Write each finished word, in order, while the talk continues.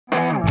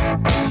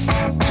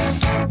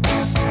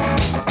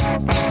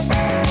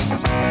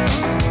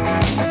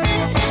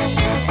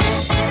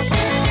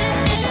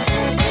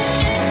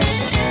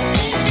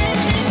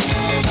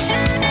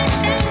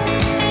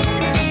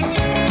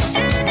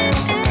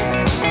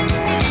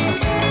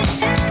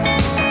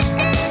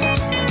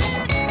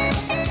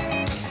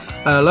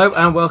Hello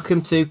and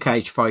welcome to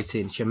Cage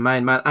Fighting. It's your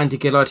main man Andy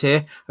Gillard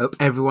here. Hope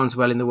everyone's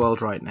well in the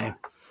world right now.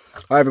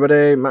 Hi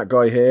everybody, Matt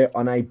Guy here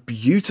on a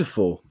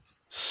beautiful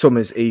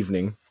summer's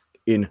evening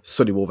in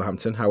sunny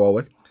Wolverhampton. How are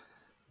we?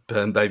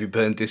 Burn baby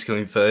burn, Disco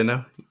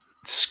Inferno.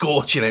 It's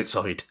scorching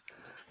outside.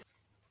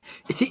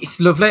 It's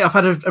lovely. I've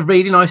had a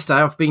really nice day.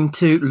 I've been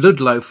to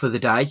Ludlow for the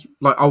day.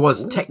 Like I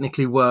was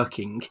technically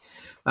working,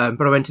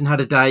 but I went and had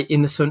a day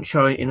in the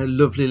sunshine in a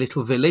lovely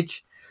little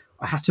village.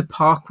 I had to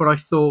park what I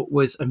thought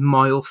was a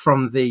mile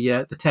from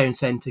the town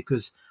centre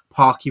because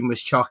parking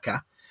was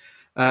chocker.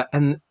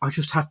 And I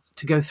just had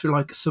to go through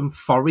like some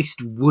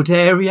forest wood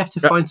area to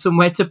find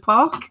somewhere to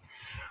park.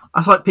 I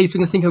was like, people are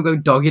going to think I'm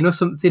going dogging or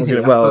something.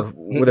 Well,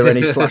 were there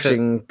any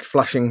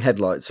flashing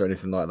headlights or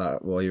anything like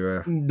that while you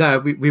were... No,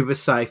 we were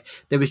safe.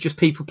 There was just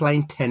people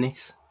playing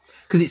tennis.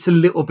 Because it's a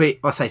little bit,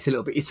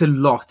 it's a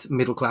lot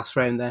middle class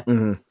around there.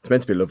 Mm-hmm. It's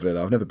meant to be lovely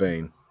though. I've never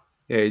been.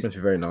 Yeah, it's meant to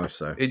be very nice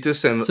though. It does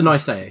sound... It's a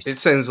nice day out. It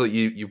sounds like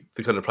you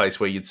the kind of place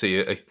where you'd see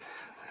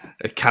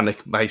a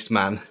Cannock-based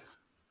man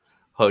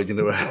hiding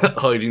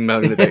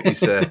moaning about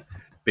his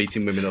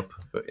beating women up.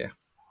 But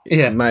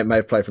yeah. May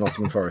have played for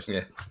Nottingham Forest.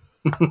 Yeah.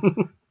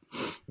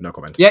 No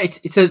comment. Yeah,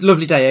 it's a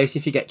lovely day out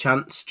if you get a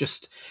chance.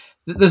 Just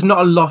there's not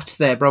a lot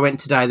there, but I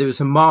went today. There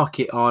was a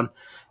market on.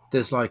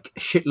 There's like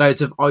shitloads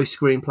of ice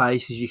cream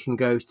places you can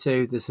go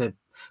to. There's a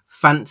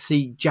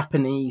fancy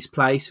Japanese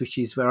place, which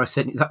is where I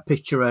sent you that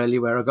picture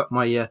earlier, where I got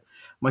my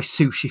my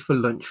sushi for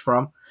lunch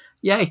from.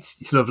 Yeah,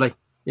 it's lovely.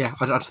 Yeah,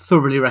 I'd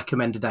thoroughly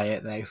recommend a day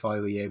out there if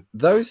I were you.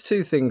 Those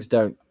two things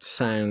don't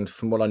sound,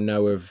 from what I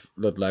know of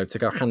Ludlow, to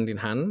go hand in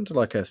hand,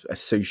 like a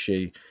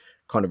sushi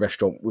kind of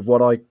restaurant with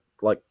what I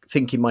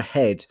think in my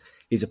head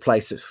is a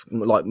place that's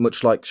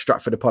much like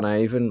Stratford upon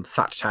Avon,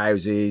 thatched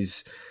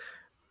houses,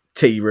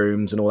 tea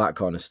rooms, and all that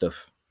kind of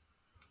stuff.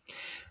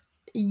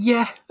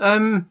 Yeah,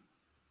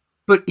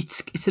 but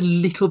it's a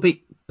little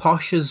bit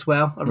posh as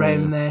well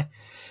around there.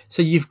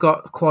 So you've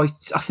got quite,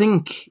 I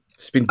think...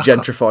 It's been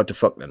gentrified to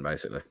fuck then,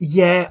 basically.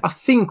 Yeah, I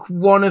think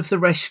one of the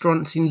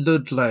restaurants in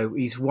Ludlow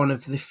is one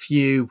of the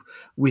few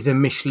with a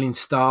Michelin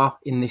star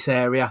in this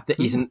area that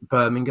isn't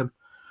Birmingham.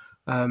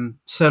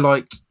 So,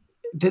 like,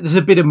 there's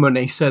a bit of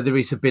money, so there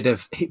is a bit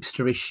of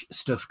hipsterish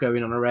stuff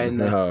going on around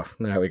there. Oh,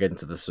 now we're getting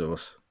to the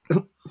source.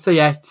 So,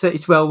 yeah,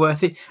 it's well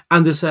worth it.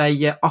 And there's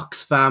a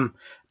Oxfam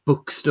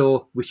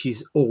bookstore, which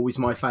is always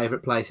my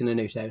favourite place in a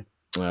new town.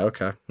 Oh,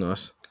 okay,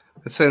 nice.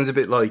 It sounds a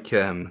bit like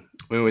when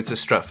we went to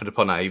Stratford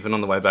upon Avon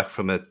on the way back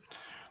from I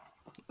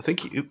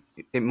think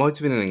it might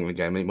have been an England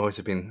game. It might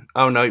have been...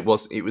 Oh, no, it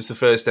was. It was the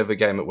first ever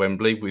game at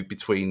Wembley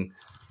between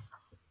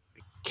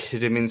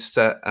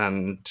Kidderminster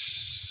and...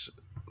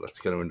 That's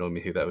going to annoy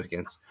me who that was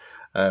against.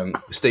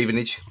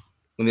 Stevenage.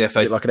 In the FA.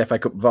 Is it like an FA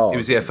Cup VAR? It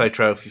was the FA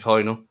Trophy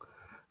final.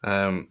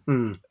 And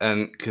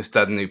because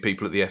Dad knew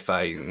people at the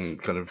FA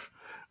and kind of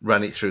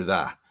ran it through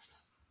that.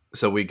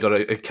 So we got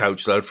a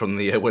coach load from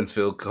the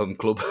Wensfield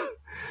Club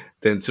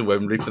then to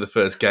Wembley for the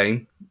first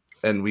game.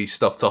 And we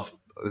stopped off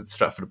at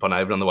Stratford upon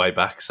Avon on the way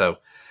back. So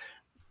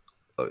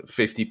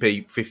 50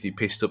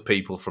 pissed up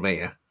people from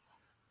here.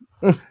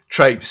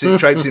 traipsing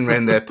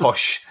around their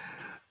posh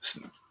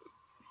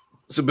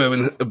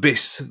suburban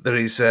abyss that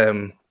is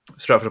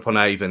Stratford upon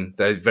Avon.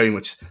 They very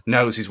much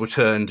noses were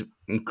turned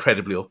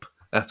incredibly up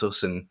at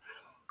us, and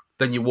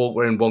then you walk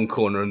around one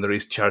corner and there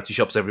is charity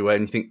shops everywhere,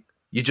 and you think,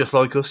 you're just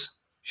like us.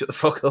 Shut the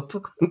fuck up.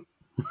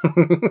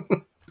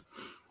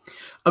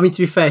 I mean,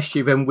 to be fair,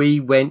 Stu, when we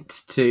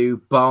went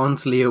to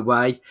Barnsley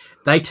away,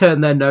 they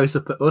turned their nose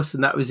up at us,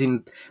 and that was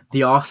in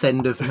the arse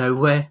end of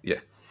nowhere.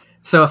 Yeah.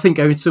 So I think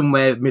going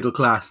somewhere middle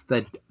class,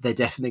 they're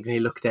definitely going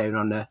to look down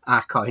on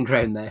our kind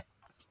round there.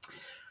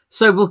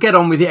 So we'll get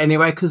on with it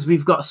anyway, because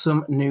we've got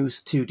some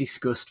news to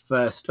discuss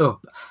first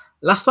up.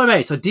 Last time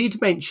out, I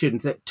did mention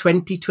that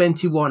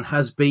 2021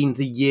 has been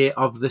the year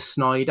of the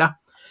Snyder.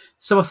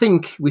 So I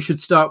think we should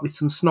start with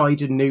some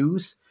Snyder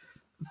news.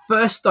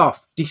 First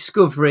off,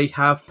 Discovery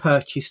have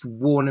purchased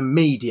Warner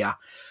Media,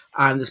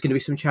 and there's going to be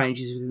some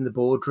changes within the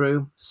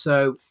boardroom.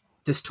 So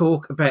there's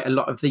talk about a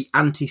lot of the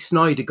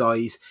anti-Snyder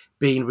guys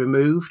being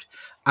removed,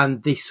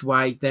 and this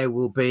way there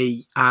will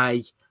be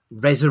a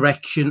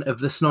resurrection of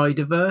the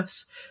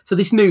Snyderverse. So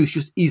this news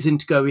just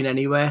isn't going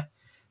anywhere.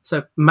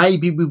 So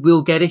maybe we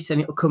will get it and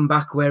it'll come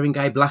back wearing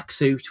a black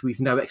suit with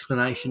no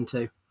explanation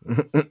to.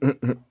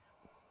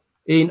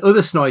 In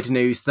other Snyder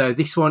news, though,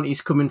 this one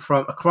is coming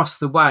from across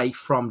the way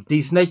from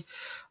Disney.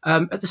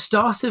 At the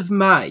start of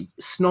May,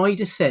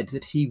 Snyder said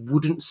that he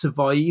wouldn't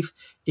survive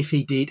if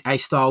he did a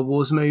Star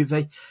Wars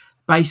movie,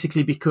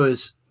 basically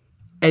because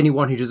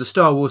anyone who does a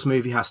Star Wars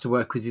movie has to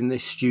work within the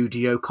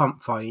studio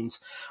confines,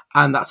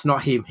 and that's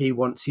not him. He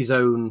wants his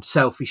own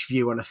selfish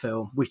view on a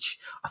film, which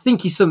I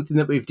think is something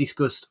that we've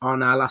discussed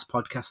on our last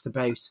podcast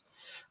about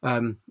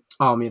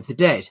Army of the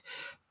Dead.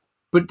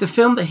 But the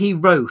film that he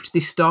wrote,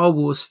 this Star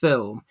Wars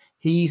film,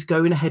 he's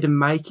going ahead and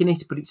making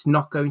it, but it's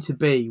not going to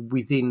be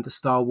within the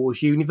Star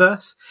Wars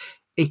universe.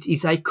 It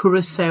is a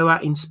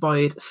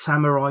Kurosawa-inspired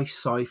samurai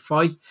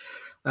sci-fi.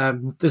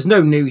 There's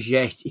no news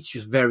yet. It's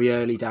just very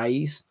early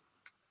days.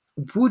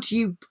 Would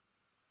you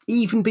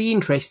even be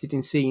interested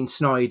in seeing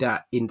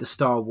Snyder in the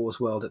Star Wars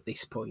world at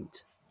this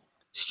point?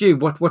 Stu,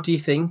 what do you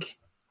think?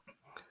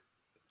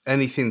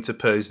 Anything to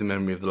purge the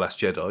memory of The Last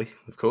Jedi,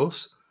 of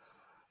course.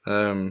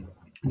 No.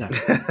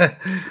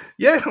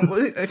 Yeah,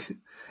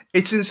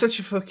 it's in such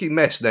a fucking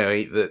mess now,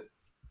 that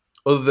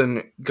other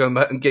than going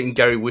back and getting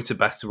Gary Whitta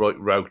back to write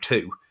Rogue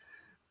 2,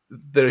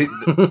 there is,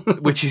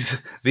 which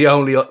is the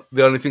only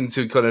thing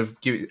to kind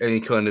of give it any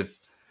kind of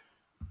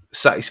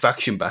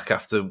satisfaction back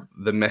after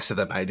the mess that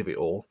they made of it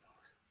all.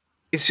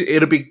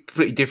 It'll be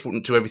pretty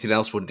different to everything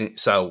else, wouldn't it?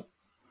 So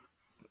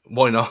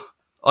why not?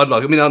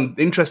 I'm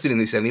interested in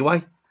this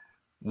anyway.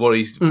 What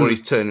he's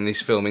turning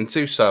this film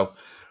into, so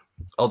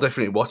I'll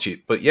definitely watch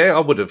it. But yeah,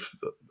 I would have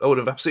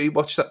absolutely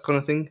watched that kind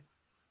of thing.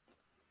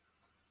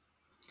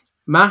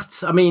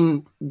 Matt, I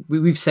mean,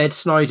 we've said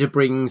Snyder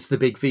brings the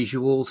big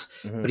visuals,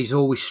 but he's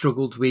always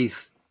struggled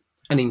with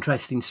an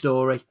interesting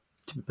story,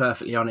 to be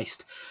perfectly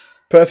honest.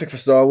 Perfect for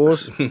Star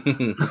Wars.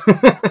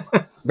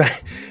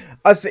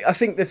 I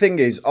think the thing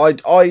is,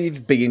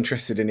 I'd be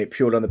interested in it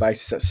purely on the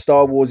basis that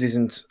Star Wars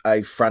isn't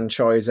a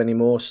franchise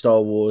anymore.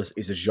 Star Wars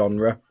is a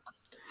genre.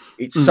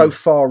 It's so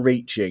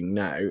far-reaching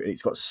now.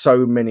 It's got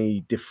so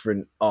many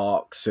different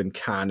arcs and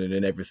canon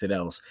and everything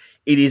else.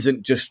 It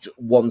isn't just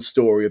one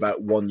story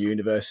about one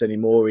universe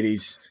anymore.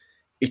 It's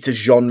a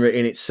genre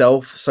in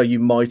itself. So you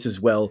might as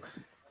well.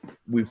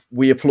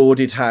 We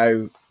applauded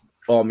how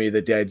Army of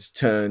the Dead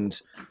turned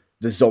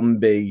the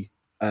zombie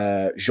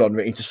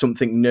genre into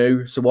something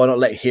new. So why not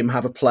let him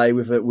have a play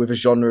with a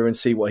genre and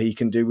see what he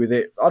can do with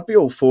it? I'd be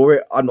all for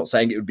it. I'm not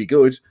saying it would be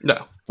good.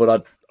 No,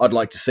 but I'd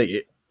like to see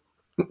it.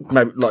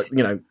 Maybe,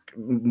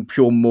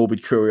 pure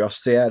morbid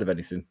curiosity out of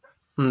anything.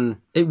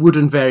 It would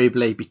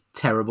invariably be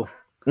terrible.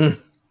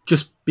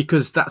 Just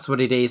because that's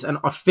what it is. And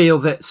I feel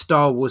that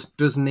Star Wars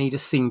does need a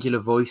singular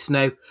voice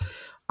now.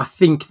 I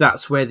think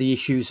that's where the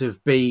issues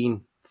have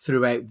been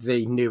throughout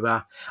the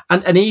newer...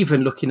 And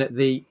even looking at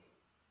the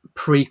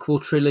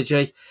prequel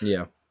trilogy.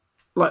 Yeah.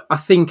 I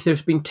think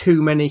there's been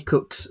too many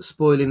cooks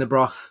spoiling the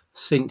broth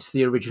since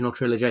the original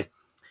trilogy.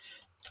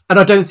 And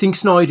I don't think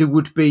Snyder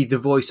would be the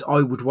voice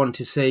I would want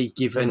to see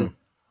given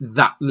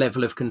that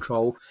level of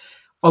control.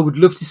 I would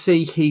love to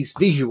see his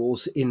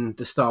visuals in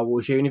the Star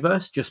Wars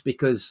universe, just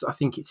because I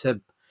think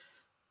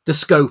the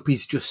scope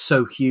is just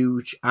so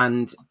huge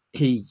and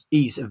he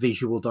is a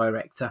visual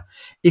director.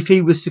 If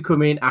he was to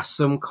come in as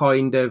some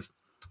kind of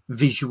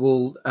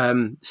visual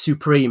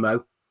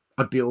supremo,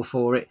 I'd be all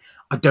for it.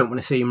 I don't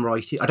want to see him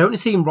write it. I don't want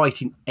to see him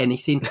writing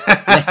anything,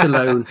 let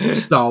alone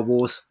Star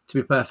Wars, to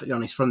be perfectly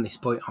honest, from this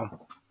point on.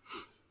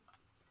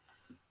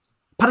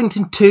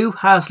 Paddington 2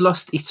 has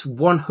lost its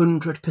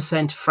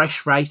 100%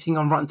 fresh rating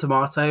on Rotten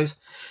Tomatoes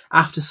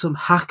after some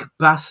hack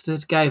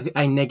bastard gave it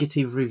a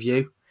negative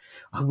review.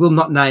 I will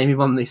not name him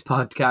on this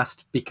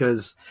podcast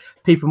because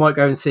people might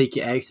go and seek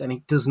it out and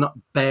it does not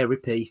bear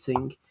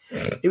repeating.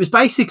 It was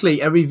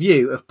basically a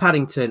review of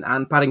Paddington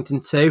and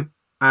Paddington 2,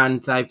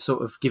 and they've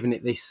sort of given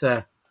it this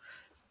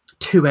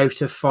 2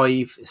 out of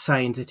 5,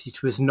 saying that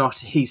it was not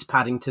his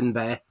Paddington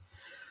Bear.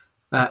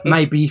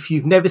 Maybe if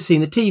you've never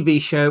seen the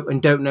TV show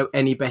and don't know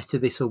any better,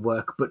 this will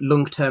work, but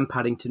long-term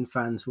Paddington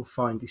fans will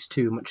find this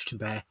too much to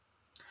bear.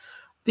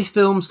 This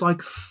film's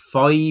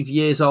 5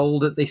 years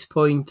old at this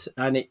point,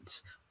 and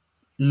it's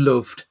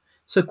loved.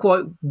 So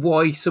quite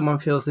why someone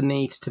feels the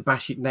need to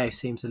bash it now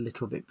seems a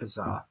little bit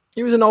bizarre.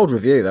 It was an old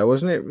review, though,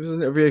 wasn't it?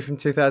 Wasn't it a review from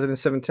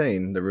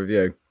 2017, the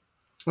review?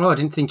 Oh, I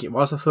didn't think it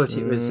was. I thought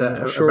it was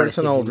it's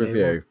an old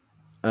review.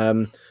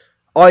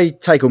 I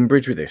take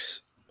umbrage with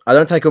this. I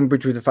don't take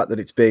umbrage with the fact that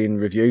it's being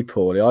reviewed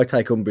poorly. I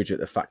take umbrage at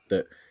the fact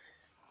that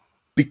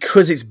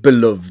because it's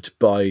beloved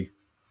by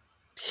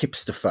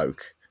hipster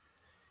folk,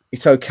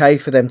 it's okay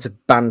for them to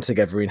band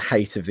together in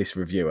hate of this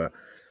reviewer.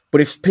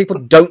 But if people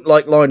don't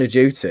like Line of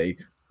Duty,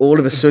 all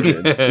of a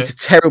sudden it's a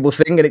terrible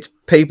thing, and it's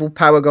people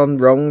power gone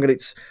wrong,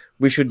 and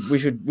we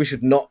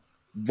should not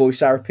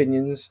voice our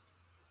opinions.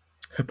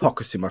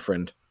 Hypocrisy, my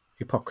friend.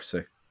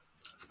 Hypocrisy.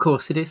 Of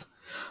course it is.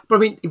 But I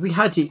mean, we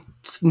had it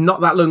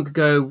not that long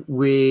ago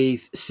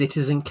with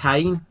Citizen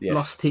Kane. Yes.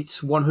 Lost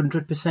its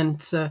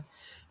 100%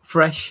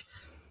 fresh.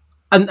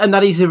 And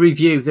that is a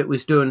review that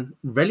was done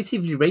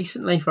relatively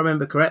recently, if I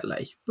remember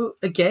correctly. But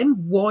again,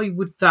 why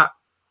would that...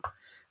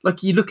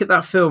 you look at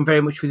that film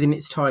very much within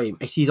its time.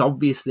 It is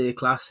obviously a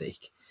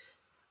classic.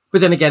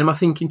 But then again, am I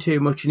thinking too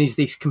much, and is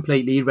this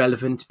completely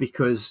irrelevant?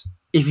 Because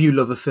if you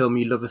love a film,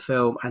 you love a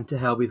film, and to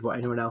hell with what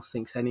anyone else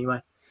thinks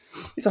anyway.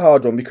 It's a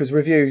hard one, because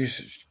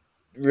reviews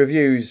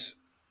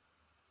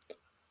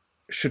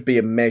should be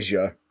a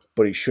measure,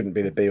 but it shouldn't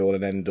be the be-all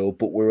and end-all.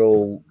 But we're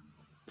all,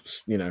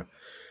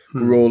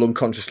 we're all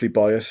unconsciously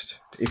biased.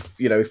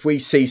 If we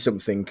see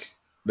something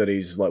that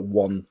is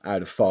 1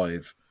 out of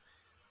 5,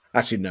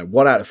 actually no,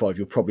 1 out of 5,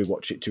 you'll probably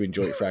watch it to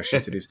enjoy it for how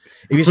shit it is.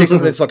 If you see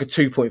something that's a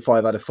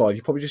 2.5 out of 5,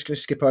 you're probably just going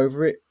to skip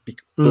over it.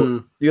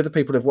 But the other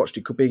people who've watched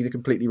it could be the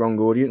completely wrong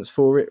audience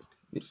for it.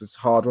 It's a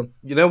hard one.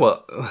 You know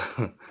what?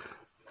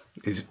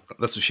 That's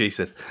what she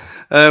said.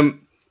 I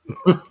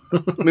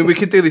mean, we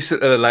could do this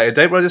at a later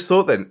date, but I just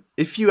thought then,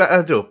 if you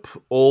add up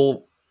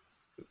all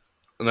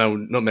know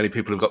not many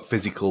people have got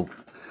physical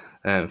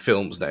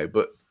films now,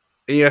 but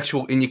in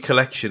your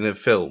collection of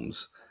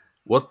films,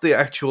 what the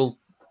actual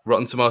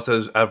Rotten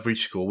Tomatoes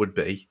average score would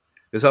be?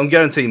 Because I'm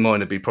guaranteeing mine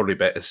would be probably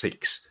about a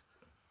 6.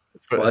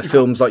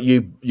 Films like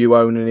you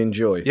own and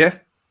enjoy. Yeah,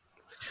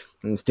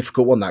 and it's a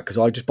difficult one that because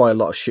I just buy a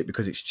lot of shit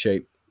because it's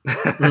cheap. Do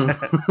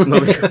you know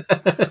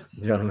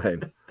what I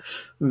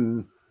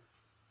mean?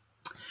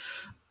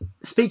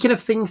 Speaking of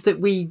things that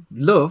we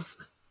love,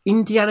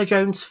 Indiana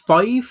Jones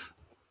 5.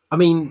 I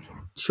mean,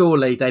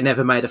 surely they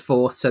never made a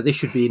 4th, so this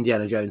should be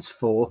Indiana Jones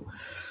 4.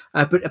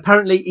 But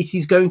apparently it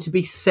is going to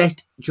be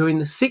set during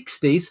the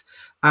 60s,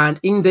 and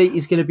Indy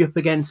is going to be up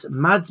against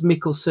Mads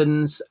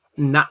Mikkelsen's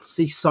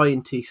Nazi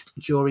scientist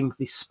during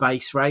the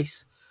space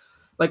race.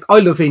 Like, I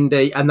love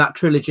Indy, and that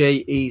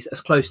trilogy is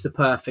as close to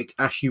perfect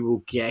as you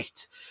will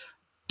get.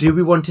 Do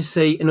we want to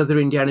see another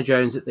Indiana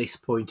Jones at this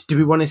point? Do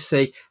we want to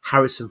see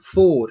Harrison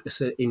Ford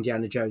as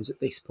Indiana Jones at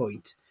this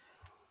point?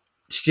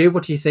 Stu,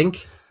 what do you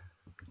think?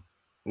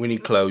 We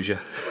need closure.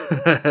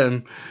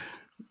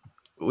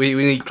 we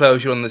need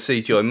closure on the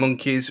CGI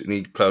monkeys. We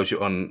need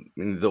closure on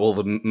all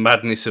the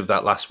madness of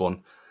that last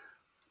one.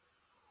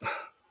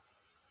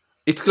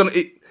 It's gonna.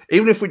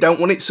 Even if we don't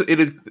want it,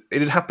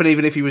 it'd happen.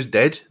 Even if he was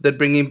dead, they'd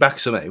bring him back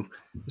somehow.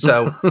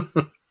 So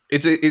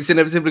it's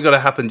inevitably got to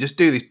happen. Just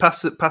do this.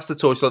 Pass the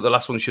torch like the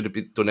last one should have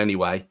been done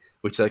anyway,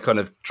 which they kind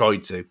of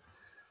tried to,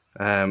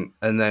 and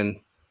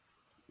then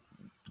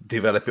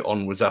develop it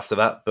onwards after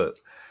that. But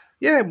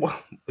yeah,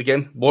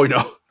 again, why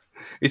not?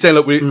 It's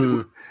like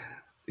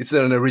it's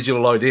an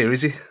original idea,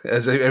 is it?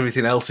 As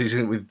everything else is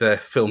with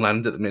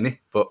Filmland at the minute.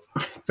 But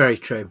very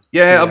true.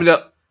 Yeah. I mean,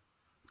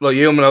 like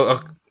you,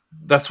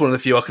 that's one of the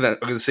few I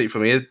can see it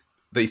from here.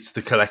 It's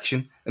the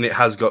collection, and it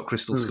has got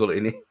Crystal Skull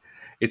in it.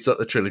 It's not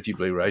the trilogy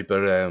Blu-ray,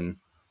 but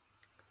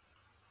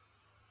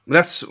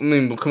that's. I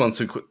mean, we'll come on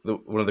to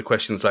one of the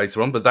questions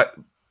later on. But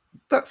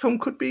that film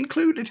could be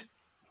included.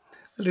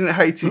 I didn't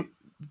hate it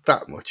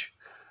that much.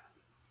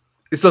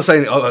 It's not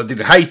saying I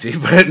didn't hate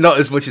it, but not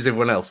as much as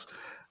everyone else.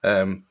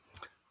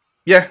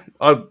 Yeah,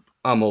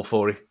 I'm all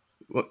for it.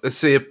 Let's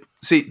see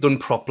it done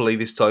properly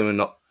this time and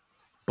not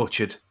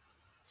butchered.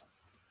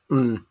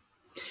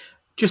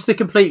 Just to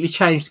completely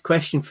change the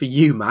question for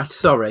you, Matt,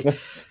 sorry.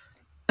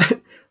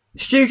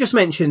 Stu just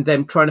mentioned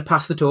them trying to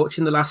pass the torch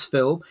in the last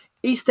film.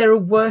 Is there a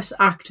worse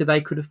actor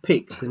they could have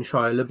picked than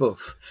Shia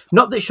LaBeouf?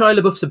 Not that Shia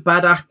LaBeouf's a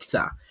bad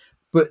actor,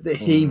 but that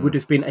he would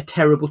have been a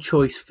terrible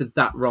choice for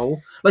that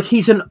role. Like,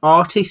 he's an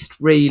artist,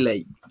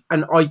 really.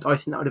 And I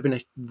think that would have been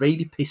a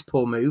really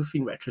piss-poor move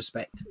in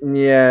retrospect.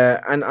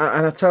 Yeah, and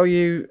I tell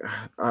you,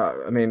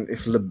 I mean,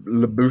 if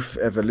LaBeouf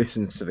ever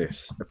listens to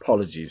this,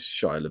 apologies,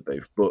 Shia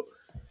LaBeouf, but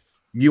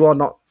you are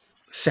not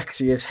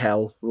sexy as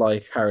hell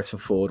like Harrison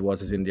Ford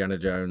was as Indiana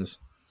Jones,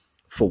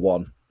 for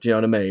one. Do you know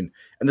what I mean?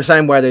 And the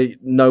same way that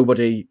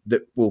nobody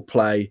that will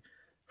play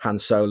Han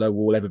Solo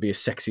will ever be as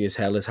sexy as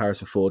hell as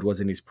Harrison Ford was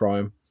in his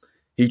prime.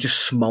 He was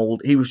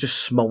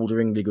just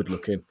smolderingly good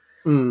looking.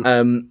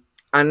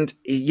 And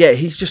yeah,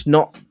 he's just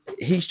not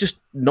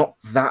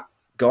that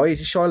guy.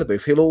 He's a Shia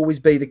LaBeouf. He'll always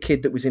be the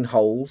kid that was in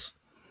Holes.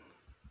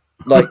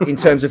 Like, in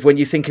terms of when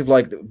you think of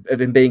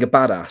him being a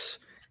badass,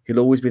 he'll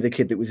always be the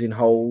kid that was in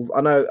Holes.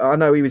 I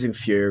know he was in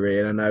Fury,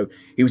 and I know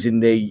he was in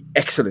the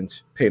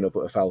excellent Peanut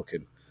Butter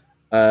Falcon.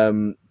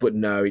 But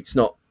no, it's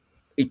not.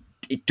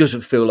 It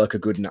doesn't feel like a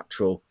good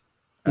natural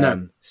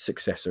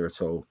successor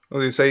at all. I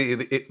was going to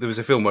say there was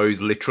a film where he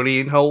was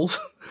literally in Holes.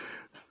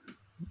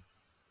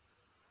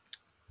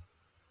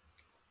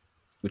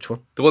 Which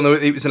one? The one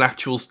that it was an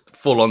actual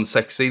full-on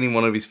sex scene in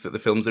one of the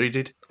films that he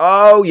did.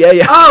 Oh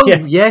yeah. Oh yeah.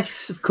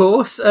 Yes, of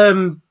course.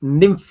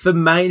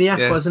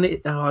 Nymphomaniac, wasn't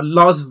it?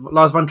 Lars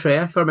von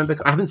Trier, if I remember.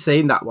 I haven't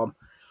seen that one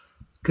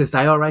because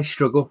they are a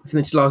struggle.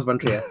 It's Lars von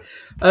Trier.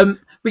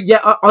 But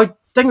yeah, I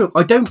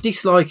don't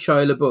dislike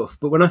Shia LaBeouf,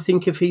 but when I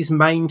think of his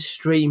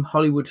mainstream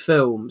Hollywood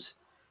films,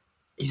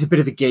 he's a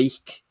bit of a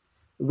geek.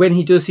 When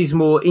he does his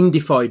more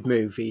indified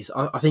movies,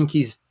 I think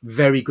he's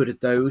very good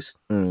at those.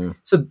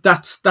 So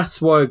that's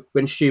why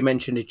when Stu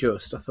mentioned it I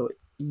thought,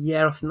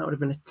 yeah, I think that would have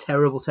been a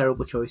terrible,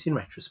 terrible choice in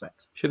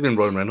retrospect. Should have been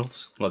Ryan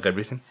Reynolds, like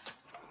everything.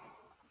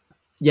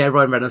 Yeah,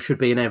 Ryan Reynolds should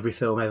be in every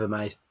film ever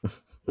made.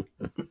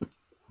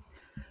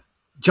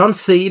 John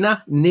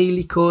Cena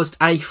nearly caused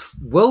a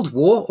world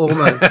war,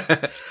 almost.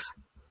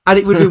 And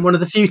it would have been one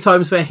of the few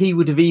times where he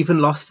would have even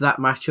lost that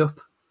matchup.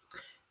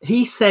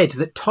 He said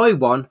that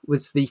Taiwan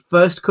was the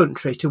first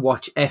country to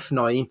watch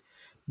F9.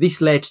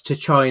 This led to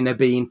China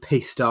being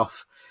pissed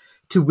off,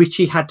 to which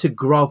he had to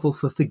grovel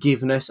for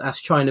forgiveness, as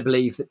China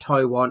believes that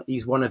Taiwan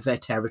is one of their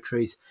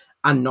territories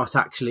and not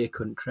actually a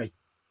country.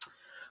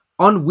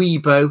 On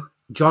Weibo,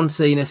 John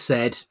Cena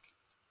said,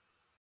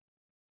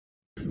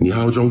 你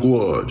好，中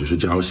国，这是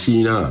叫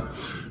西娜。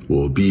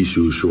我必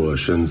须说，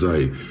现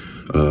在，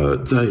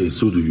在《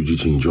速度与激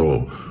情》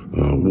中，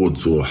我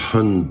做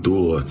很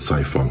多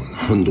采访，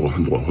很多，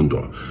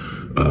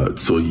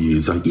所以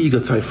在一个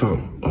采访，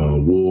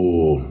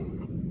我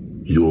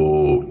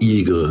有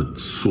一个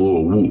错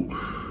误，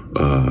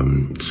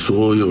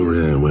所有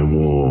人问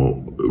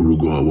我，如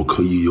果我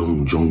可以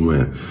用中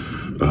文，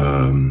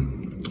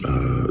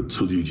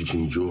速度与激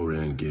情9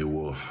人给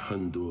我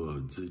很多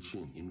资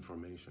讯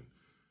information.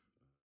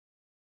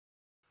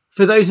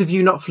 For those of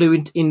you not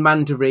fluent in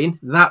Mandarin,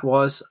 that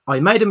was, I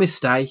made a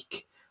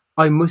mistake.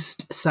 I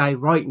must say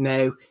right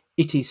now,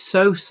 it is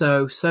so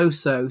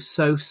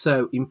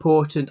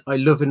important. I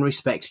love and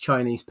respect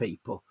Chinese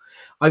people.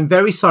 I'm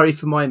very sorry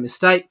for my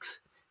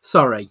mistakes.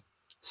 Sorry.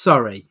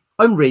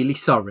 I'm really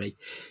sorry.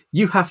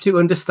 You have to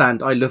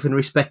understand I love and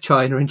respect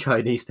China and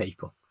Chinese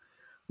people.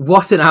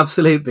 What an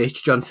absolute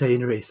bitch John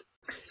Cena is.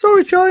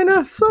 Sorry,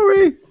 China.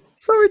 Sorry,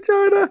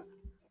 China.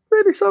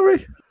 Really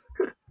sorry.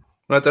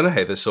 I don't know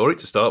how they saw it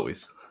to start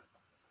with.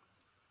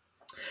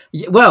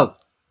 Yeah, well,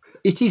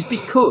 it is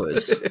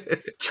because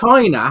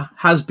China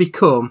has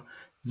become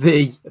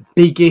the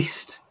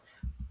biggest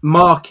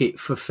market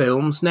for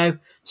films now.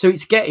 So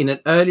it's getting an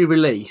early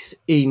release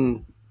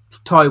in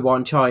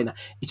Taiwan, China.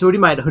 It's already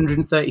made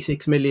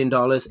 $136 million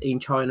in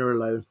China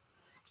alone.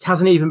 It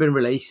hasn't even been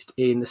released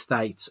in the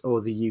States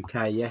or the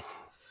UK yet.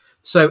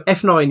 So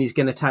F9 is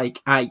going to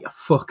take a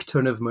fuck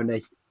ton of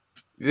money.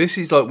 This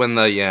is like when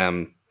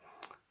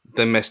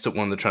they messed up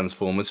one of the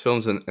Transformers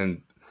films,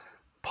 and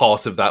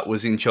part of that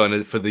was in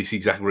China for this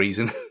exact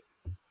reason.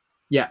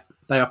 Yeah,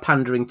 they are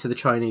pandering to the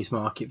Chinese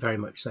market very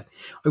much so.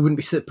 I wouldn't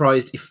be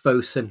surprised if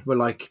Fosun were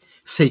like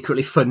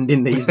secretly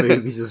funding these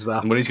movies as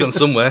well. Money's gone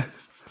somewhere.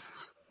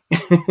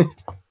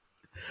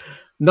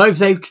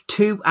 Knives Out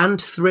 2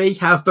 and 3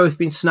 have both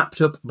been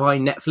snapped up by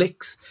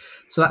Netflix.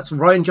 So that's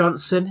Rian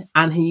Johnson,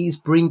 and he's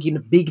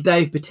bringing Big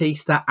Dave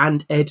Bautista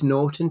and Ed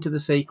Norton to the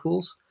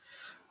sequels.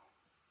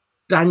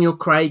 Daniel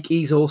Craig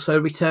is also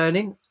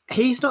returning.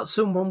 He's not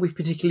someone we've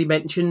particularly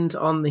mentioned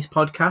on this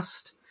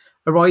podcast.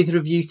 Are either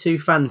of you two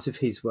fans of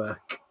his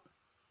work?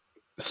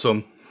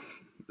 Some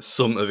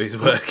of his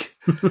work.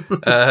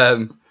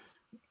 I've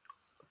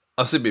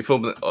said before,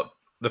 but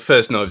the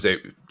first Knives Out,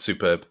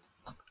 superb.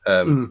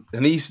 And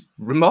he's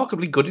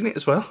remarkably good in it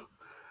as well.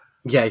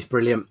 Yeah, he's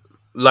brilliant.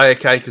 Layer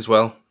Cake as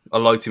well. I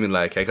liked him in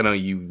Layer Cake. I know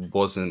you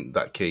wasn't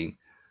that keen.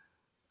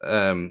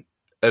 And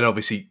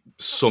obviously,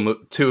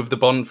 two of the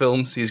Bond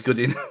films he's good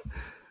in.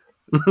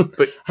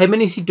 But how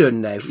many has he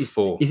done now?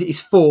 Four. Is it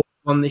his fourth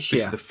one this year?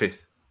 This is the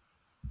fifth.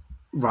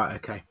 Right,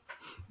 okay.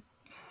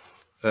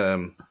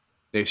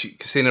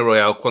 Casino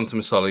Royale, Quantum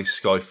of Solace,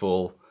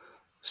 Skyfall,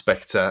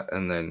 Spectre,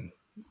 and then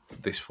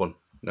this one,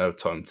 No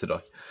Time to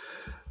Die.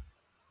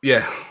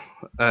 Yeah,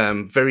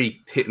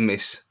 very hit and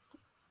miss.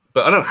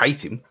 But I don't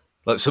hate him,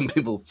 like some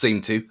people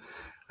seem to.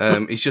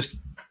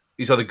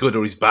 He's either good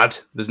or he's bad.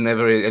 There's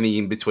never any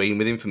in between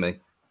with him for me.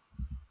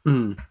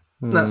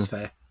 That's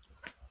fair.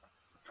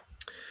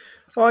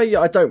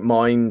 I don't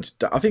mind.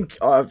 I think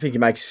he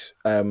makes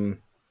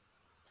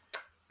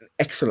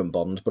excellent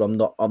Bond, but I'm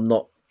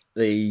not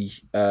the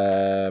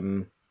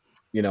I'm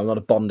not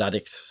a Bond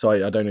addict, so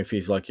I don't know if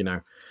he's like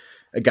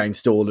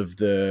against all of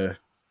the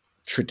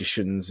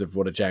traditions of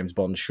what a James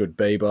Bond should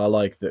be. But I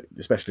like that,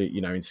 especially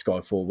in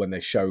Skyfall, when they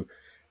show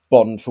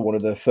Bond for one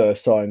of the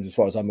first times, as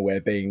far as I'm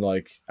aware, being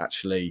like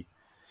actually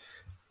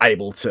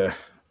able to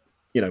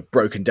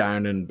broken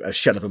down and a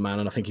shell of a man,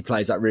 and I think he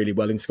plays that really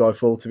well in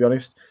Skyfall, to be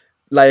honest.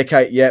 Layer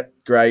Cake, yep,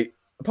 great.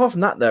 Apart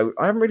from that, though,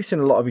 I haven't really seen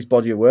a lot of his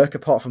body of work,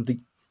 apart from the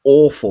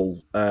awful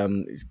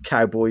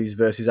Cowboys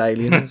versus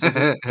Aliens.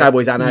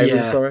 Cowboys and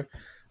Aliens, sorry.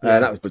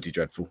 That was bloody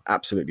dreadful.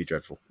 Absolutely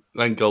dreadful.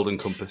 And Golden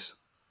Compass.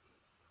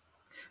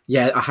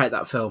 Yeah, I hate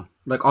that film.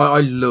 Like, I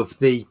love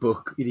the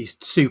book. It is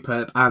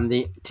superb, and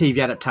the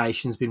TV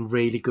adaptation's been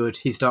really good,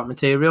 His Dark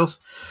Materials.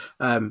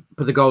 But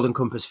the Golden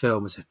Compass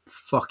film was a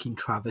fucking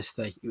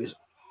travesty. It was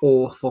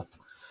awful.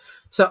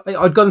 So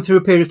I'd gone through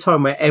a period of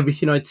time where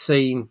everything I'd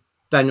seen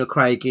Daniel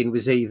Craig in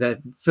was either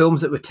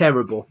films that were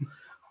terrible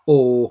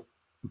or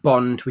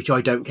Bond, which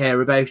I don't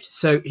care about.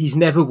 So he's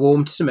never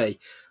warmed to me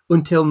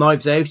until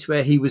Knives Out,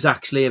 where he was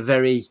actually a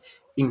very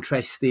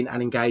interesting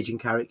and engaging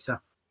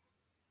character.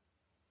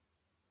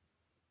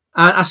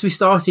 And as we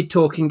started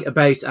talking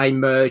about a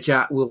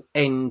merger, we'll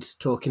end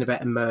talking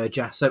about a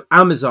merger. So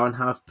Amazon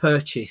have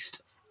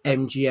purchased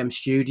MGM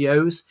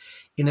Studios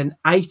in an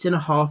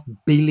 $8.5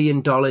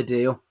 billion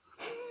deal.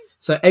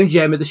 So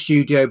MGM are the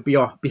studio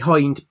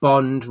behind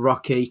Bond,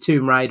 Rocky,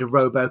 Tomb Raider,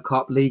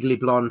 RoboCop, Legally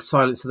Blonde,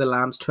 Silence of the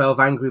Lambs, 12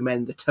 Angry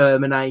Men, The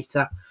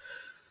Terminator.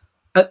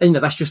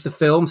 That's just the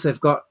films. They've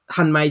got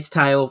Handmaid's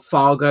Tale,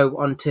 Fargo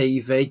on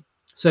TV.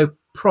 So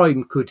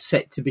Prime could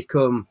set to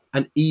become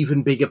an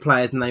even bigger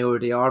player than they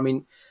already are. I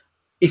mean,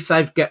 if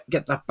they've get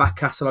that back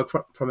catalogue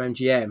from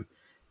MGM,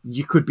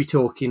 you could be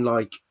talking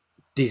like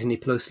Disney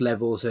Plus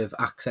levels of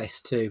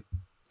access to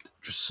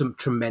just some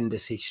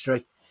tremendous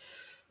history.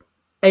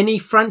 Any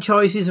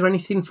franchises or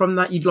anything from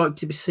that you'd like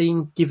to be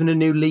seen given a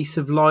new lease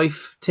of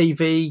life,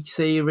 TV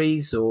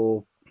series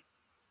or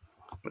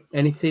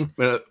anything?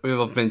 Well,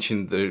 I've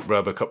mentioned the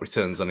RoboCop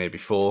Returns on here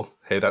before.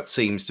 How that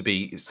seems to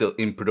be still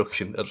in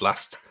production at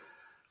last.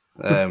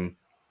 But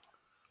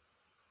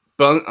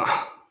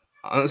I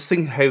was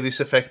thinking how this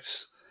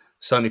affects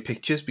Sony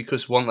Pictures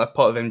because wasn't that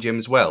part of MGM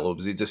as well, or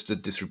was it just a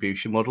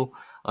distribution model?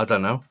 I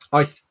don't know.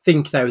 I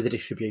think they were the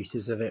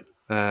distributors of it.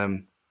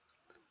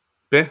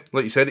 Yeah,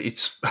 like you said,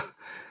 it's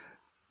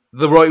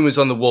the writing was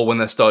on the wall when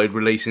they started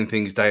releasing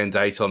things day and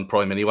date on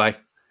Prime anyway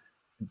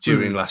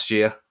during last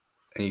year,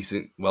 and you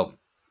think, well,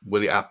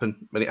 will it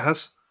happen? And it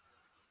has.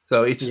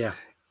 So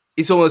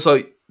it's almost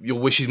like your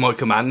wish is my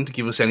command.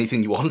 Give us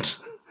anything you want.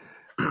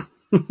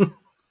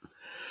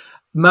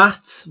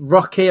 Matt,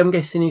 Rocky, I'm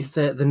guessing is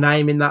the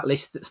name in that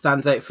list that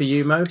stands out for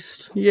you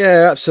most.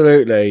 Yeah,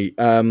 absolutely.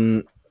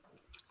 You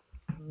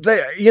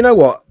know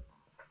what?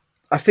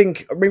 I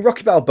mean,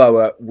 Rocky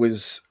Balboa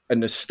was a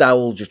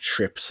nostalgia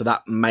trip, so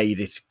that made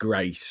it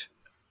great,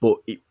 but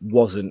it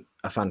wasn't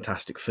a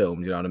fantastic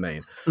film. You know what I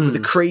mean? But the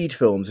Creed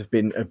films have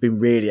been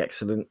really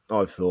excellent.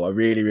 I thought I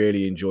really,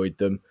 really enjoyed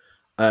them.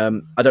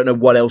 I don't know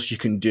what else you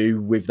can do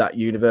with that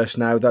universe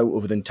now, though,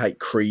 other than take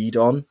Creed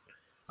on.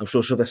 I'm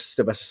sure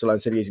Sylvester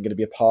Stallone said he isn't going to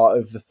be a part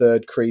of the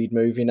third Creed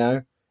movie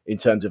now, in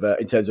terms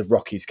of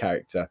Rocky's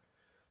character,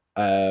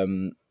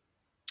 and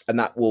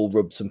that will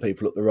rub some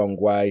people up the wrong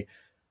way.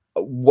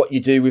 What you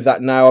do with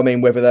that now, I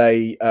mean, whether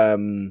they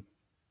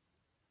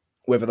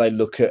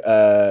look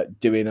at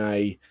doing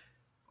a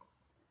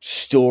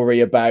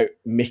story about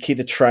Mickey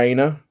the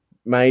trainer,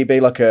 maybe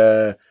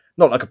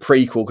not like a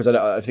prequel, because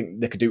I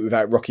think they could do it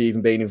without Rocky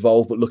even being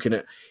involved, but looking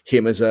at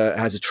him as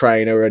a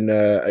trainer and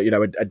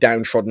a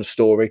downtrodden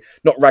story,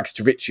 not rags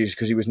to riches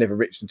because he was never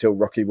rich until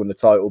Rocky won the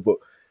title, but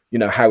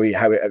how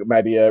it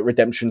maybe a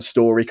redemption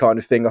story kind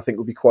of thing. I think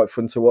would be quite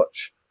fun to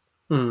watch.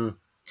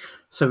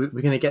 So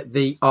we're going to get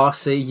the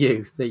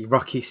RCU, the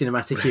Rocky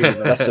Cinematic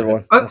Universe. That's the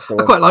one. I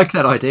quite like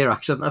that idea,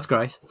 actually. That's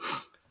great.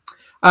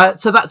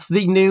 So that's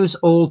the news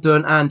all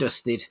done and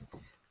dusted.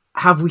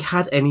 Have we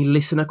had any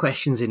listener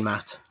questions in,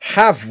 Matt?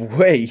 Have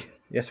we?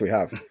 Yes, we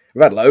have.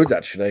 We've had loads,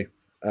 actually.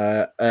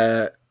 What's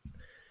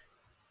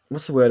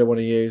the word I want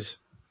to use?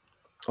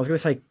 I was going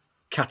to say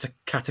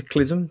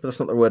cataclysm, but that's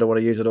not the word I want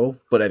to use at all.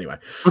 But anyway.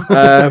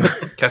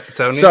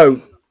 Catatonia?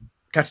 So,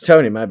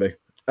 catatonia, maybe.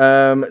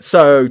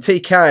 So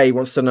TK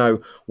wants to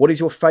know, what is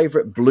your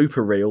favourite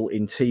blooper reel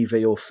in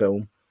TV or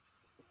film?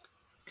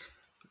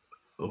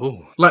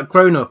 Oh, like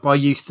growing up,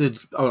 I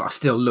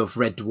still love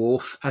Red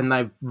Dwarf, and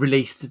they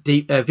released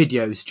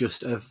videos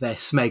just of their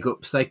smeg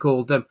ups, they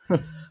called them.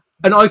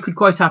 And I could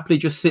quite happily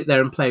just sit there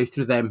and play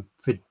through them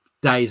for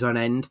days on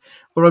end.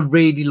 Or I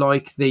really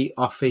like The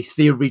Office,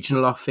 the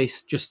original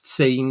Office, just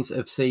scenes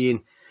of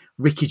seeing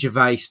Ricky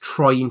Gervais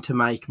trying to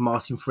make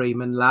Martin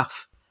Freeman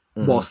laugh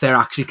whilst they're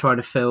actually trying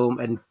to film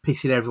and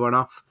pissing everyone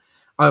off.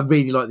 I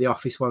really like the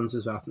Office ones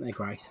as well. I think they're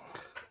great.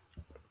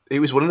 It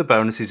was one of the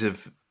bonuses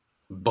of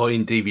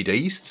buying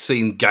DVDs,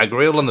 seeing gag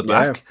reel on the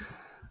back.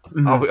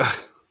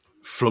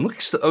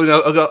 Flummoxed. Oh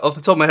no! I got off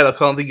the top of my head, I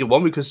can't think of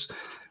one because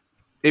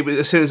it was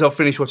as soon as I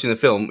finished watching the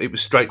film, it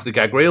was straight to the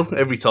gag reel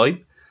every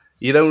time.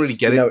 You don't really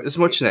get it as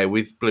much now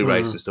with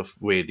Blu-rays and stuff.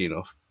 Weirdly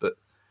enough, but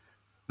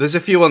there's a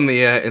few on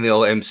the in the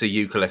old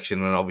MCU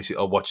collection, and obviously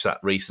I watched that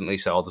recently,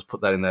 so I'll just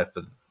put that in there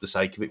for the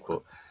sake of it.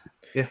 But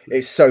yeah,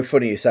 it's so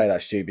funny you say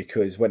that, Stu,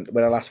 because when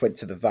I last went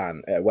to the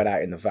van, went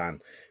out in the van.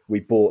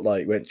 We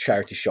went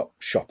charity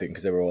shopping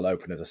because they were all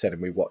open, as I said,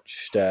 and we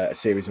watched a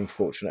series of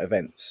Unfortunate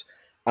Events.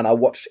 And I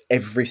watched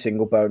every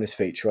single bonus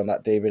feature on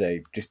that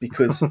DVD just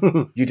because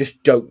you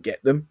just don't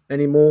get them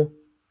anymore.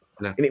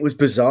 No. And it was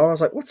bizarre. I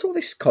was like, what's all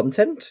this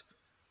content?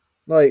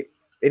 And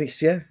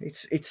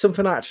it's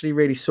something I actually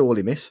really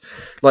sorely miss.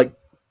 Like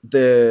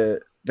the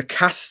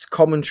cast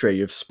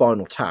commentary of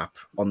Spinal Tap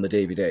on the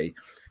DVD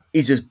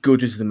is as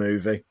good as the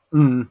movie.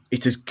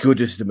 It's as good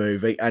as the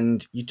movie,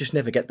 and you just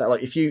never get that.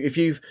 Like if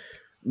you've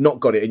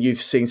not got it and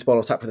you've seen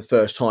Spinal Tap for the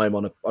first time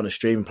on a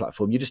streaming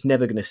platform, you're just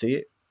never going to see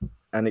it,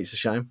 and it's a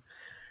shame.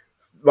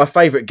 My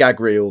favourite gag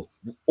reel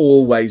will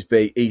always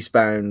be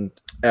Eastbound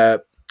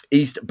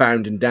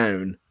and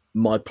Down.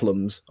 My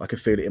plums, I can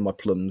feel it in my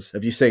plums.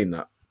 Have you seen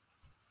that?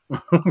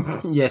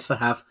 Yes, I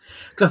have.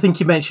 Because I think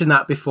you mentioned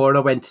that before, and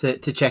I went to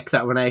check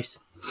that one out.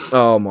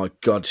 Oh my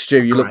God,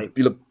 Stu, you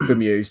look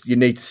bemused. You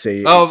need to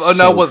see it. Oh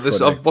no, what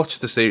this? I've watched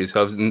the series.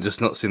 I've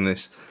just not seen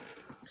this.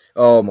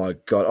 Oh my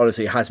God!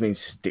 Honestly, it has me in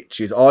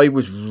stitches. I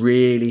was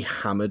really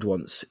hammered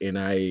once in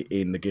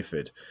the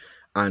Gifford,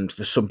 and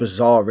for some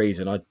bizarre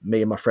reason, me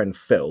and my friend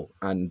Phil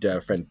and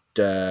friend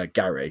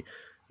Gary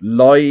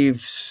live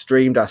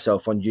streamed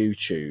ourselves on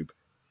YouTube,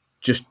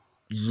 just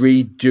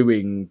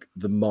redoing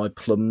the My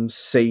Plums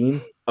scene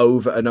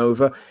over and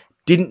over.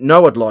 Didn't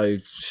know I'd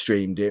live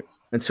streamed it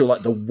until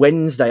like the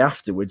Wednesday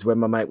afterwards, when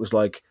my mate was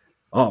like,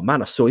 "Oh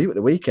man, I saw you at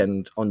the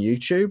weekend on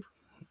YouTube."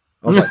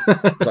 I was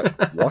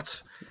like,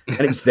 what?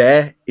 And it was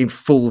there in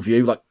full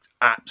view, like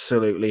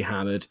absolutely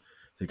hammered.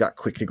 So that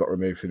quickly got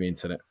removed from the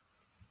internet.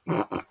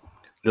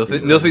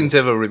 Nothing's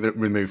ever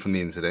removed from the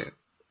internet.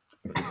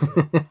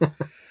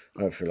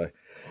 Hopefully.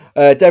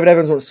 David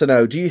Evans wants to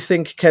know, do you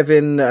think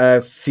Kevin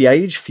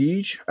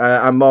Feige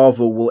and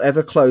Marvel will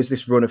ever close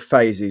this run of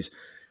phases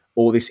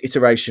or this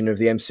iteration of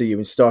the MCU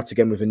and start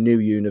again with a new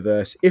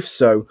universe? If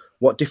so,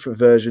 what different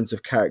versions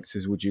of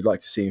characters would you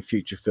like to see in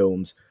future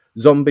films?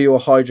 Zombie or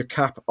Hydra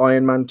Cap,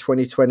 Iron Man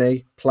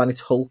 2020, Planet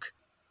Hulk,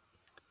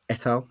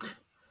 et al.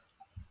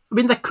 I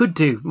mean, they could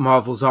do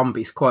Marvel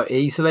Zombies quite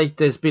easily.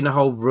 There's been a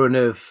whole run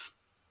of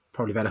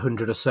probably about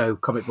 100 or so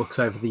comic books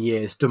over the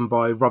years done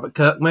by Robert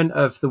Kirkman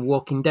of the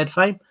Walking Dead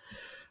fame.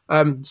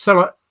 So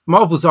like,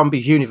 Marvel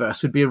Zombies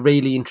universe would be a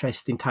really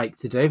interesting take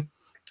to do.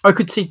 I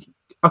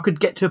could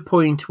get to a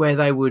point where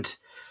they would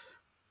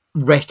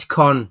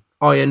retcon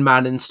Iron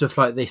Man and stuff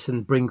like this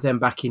and bring them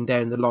back in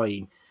down the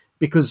line,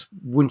 because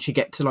once you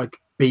get to like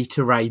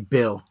Beta Ray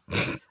Bill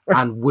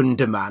and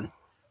Wonder Man,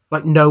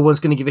 like no one's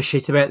going to give a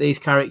shit about these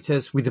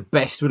characters with the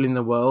best will in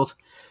the world.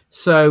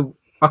 So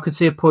I could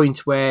see a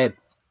point where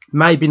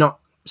maybe not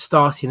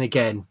starting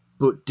again,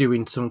 but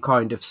doing some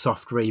kind of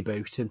soft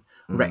reboot and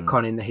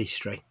retconning the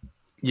history.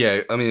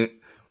 Yeah, I mean,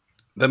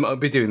 they might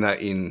be doing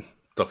that in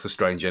Doctor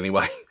Strange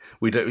anyway.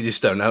 We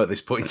just don't know at this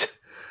point.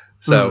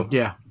 So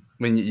yeah, I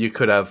mean, you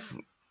could have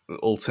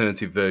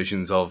alternative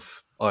versions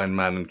of Iron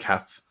Man and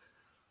Cap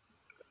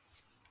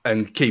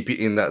and keep it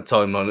in that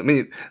timeline. I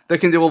mean, they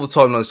can do all the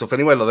timeline stuff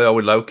anyway, like they are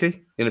with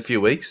Loki in a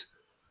few weeks.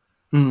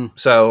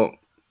 So, I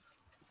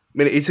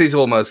mean, it is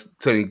almost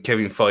turning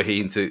Kevin Feige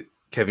into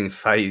Kevin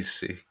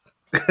Feige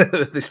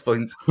at this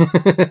point.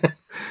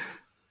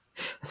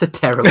 That's a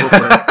terrible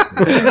word.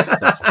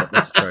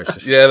 That's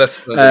atrocious. Yeah,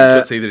 that's not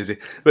good either, is it?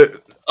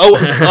 But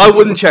I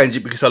wouldn't change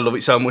it because I love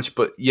it so much.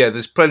 But yeah,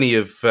 there's plenty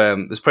of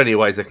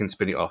ways they can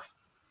spin it off.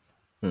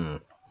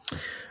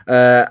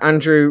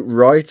 Andrew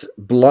Wright,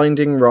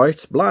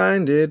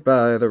 blinded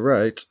by the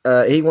right.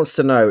 He wants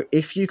to know,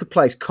 if you could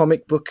place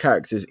comic book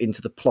characters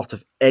into the plot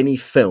of any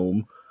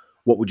film,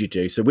 what would you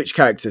do? So which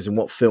characters and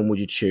what film would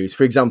you choose?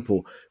 For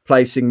example,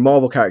 placing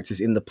Marvel characters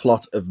in the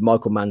plot of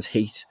Michael Mann's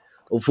Heat.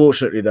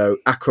 Unfortunately, though,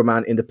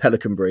 Aquaman in the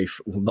Pelican Brief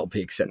will not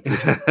be accepted.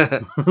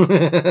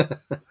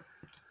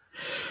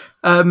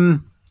 I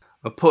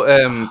put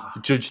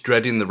Judge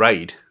Dredd in The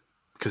Raid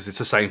because it's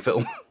the same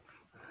film.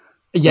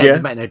 Yeah, it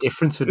would make no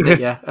difference, wouldn't it?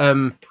 Yeah.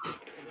 I'm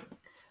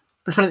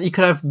trying to think, you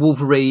could have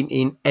Wolverine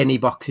in any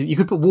box. You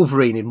could put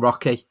Wolverine in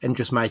Rocky and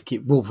just make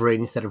it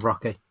Wolverine instead of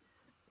Rocky.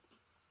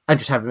 And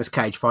just have him as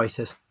cage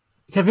fighters.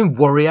 You could have him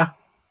Warrior,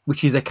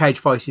 which is a cage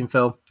fighting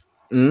film.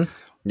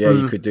 Yeah,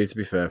 you could do, to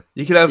be fair.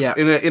 You could have,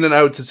 in an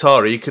Ode to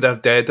Tara, you could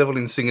have Daredevil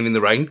in Singing in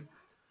the Rain.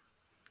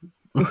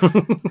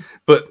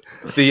 But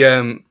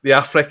the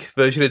Affleck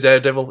version of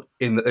Daredevil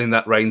in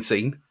that rain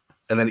scene,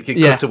 and then it can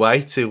cut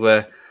away to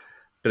a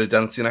bit of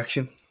dancing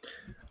action.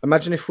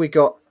 Imagine if we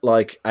got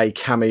like a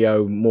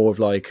cameo, more of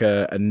like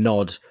a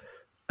nod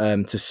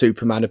to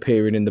Superman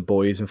appearing in The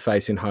Boys and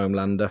facing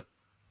Homelander.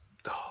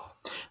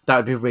 That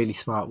would be really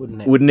smart,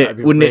 wouldn't it? Wouldn't it?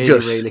 Wouldn't really, it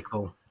just really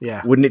cool?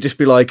 Yeah. Wouldn't it just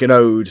be like an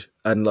ode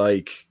and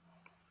like,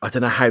 I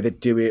don't know how they'd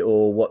do it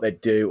or what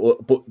they'd do,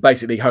 but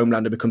basically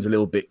Homelander becomes a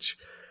little bitch.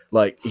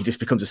 Like, he just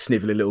becomes a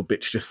snivelly little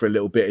bitch just for a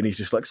little bit, and he's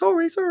just like,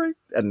 sorry,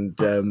 and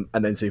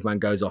then Superman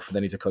goes off, and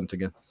then he's a cunt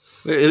again.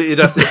 It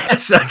has to.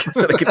 That's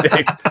what I could do.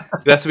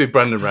 It has to be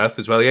Brandon Routh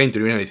as well. He ain't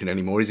doing anything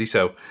anymore, is he?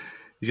 So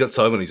he's got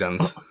time on his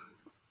hands.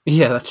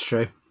 Yeah, that's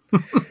true.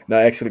 No,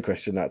 excellent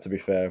question. That, to be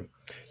fair.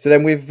 So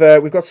then we've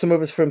got some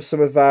others from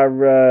some of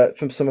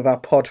our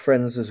pod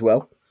friends as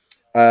well.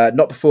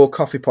 Not Before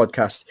Coffee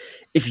podcast.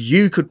 If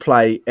you could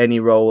play any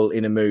role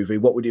in a movie,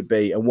 what would it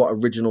be, and what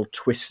original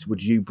twist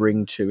would you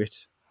bring to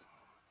it?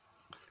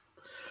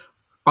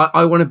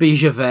 I want to be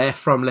Javert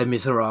from Les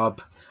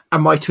Miserables,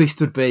 and my twist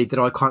would be that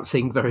I can't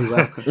sing very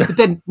well. But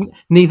then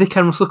neither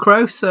can Russell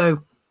Crowe,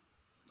 so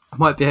I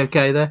might be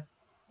okay there.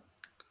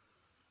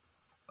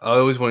 I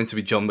always wanted to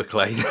be John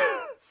McClane.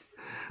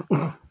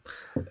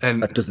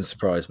 And that doesn't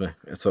surprise me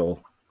at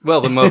all.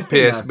 Well, then my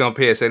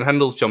PSN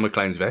handles John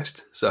McClane's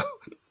vest, so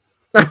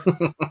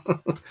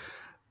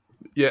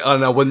yeah,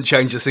 and I wouldn't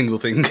change a single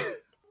thing.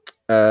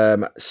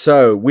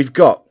 So we've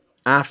got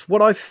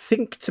what I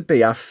think to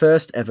be our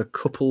first ever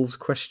couples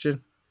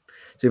question.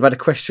 So we've had a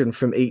question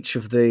from each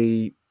of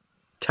the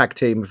tag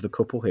team of the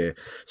couple here.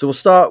 So we'll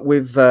start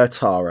with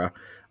Tara.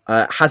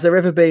 Has there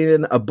ever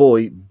been a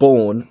boy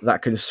born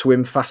that can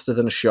swim faster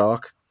than a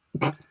shark?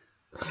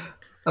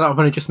 And I've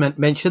only just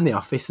mentioned The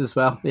Office as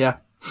well. Yeah,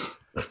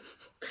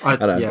 I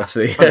know. Yeah.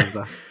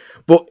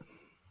 But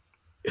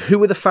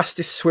who are the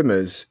fastest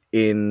swimmers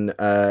in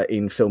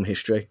film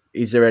history?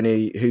 Is there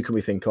any? Who can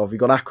we think of? We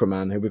got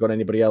Aquaman. Have we got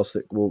anybody else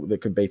that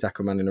can beat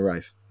Aquaman in a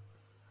race?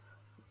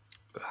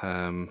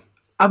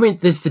 I mean,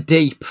 there's the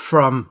Deep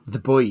from The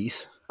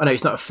Boys. I know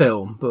it's not a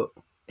film, but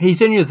he's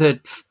the only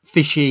other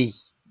fishy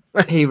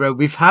hero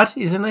we've had,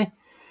 isn't he?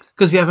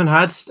 Because we haven't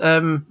had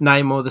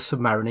Namor the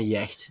Submariner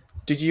yet.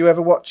 Did you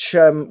ever watch,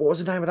 what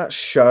was the name of that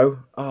show?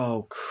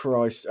 Oh,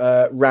 Christ.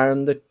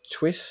 Round the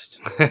Twist?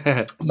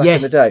 Yes,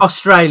 in the day.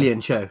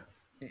 Australian show.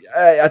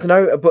 I don't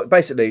know, but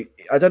basically,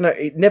 I don't know.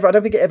 I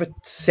don't think it ever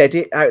said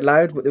it out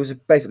loud, but there was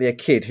basically a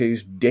kid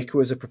whose dick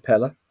was a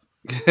propeller.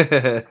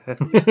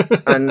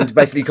 And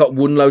basically got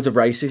won loads of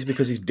races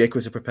because his dick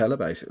was a propeller,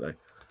 basically.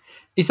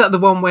 Is that the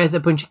one where a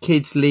bunch of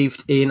kids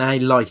lived in a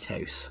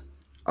lighthouse?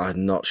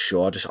 I'm not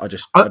sure. I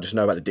just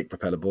know about the dick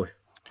propeller boy.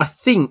 I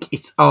think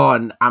it's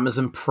on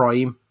Amazon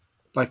Prime.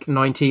 like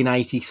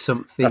 1980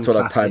 something. That's what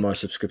classic. I pay my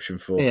subscription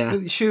for. Yeah.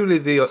 Surely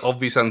the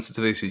obvious answer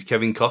to this is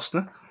Kevin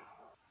Costner.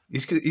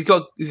 He's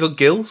got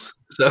gills.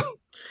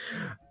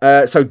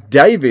 So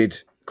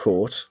David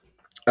Court,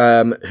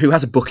 who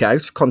has a book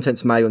out,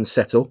 Contents May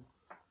Unsettle,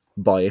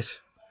 buy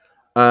it.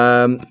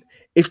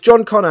 If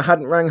John Connor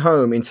hadn't rang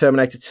home in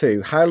Terminator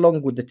 2, how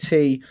long would the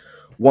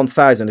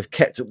T-1000 have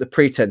kept up the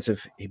pretense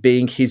of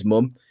being his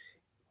mum?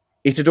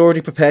 It had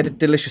already prepared a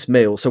delicious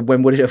meal, so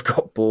when would it have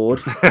got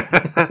bored?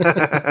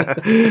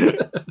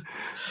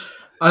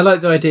 I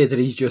like the idea that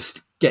he's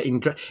just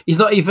getting he's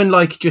not even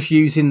like just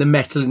using the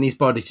metal in his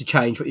body to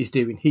change what he's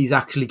doing. He's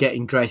actually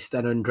getting dressed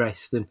and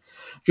undressed and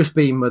just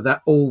being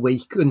mother all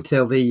week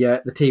until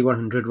the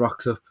T-100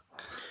 rocks up.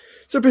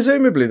 So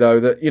presumably, though,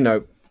 that, you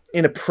know,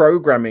 in a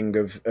programming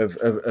of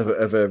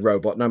a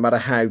robot, no matter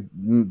how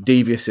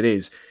devious it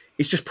is,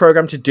 it's just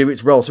programmed to do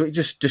its role, so it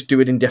just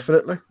do it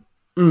indefinitely.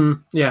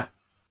 Yeah.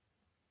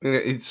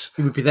 It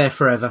would be there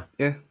forever.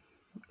 Yeah.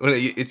 Well,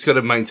 it's got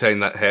to maintain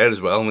that hair as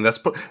well. I mean,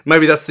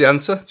 maybe that's the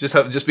answer.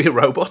 Just be a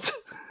robot,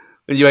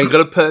 and you ain't got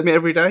to perm it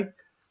every day.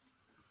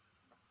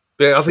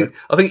 But I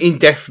think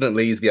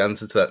indefinitely is the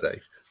answer to that,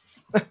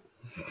 Dave.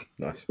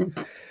 Nice.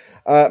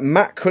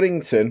 Matt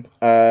Cunnington,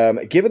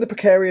 given the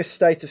precarious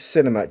state of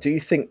cinema, do you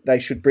think they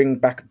should bring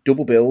back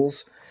double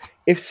bills?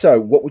 If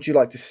so, what would you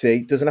like to see?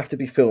 Doesn't have to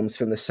be films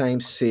from the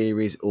same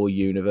series or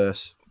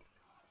universe.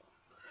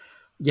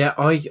 Yeah,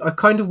 I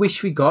kind of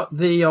wish we got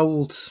the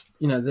old,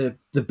 you know,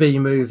 the B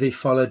movie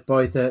followed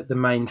by the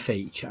main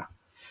feature.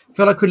 I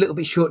feel like we're a little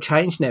bit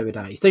shortchanged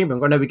nowadays. Don't get me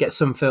wrong, I know we get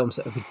some films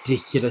that are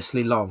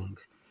ridiculously long,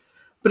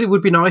 but it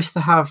would be nice to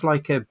have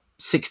like a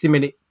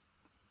 60-minute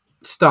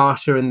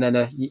starter and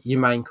then your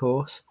main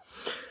course.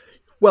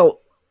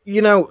 Well,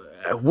 you know,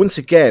 once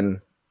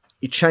again,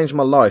 you changed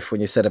my life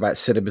when you said about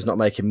cinemas not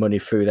making money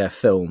through their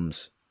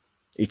films.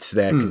 It's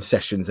their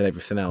concessions and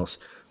everything else.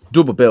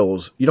 Double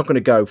bills, you're not going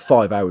to go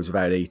 5 hours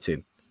without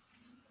eating.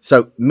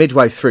 So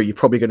midway through, you're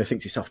probably going to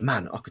think to yourself,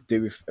 man, I could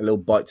do with a little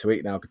bite to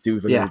eat now. I could do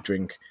with a little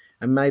drink.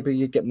 And maybe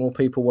you get more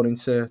people wanting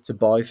to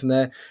buy from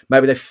there.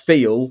 Maybe they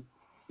feel,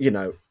 you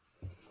know,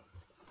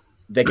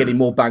 they're getting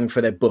more bang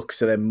for their buck,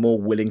 so they're more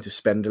willing to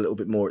spend a little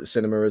bit more at the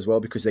cinema as well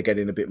because they're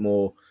getting a bit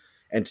more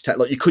entertained.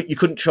 Like you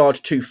couldn't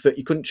charge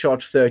 30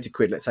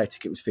 quid. Let's say a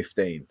ticket was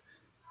 15.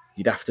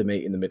 You'd have to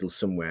meet in the middle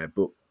somewhere.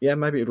 But yeah,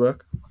 maybe it'd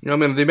work. You know, I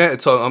mean, the amount of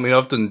time. I mean,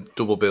 I've done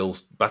double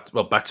bills,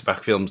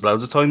 back-to-back films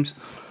loads of times,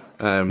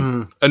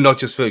 and not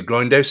just for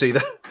Grindhouse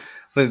either.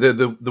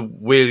 The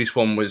weirdest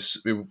one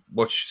was we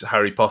watched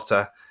Harry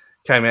Potter,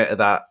 came out of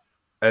that,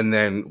 and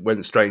then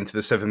went straight into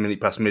the 7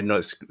 minute past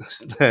midnight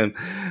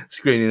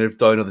screening of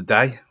Die Another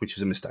Day, which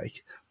was a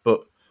mistake.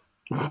 But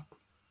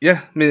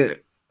yeah, I mean,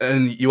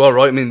 and you are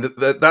right. I mean,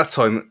 that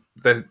time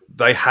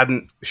they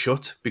hadn't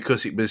shut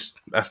because it was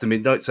after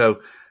midnight,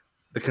 so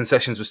the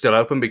concessions were still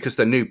open because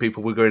they knew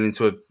people were going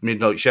into a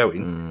midnight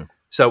showing.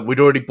 So we'd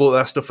already bought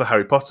that stuff for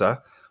Harry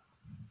Potter.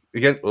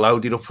 Again,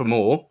 loaded up for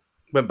more,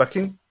 went back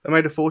in, and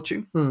made a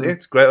fortune. Yeah,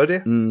 it's a great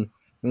idea.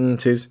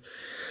 It is.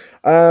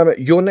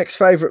 Your next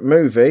favourite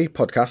movie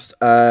podcast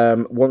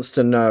wants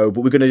to know,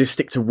 but we're going to just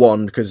stick to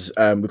one because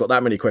we've got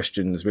that many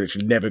questions. We're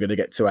actually never going to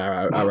get to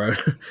our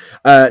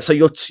own. So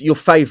your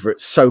favourite,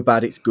 so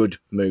bad it's good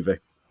movie?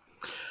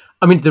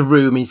 I mean, The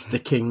Room is the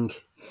king.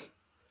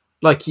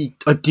 Like,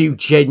 I do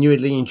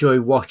genuinely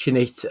enjoy watching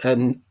it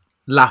and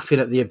laughing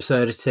at the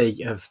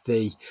absurdity of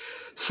the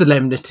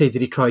solemnity that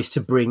he tries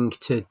to bring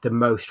to the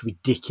most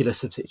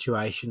ridiculous of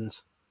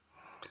situations.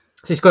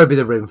 So it's got to be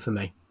The Room for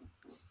me.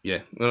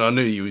 Yeah, well, I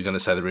knew you were going to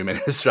say The Room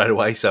straight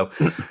away. So,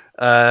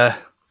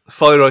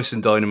 Fire, Ice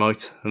and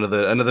Dynamite,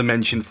 another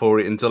mention for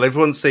it until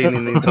everyone's seen it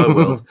in the entire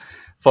world.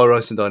 Fire,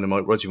 Ice and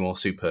Dynamite, Roger Moore,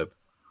 superb.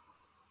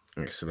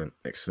 Excellent.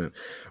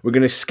 We're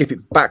going to skip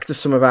it back to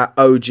some of our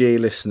OG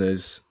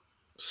listeners,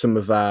 some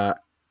of our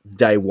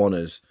day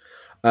oneers.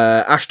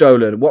 Ash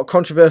Dolan, what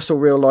controversial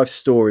real life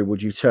story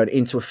would you turn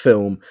into a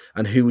film,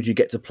 and who would you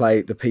get to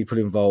play the people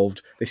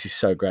involved? This is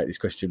so great, this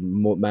question,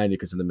 mainly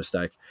because of the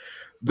mistake.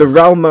 The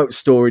Raoul Moat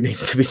story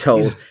needs to be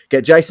told.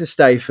 Get Jason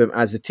Statham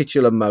as the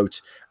titular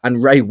Moat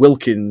and Ray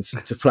Wilkins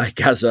to play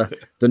Gaza,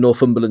 the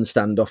Northumberland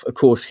standoff. Of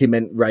course, he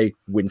meant Ray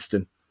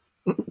Winston.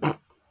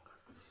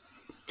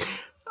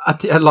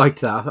 I like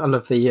that. I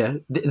love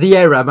the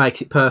era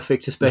makes it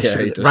perfect,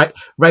 especially. Yeah,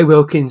 Ray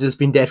Wilkins has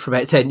been dead for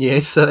about 10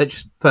 years, so they're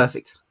just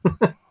perfect.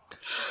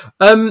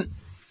 I'm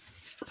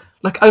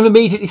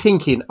immediately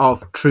thinking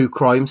of true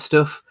crime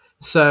stuff.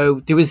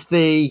 So there was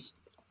a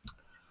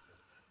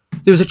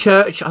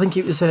church. I think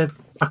it was it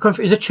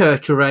was a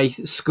church or a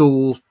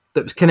school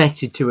that was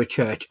connected to a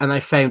church, and they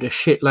found a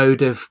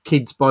shitload of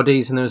kids'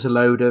 bodies, and there was a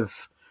load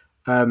of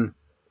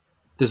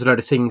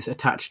things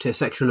attached to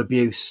sexual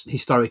abuse,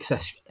 historic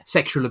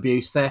sexual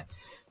abuse there.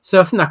 So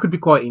I think that could be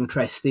quite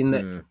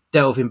interesting,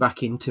 delving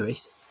back into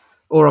it.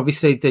 Or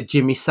obviously the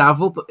Jimmy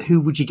Savile, but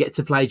who would you get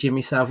to play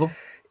Jimmy Savile?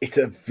 It's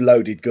a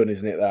loaded gun,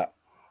 isn't it, that?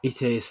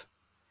 It is.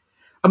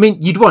 I mean,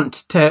 you'd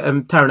want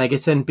Taron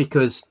Egerton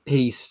because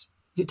he's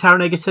Is it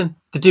Taron Egerton?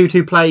 The dude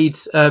who played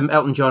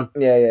Elton John.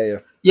 Yeah.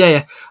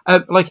 Yeah.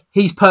 Like,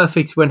 he's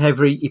perfect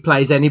whenever he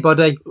plays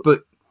anybody,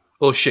 but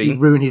Or he'd Sheen.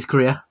 ruin his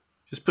career.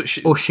 Just put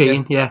Sheen. Or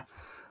Sheen, yeah.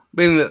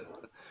 I mean,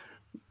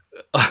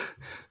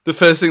 the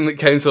first thing that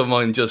came to my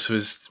mind just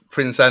was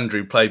Prince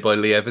Andrew, played by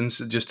Lee Evans,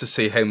 just to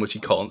see how much he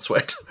can't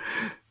sweat.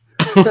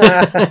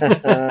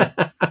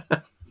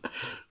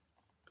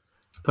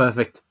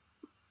 Perfect.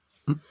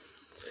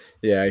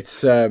 Yeah,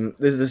 it's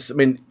there's I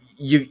mean,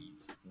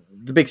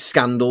 the big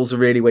scandals are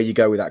really where you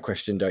go with that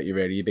question, don't you?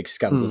 Really, your big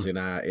scandals in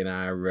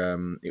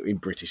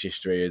British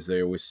history, as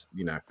they always,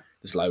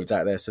 there's loads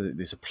out there, so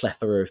there's a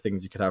plethora of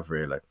things you could have,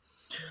 really.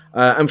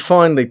 And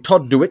finally,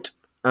 Todd Dewitt.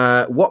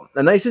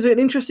 And this is an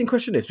interesting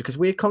question, this, because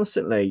we're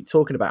constantly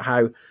talking about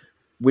how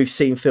we've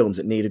seen films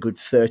that need a good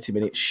 30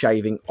 minutes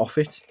shaving off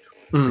it.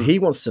 He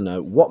wants to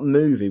know what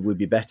movie would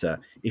be better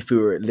if we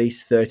were at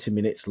least 30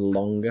 minutes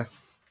longer.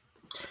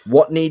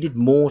 What needed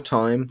more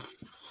time?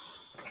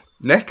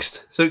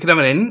 Next, so it can have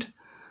an end.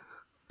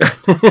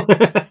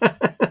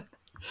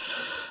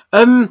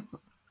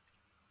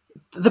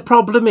 The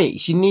problem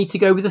is you need to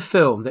go with a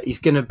film that is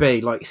going to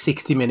be like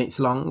 60 minutes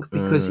long,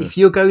 because if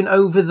you're going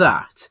over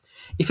that,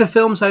 if a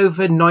film's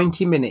over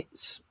 90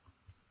 minutes,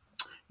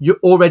 you're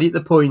already at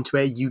the point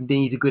where you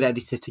need a good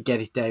editor to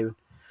get it down.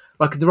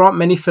 Like, there aren't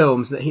many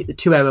films that hit the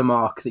 2 hour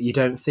mark that you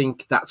don't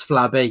think that's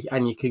flabby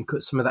and you can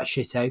cut some of that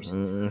shit out.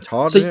 It's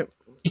hard, So isn't it?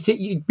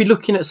 You'd be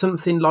looking at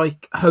something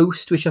like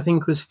Host, which I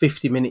think was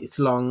 50 minutes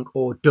long,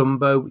 or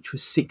Dumbo, which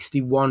was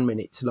 61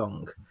 minutes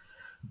long.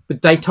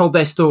 But they told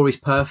their stories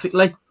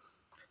perfectly.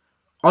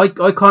 I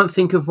can't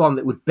think of one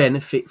that would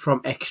benefit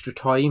from extra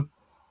time.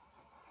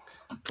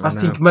 I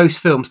think most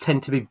films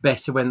tend to be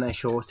better when they're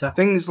shorter.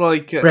 Things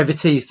like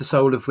Brevity is the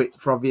soul of wit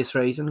for obvious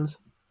reasons.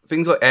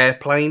 things like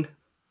Airplane,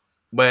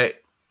 where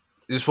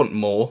you just want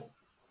more.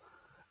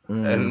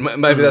 And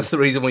maybe that's the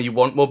reason why you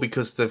want more,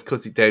 because they've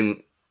cut it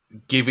down,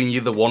 giving you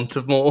the want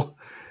of more.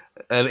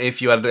 And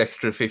if you had an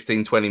extra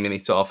 15, 20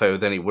 minutes off hour,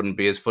 then it wouldn't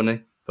be as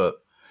funny.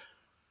 But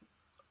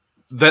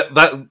that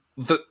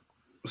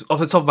off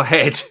the top of my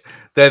head,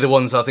 they're the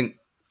ones I think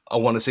I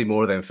want to see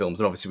more of them films.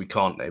 And obviously we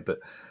can't now, but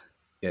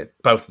yeah,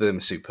 both of them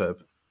are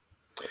superb.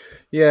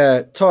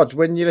 Yeah, Todd,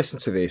 when you listen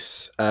to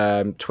this,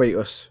 tweet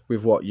us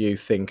with what you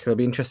think. I'll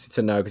be interested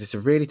to know, because it's a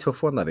really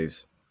tough one, that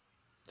is.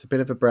 It's a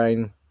bit of a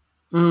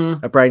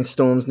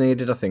brainstorm's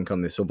needed, I think,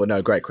 on this one. But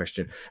no, great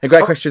question. And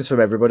great questions from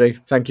everybody.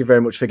 Thank you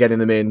very much for getting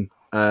them in.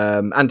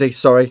 Andy,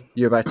 sorry,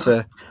 you're about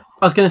to...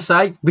 I was going to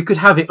say, we could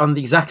have it on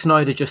the Zack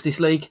Snyder Justice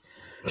League.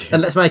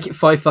 And let's make it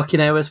 5 fucking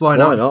hours. Why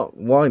not?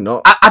 Why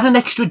not? Add an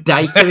extra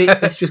day to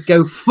it. Let's just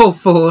go full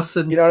force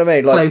and you know what I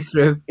mean? flow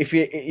through. If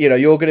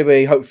you're going to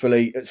be,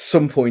 hopefully, at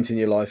some point in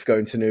your life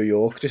going to New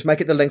York, just make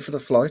it the length of the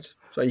flight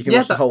so you can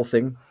watch the whole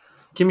thing.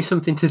 Give me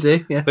something to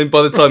do. Yeah. I think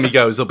by the time he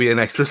goes, there'll be an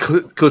extra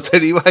cut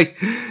anyway.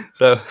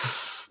 So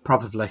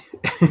probably.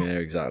 Yeah,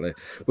 exactly.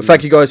 Well,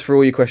 thank you guys for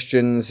all your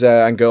questions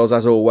and girls,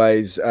 as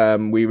always.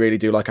 We really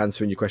do like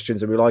answering your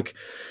questions, and we like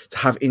to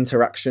have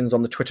interactions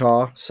on the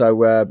Twitter.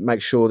 So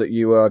make sure that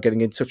you are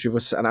getting in touch with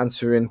us and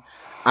answering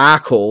our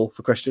call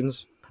for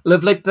questions.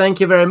 Lovely. Thank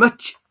you very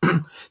much.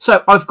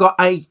 So I've got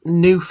a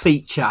new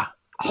feature,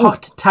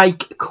 Hot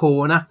Take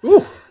Corner.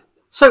 Ooh.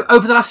 So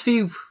over the last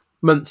few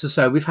months or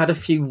so, we've had a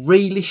few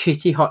really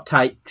shitty hot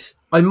takes.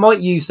 I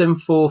might use them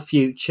for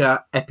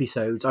future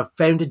episodes. I've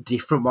found a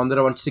different one that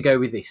I wanted to go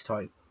with this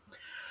time.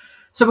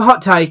 So a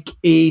hot take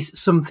is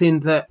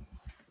something that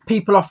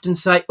people often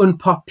say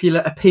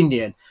unpopular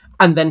opinion,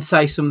 and then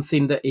say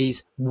something that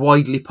is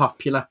widely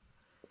popular.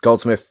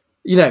 Goldsmith.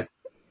 Yeah,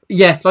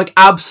 like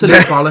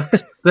absolute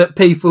bollocks that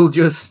people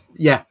just,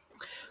 yeah.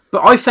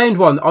 But I found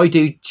one that I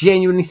do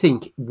genuinely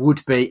think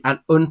would be an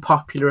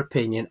unpopular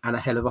opinion and a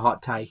hell of a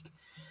hot take.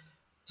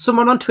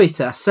 Someone on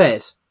Twitter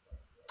says,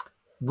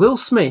 Will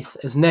Smith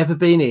has never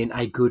been in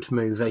a good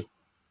movie.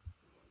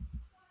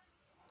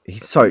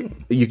 Sorry,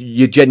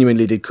 you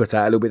genuinely did cut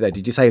out a little bit there.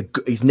 Did you say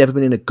he's never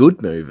been in a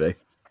good movie?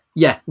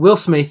 Yeah, Will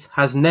Smith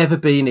has never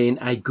been in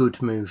a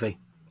good movie.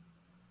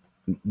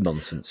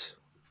 Nonsense.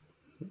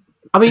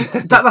 I mean,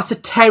 that's a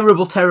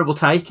terrible, terrible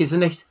take,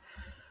 isn't it?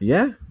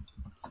 Yeah.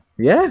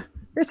 Yeah,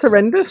 it's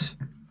horrendous.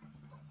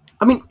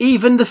 I mean,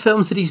 even the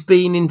films that he's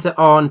been in that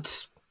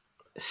aren't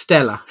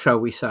stellar, shall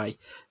we say,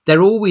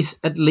 they're always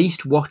at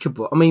least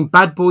watchable. I mean,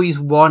 Bad Boys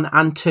 1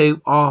 and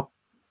 2 are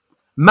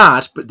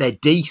mad, but they're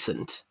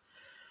decent.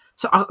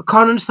 So I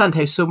can't understand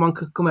how someone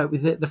could come out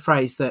with the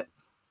phrase that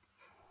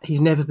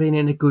he's never been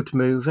in a good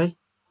movie.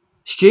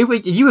 Stu, are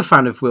you a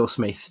fan of Will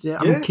Smith?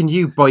 I mean, can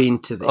you buy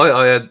into this?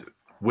 I had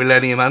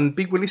Millennium and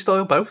Big Willie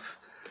Style both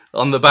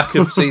on the back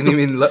of seeing him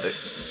in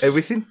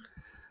everything.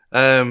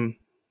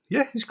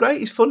 Yeah, he's great.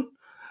 He's fun.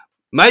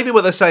 Maybe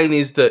what they're saying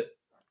is that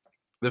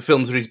the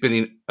films that he's been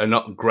in are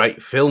not great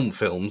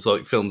films,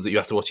 like films that you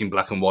have to watch in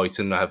black and white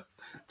and have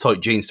tight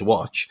jeans to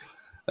watch.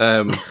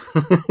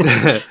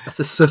 That's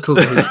a subtle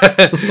thing.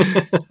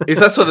 If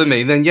that's what they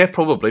mean, then yeah,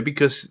 probably,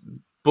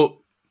 but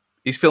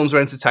his films are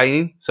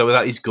entertaining, so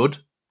that is good.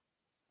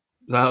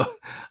 No,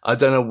 I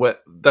don't know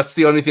what. That's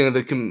the only thing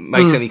that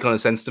makes any kind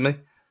of sense to me.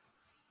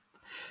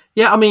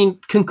 Yeah, I mean,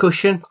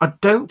 Concussion, I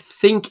don't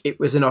think it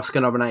was an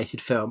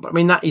Oscar-nominated film, but I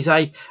mean, that is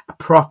a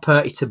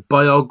proper, it's a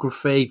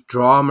biography,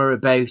 drama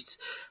about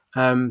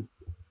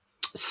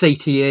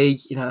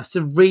CTE. You know, it's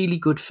a really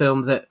good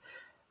film that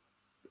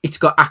it's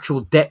got actual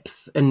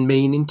depth and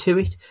meaning to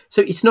it.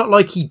 So it's not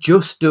like he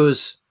just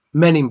does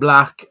Men in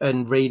Black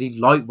and really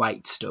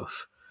lightweight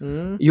stuff.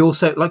 You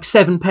also, like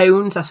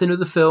 £7, that's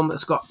another film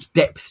that's got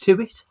depth to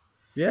it.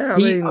 Yeah, I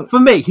mean... For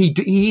me,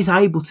 he is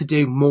able to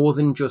do more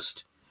than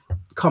just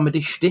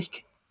comedy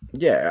shtick.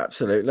 Yeah,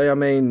 absolutely. I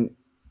mean,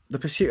 The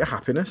Pursuit of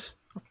Happiness.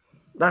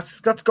 That's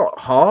got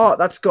heart.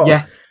 That's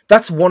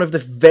one of the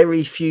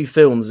very few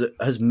films that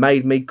has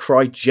made me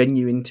cry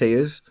genuine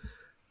tears.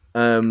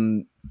 You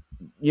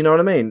know what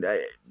I mean?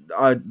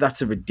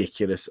 That's a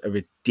ridiculous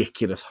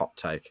hot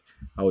take.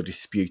 I would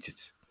dispute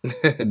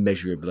it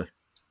immeasurably.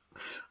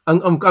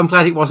 I'm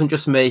glad it wasn't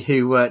just me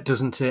who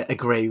doesn't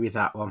agree with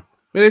that one.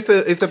 I mean,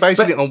 if they're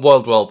basing it on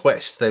Wild Wild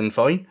West, then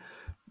fine.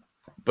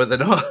 But they're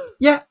not.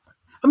 Yeah.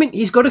 I mean,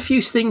 he's got a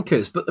few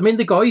stinkers, but I mean,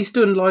 the guy's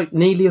done like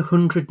nearly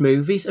 100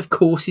 movies. Of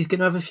course, he's going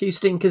to have a few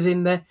stinkers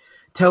in there.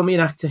 Tell me an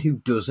actor who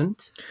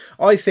doesn't.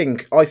 I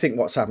think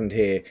what's happened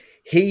here,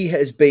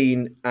 he's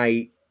been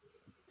a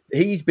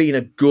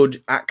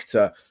good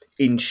actor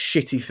in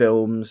shitty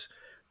films,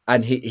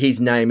 and his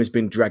name has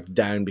been dragged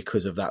down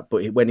because of that.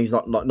 But when he's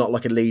not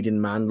like a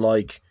leading man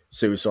like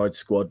Suicide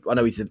Squad, I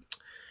know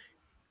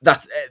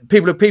that's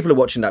people are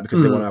watching that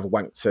because they want to have a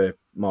wank to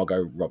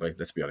Margot Robbie.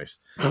 Let's be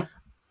honest.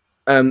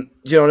 Do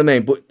you know what I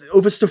mean? But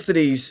other stuff that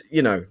he's,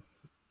 you know,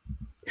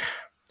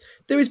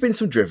 there has been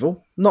some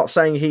drivel. Not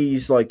saying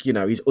he's like, you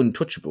know, he's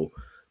untouchable,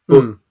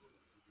 but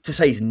to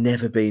say he's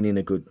never been in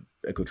a good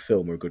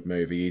film or a good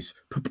movie is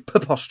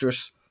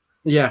preposterous.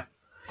 Yeah.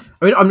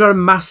 I mean, I'm not a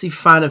massive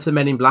fan of the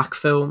Men in Black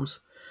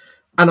films.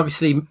 And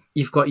obviously,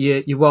 you've got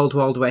your Wild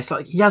Wild West.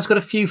 Like, he has got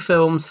a few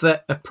films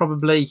that are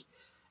probably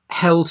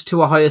held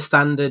to a higher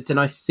standard than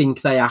I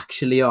think they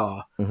actually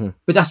are. Mm-hmm.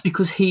 But that's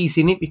because he's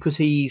in it, because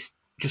he's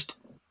just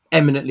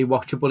eminently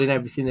watchable in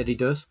everything that he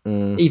does.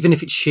 Even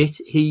if it's shit,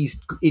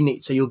 he's in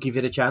it, so you'll give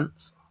it a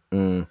chance.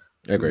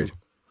 Agreed.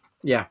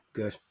 Yeah,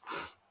 good.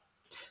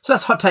 So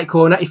that's Hot Take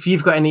Corner. If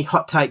you've got any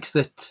hot takes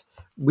that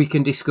we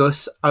can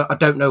discuss, I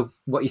don't know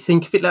what you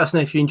think of it. Let us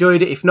know if you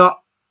enjoyed it. If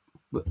not,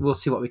 we'll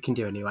see what we can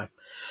do anyway.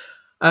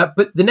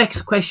 But the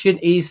next question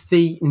is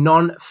the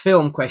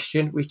non-film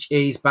question, which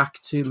is back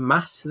to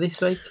Matt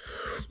this week.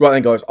 Right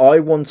then, guys, I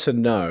want to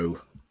know,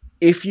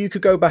 if you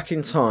could go back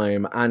in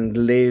time and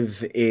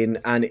live in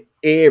an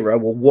era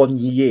or 1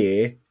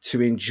 year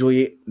to enjoy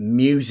it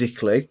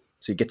musically,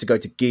 so you get to go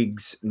to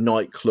gigs,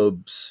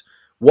 nightclubs,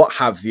 what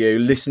have you,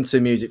 listen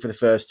to music for the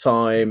first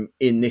time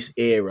in this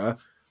era,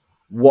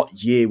 what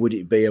year would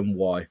it be and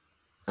why?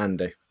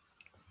 Andy?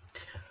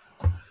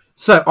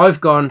 So I've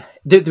gone,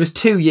 there was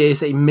 2 years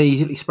that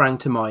immediately sprang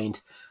to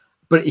mind,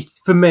 but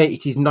for me,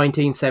 it is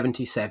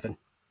 1977.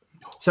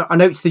 So I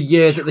know it's the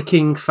year that the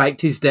King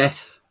faked his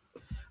death,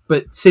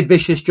 but Sid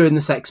Vicious joined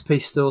the Sex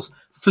Pistols,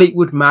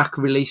 Fleetwood Mac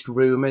released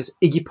Rumours,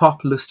 Iggy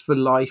Pop Lust for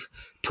Life,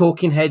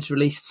 Talking Heads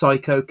released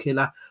Psycho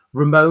Killer,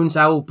 Ramones'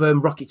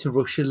 album Rocket to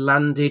Russia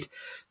landed,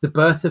 the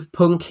birth of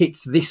punk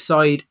hits this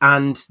side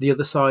and the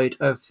other side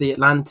of the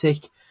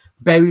Atlantic,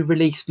 Berry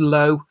released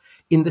Low,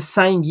 in the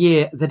same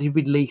year that he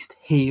released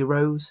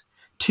Heroes,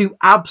 2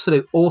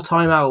 absolute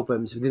all-time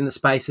albums within the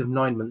space of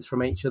 9 months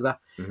from each other.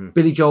 Mm-hmm.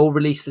 Billy Joel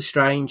released The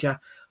Stranger.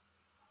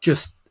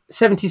 Just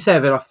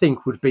 77, I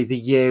think, would be the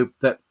year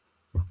that,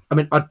 I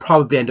mean, I'd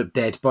probably end up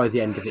dead by the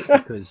end of it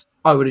because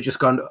I would have just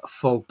gone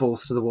full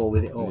balls to the wall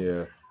with it all.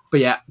 Yeah. But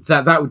yeah,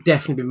 that would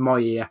definitely be my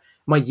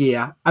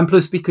year. And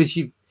plus because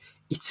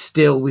it's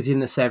still within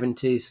the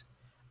 70s,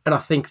 and I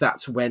think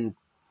that's when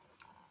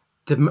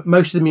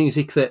most of the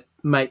music that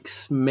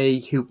makes me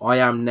who I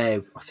am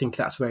now, I think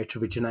that's where it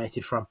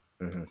originated from.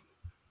 Mm-hmm.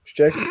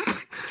 Stu?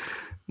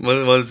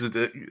 Mine's a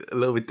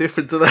little bit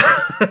different to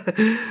that.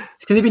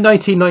 It's going to be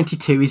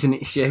 1992, isn't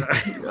it, Stu?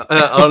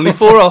 Only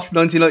 4 off,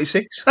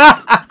 1996.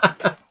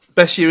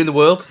 Best year in the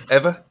world,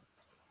 ever.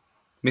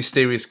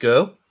 Mysterious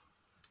Girl.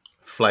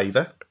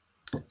 Flavour.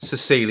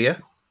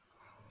 Cecilia.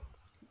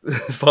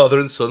 Father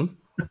and Son.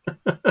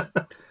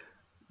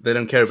 They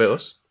Don't Care About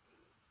Us.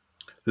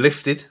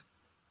 Lifted.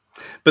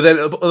 But then,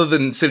 other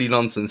than silly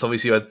nonsense,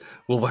 obviously you had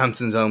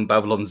Wolverhampton's own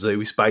Babylon Zoo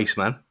with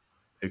Spaceman.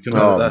 Who can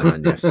remember that?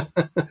 Man, yes.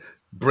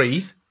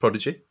 Breathe,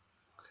 Prodigy.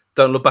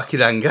 Don't Look Back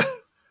in Anger.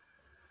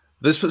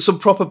 There's some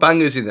proper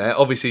bangers in there.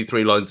 Obviously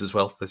 3 lines as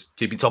well. Let's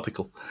keep it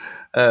topical.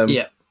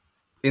 Yeah.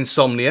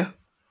 Insomnia,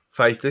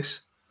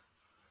 Faithless.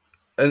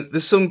 And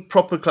there's some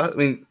proper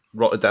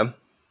Rotterdam.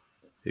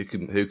 Who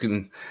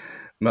can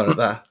moan at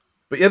that?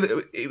 But yeah,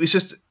 it was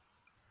just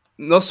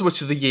not so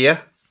much of the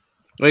year.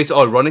 I mean, it's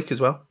ironic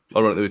as well.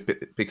 Ironic that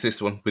we picked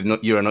this one with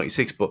Euro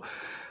 96, but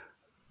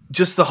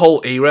just the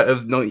whole era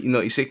of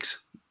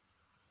 1996.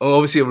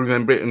 Obviously, I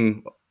remember it.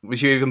 And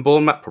was you even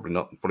born, Matt? Probably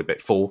not. Probably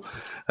about 4.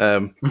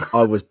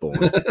 I was born.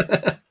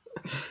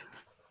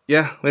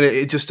 Yeah, I mean,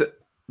 it just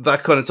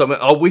that kind of time.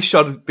 I wish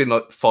I'd been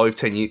like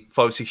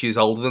 6 years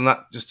older than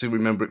that just to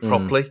remember it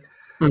properly.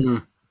 Mm-hmm.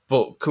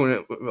 But coming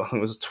up, I think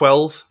it was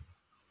 12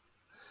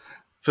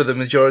 for the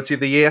majority of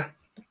the year,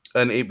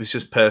 and it was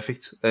just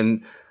perfect.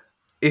 And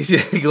if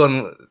you go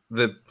on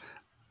the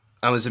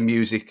Amazon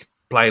Music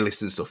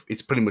playlist and stuff,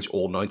 it's pretty much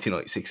all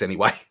 1996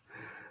 anyway.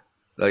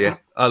 So yeah,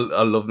 I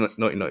love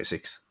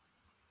 1996.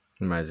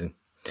 Amazing.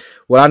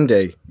 Well,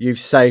 Andy, you've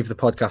saved the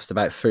podcast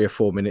about 3 or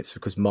 4 minutes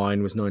because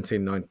mine was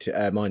 1990.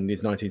 Mine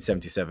is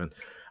 1977.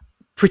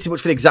 Pretty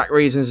much for the exact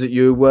reasons that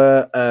you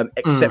were,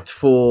 except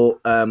for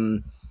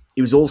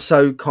it was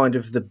also kind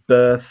of the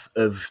birth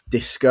of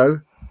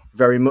disco,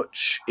 very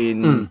much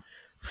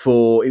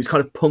for it was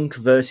kind of punk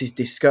versus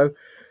disco.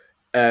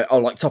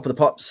 On like Top of the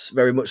Pops,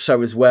 very much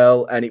so as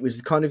well, and it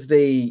was kind of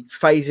the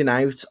phasing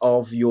out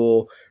of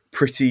your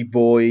Pretty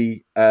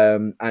Boy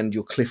and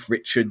your Cliff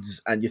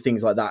Richards and your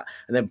things like that,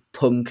 and then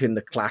punk and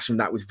the Clash, and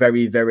that was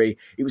very, very.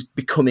 It was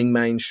becoming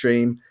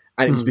mainstream,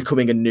 and it was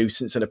becoming a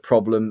nuisance and a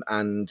problem,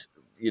 and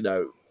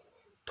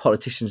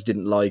politicians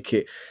didn't like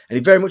it, and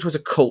it very much was a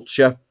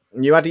culture.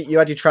 And you had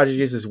your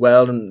tragedies as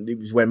well, and it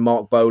was when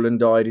Mark Bolan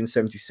died in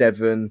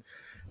 '77.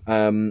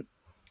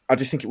 I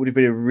just think it would have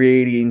been a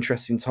really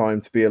interesting time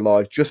to be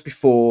alive, just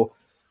before,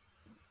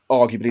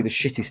 arguably, the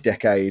shittest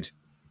decade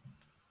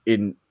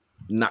in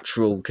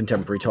natural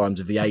contemporary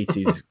times of the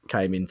 80s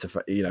came in.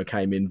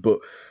 But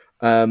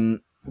I'd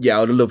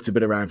have loved to have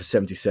been around for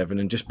 '77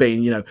 and just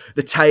being,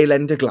 the tail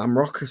end of glam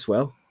rock as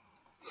well.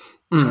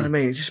 Do you know what I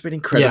mean? It's just been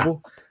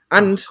incredible. Yeah.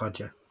 And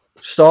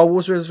Star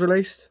Wars was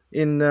released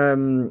in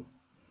the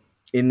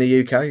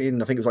UK, I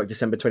think it was like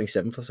December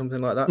 27th or something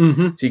like that.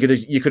 Mm-hmm. So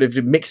you could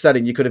have mixed that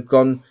in. You could have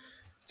gone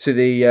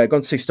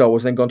to see Star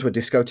Wars and then gone to a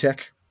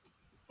discotheque.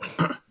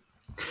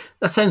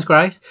 That sounds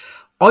great.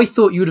 I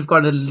thought you would have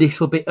gone a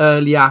little bit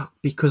earlier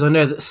because I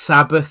know that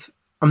Sabbath,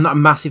 I'm not a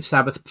massive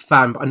Sabbath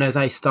fan, but I know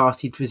they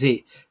started, was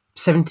it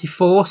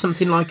 74,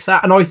 something like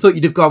that? And I thought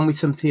you'd have gone with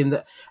something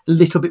that a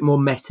little bit more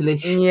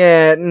metalish.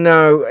 Yeah,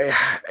 no,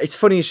 it's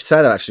funny you should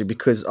say that actually,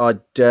 because I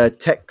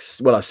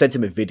sent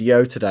him a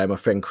video today. My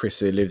friend Chris,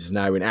 who lives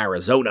now in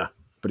Arizona,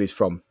 but he's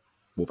from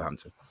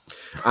Wolverhampton.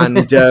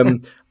 And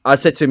I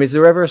said to him, is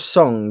there ever a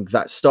song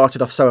that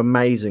started off so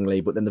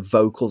amazingly, but then the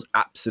vocals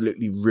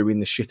absolutely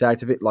ruined the shit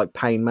out of it, like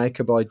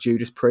Painmaker by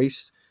Judas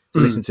Priest? So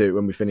listen to it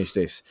when we finish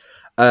this.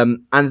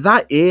 And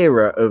that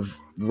era of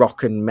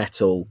rock and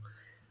metal,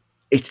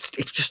 it's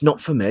just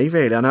not for me,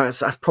 really. I know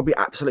that's probably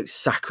absolute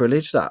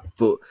sacrilege, that.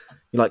 But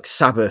like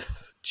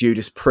Sabbath,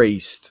 Judas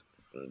Priest,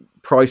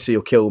 Pricey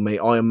Will Kill Me,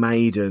 Iron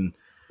Maiden,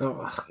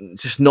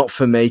 it's just not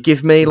for me.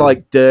 Give me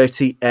like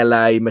dirty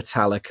LA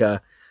Metallica.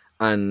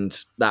 And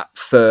that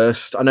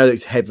first, I know that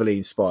it's heavily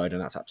inspired, and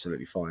that's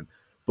absolutely fine.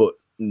 But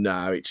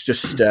no, it's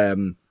just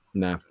no.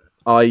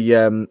 I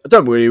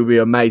don't worry. It would be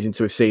amazing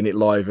to have seen it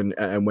live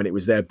and when it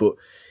was there. But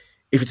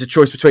if it's a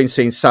choice between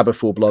seeing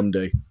Sabbath or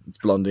Blondie, it's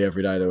Blondie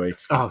every day of the week.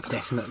 Oh,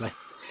 definitely.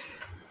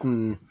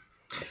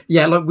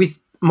 Yeah, like with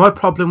my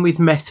problem with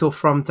metal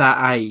from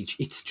that age,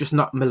 it's just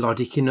not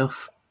melodic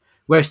enough.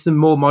 Whereas the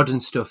more modern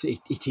stuff,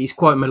 it is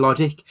quite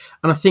melodic,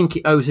 and I think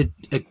it owes a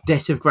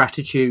debt of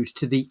gratitude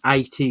to the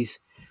 80s.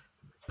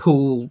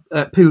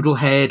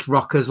 Poodle-haired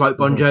rockers like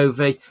Bon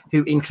Jovi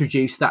who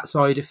introduced that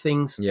side of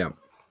things. Yeah.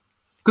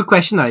 Good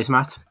question, that is,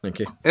 Matt. Thank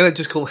you. And it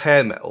just called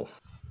hair metal.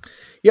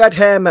 You had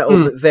hair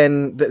metal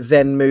that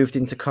then moved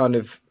into kind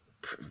of,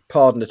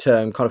 pardon the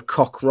term, kind of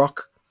cock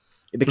rock.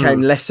 It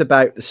became less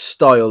about the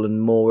style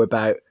and more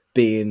about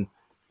being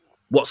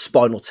what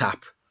Spinal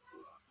Tap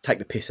take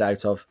the piss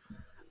out of.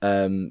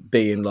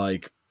 Being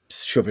like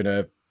shoving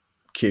a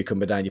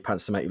cucumber down your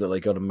pants to make you look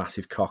like you got a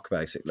massive cock,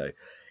 basically.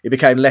 It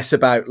became less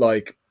about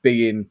like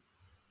being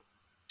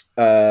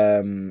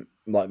like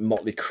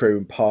Motley Crue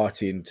and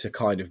partying to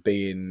kind of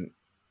being,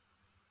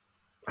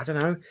 I don't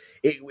know.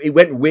 It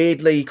went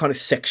weirdly kind of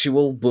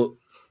sexual, but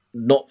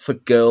not for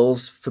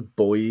girls, for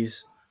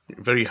boys.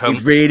 Very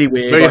It's really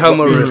weird. Very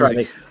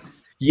homoerotic.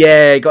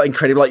 Yeah, it got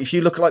incredible. Like if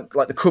you look at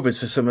like the covers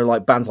for some of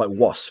like bands like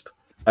Wasp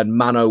and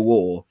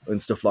Manowar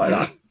and stuff like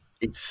that,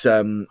 it's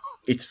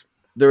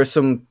there are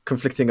some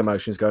conflicting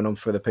emotions going on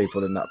for the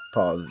people in that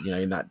part of,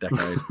 in that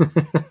decade.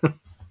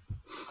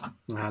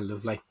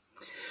 Lovely.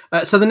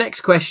 So the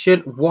next question,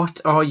 what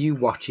are you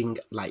watching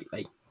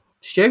lately?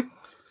 Stu?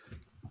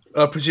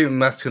 I presume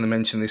Matt's going to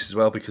mention this as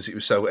well because it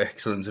was so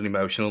excellent and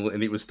emotional,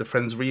 and it was the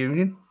Friends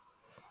reunion.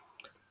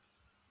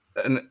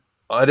 And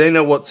I don't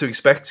know what to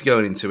expect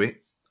going into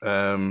it.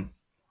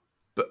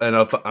 But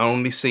I've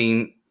only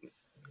seen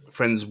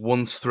Friends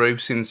once through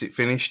since it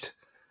finished,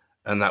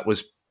 and that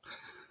was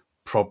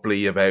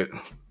probably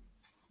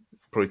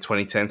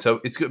 2010.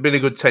 So it's been a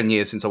good 10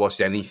 years since I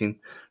watched anything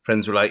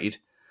Friends related.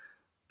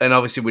 And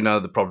obviously we know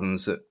the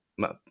problems that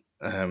Matt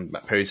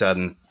Perry's had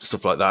and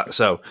stuff like that.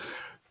 So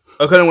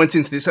I kind of went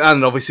into this,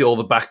 and obviously all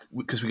the back,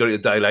 because we got it a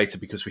day later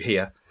because we're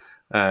here,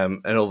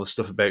 and all the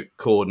stuff about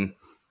Corden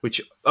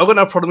which I've got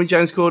no problem with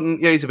James Corden.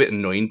 Yeah, he's a bit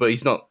annoying, but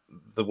he's not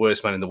the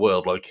worst man in the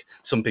world like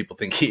some people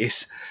think he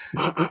is.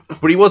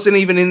 But he wasn't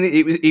even in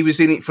it. He was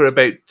in it for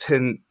about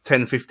 10,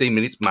 15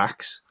 minutes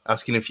max,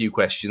 asking a few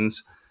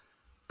questions.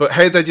 But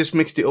how they just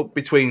mixed it up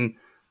between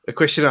a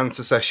question and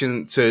answer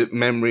session to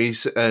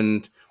memories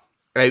and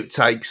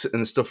outtakes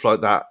and stuff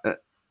like that,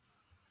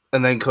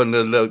 and then kind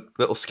of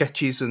little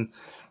sketches, and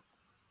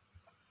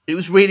it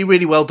was really,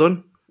 really well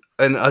done.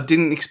 And I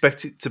didn't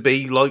expect it to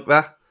be like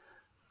that.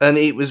 And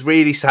it was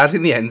really sad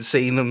in the end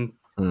seeing them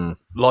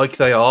like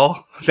they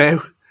are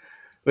now.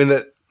 I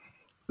mean,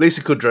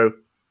 Lisa Kudrow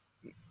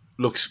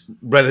looks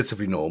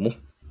relatively normal.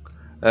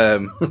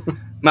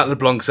 Matt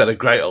LeBlanc's had a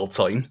great old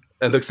time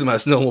and looks the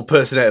most normal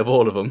person out of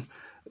all of them.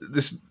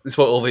 This is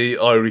what all the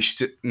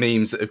Irish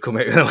memes that have come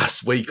out in the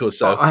last week or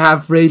so. I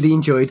have really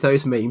enjoyed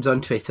those memes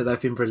on Twitter.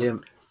 They've been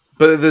brilliant.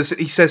 But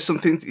he says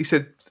something. He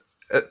said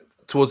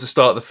towards the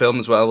start of the film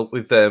as well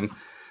with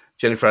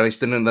Jennifer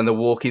Aniston, and then they're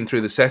walking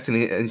through the set,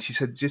 and she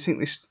said, "Do you think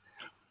this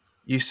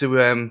used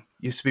to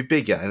be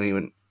bigger?" And he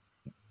went,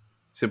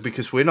 "said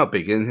because we're not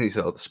bigger." And he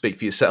said, "Speak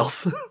for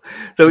yourself."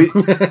 So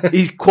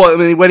he's quite. I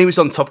mean, when he was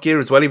on Top Gear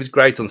as well, he was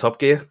great on Top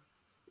Gear.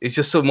 He's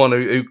just someone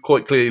who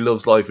quite clearly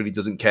loves life and he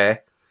doesn't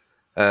care,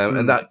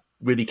 and that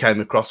really came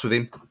across with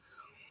him.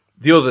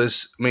 The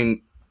others, I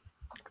mean,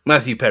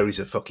 Matthew Perry's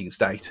a fucking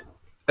state,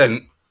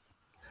 and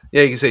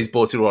yeah, you can say he's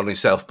brought it all on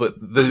himself, but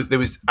there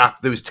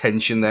was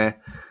tension there.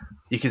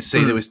 You could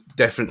see there was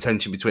definite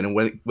tension between them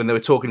when they were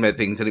talking about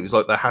things, and it was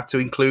like they had to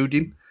include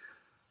him.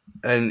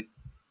 And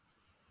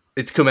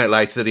it's come out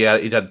later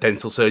that he'd had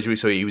dental surgery,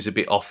 so he was a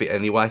bit off it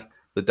anyway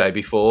the day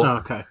before. Oh,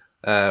 okay.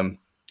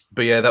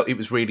 But yeah, it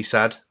was really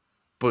sad.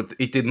 But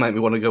it did make me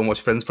want to go and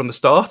watch Friends from the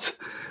start,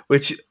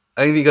 which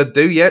I don't think I'd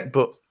do yet.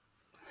 But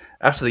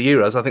after the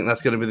Euros, I think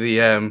that's going to be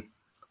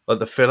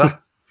the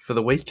filler for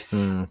the week.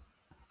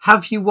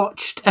 Have you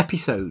watched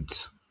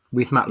episodes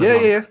with Matt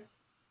LeBlanc? Yeah.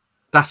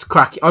 That's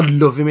cracking. I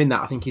love him in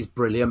that. I think he's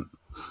brilliant.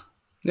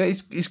 Yeah,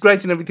 he's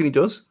great in everything he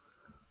does.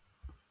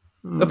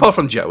 Apart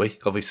from Joey,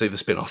 obviously, the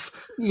spin-off.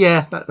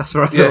 Yeah, that's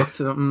what I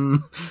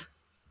thought.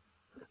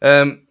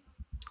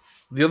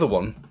 The other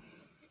one,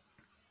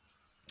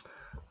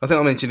 I think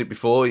I mentioned it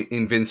before,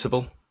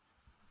 Invincible.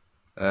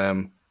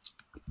 Love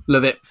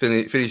it.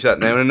 Finish that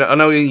now. And I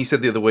know you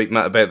said the other week,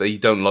 Matt, about that you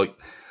don't like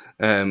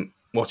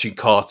watching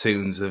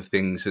cartoons of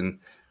things,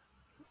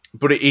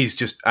 but it is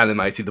just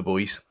animated The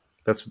Boys.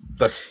 That's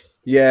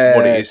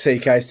what it is.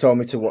 TK's told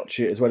me to watch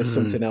it, as well as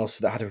something else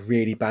that had a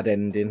really bad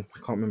ending. I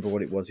can't remember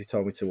what it was. He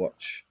told me to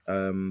watch.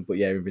 But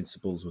yeah,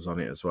 Invincibles was on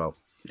it as well.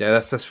 Yeah,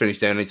 that's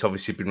finished now, and it's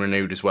obviously been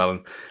renewed as well.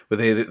 And with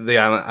the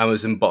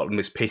Amazon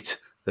bottomless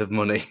pit of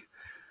money,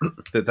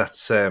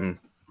 that's going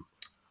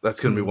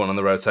to be one on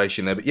the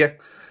rotation there. But yeah,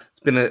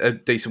 it's been a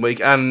decent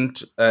week,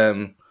 and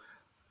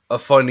I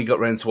finally got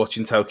around to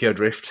watching Tokyo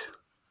Drift,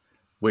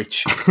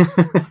 which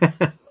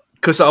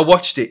because I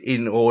watched it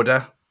in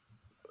order.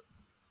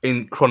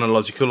 In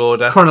chronological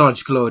order.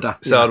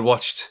 So I'd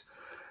watched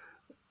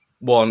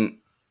 1,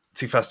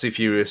 Too Fast, Too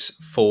Furious,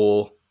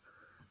 4,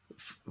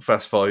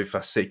 Fast 5,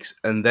 Fast 6,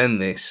 and then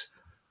this.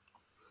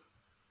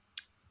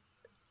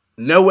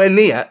 Nowhere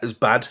near as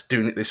bad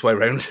doing it this way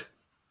round.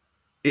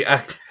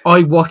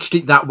 I watched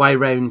it that way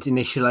round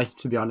initially,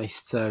 to be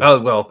honest. So. Oh,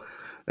 well,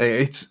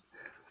 it's...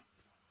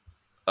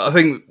 I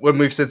think when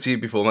we've said to you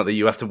before, Matt, that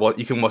you have to watch,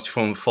 you can watch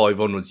from 5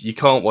 onwards. You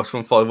can't watch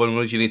from 5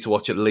 onwards. You need to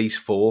watch at least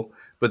 4.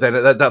 But then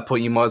at that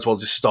point, you might as well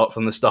just start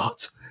from the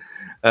start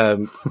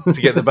to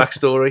get the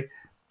backstory.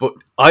 But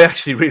I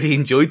actually really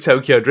enjoyed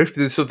Tokyo Drift.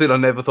 It's something I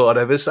never thought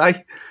I'd ever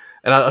say.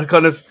 And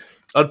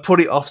I'd put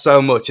it off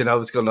so much, and I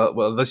was going,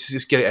 well, let's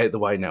just get it out of the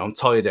way now. I'm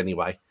tired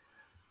anyway.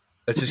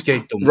 Let's just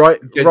get it done.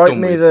 Write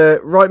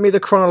me the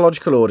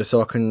chronological order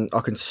so I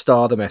can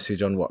star the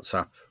message on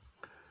WhatsApp.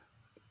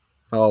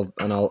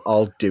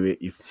 I'll do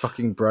it. You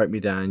fucking broke me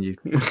down, you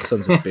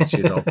sons of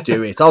bitches.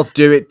 I'll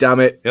do it, damn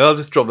it. Yeah, I'll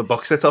just drop the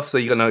box set off so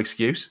you got no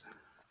excuse.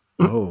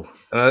 Oh.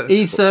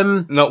 He's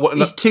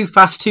Too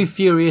Fast, Too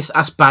Furious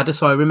as bad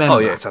as I remember. Oh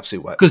yeah, it's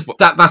absolutely wet. Because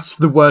that's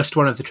the worst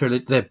one of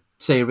the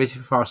series,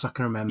 as far as I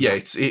can remember. Yeah,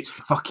 it's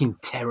fucking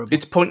terrible.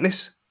 It's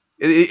pointless.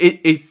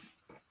 It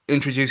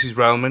introduces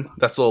Roman.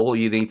 That's all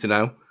you need to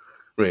know,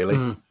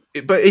 really.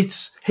 But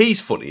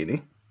he's funny, isn't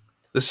he?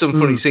 There's some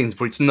funny scenes,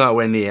 but it's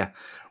nowhere near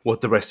what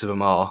the rest of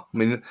them are. I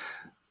mean,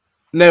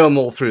 now I'm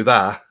all through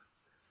that.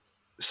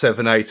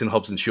 7, 8, and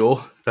Hobbs and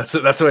Shaw. That's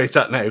where it's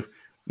at now.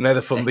 Now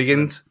the fun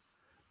begins.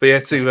 But yeah,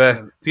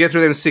 to get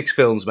through them 6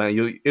 films, man,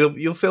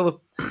 you'll feel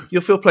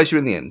pleasure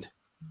in the end.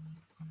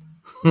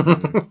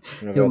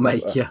 He'll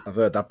make you. I've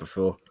heard that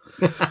before.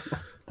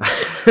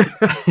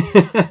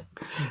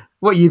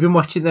 What you been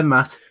watching then,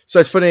 Matt?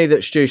 So it's funny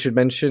that Stu should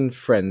mention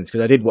Friends,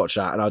 because I did watch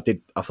that, and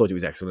I thought it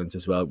was excellent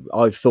as well.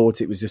 I thought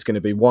it was just going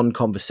to be one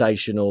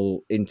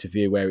conversational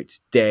interview where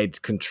it's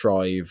dead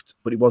contrived,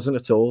 but it wasn't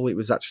at all. It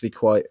was actually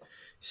quite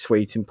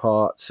sweet in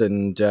parts,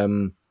 and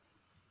it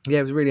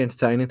was really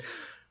entertaining.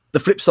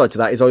 The flip side to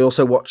that is I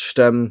also watched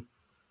the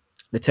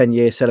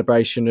 10-year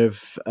celebration of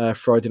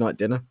Friday Night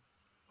Dinner.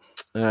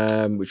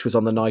 which was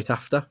on the night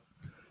after.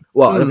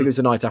 Well, I don't think it was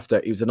the night after.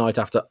 It was the night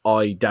after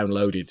I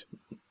downloaded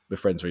the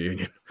Friends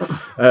Reunion.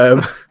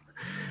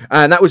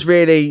 And that was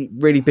really,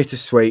 really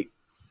bittersweet.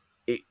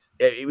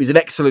 It was an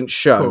excellent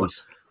show,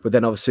 but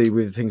then obviously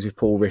with things with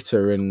Paul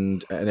Ritter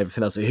and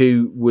everything else,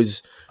 he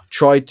was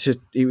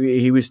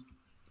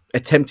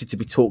attempted to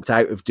be talked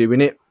out of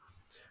doing it,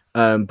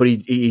 but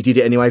he did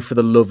it anyway for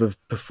the love of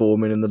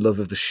performing and the love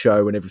of the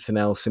show and everything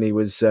else. And he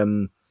was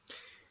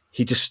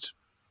he just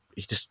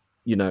he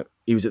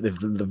was at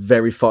the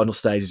very final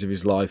stages of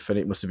his life, and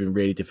it must have been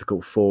really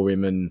difficult for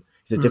him, and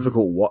it's a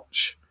difficult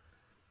watch.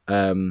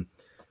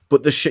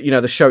 But the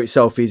show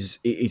itself is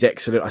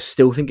excellent. I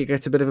still think it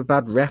gets a bit of a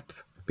bad rep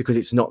because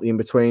it's not the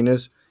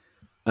In-Betweeners.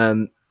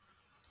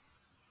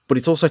 But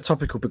it's also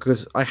topical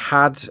because I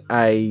had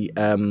a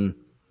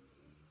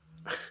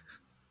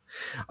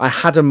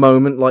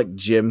moment like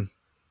Jim,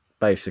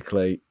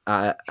 basically,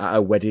 at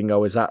a wedding I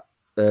was at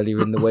earlier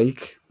in the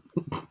week.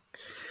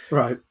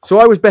 Right. So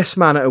I was best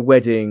man at a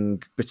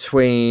wedding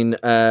between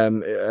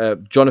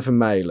Jonathan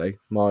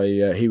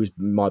Maley. He was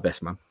my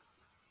best man.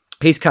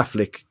 He's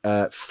Catholic.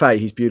 Faye,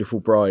 his beautiful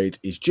bride,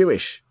 is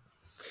Jewish.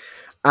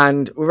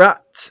 And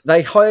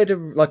they hired a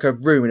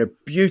room in a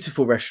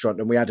beautiful restaurant,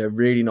 and we had a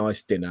really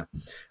nice dinner.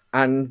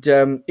 And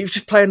it was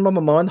just playing on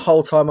my mind the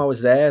whole time I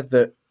was there,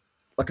 that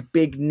like a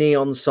big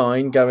neon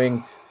sign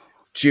going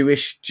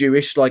Jewish.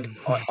 Like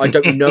I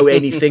don't know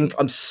anything.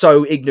 I'm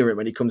so ignorant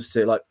when it comes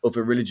to like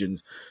other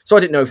religions. So I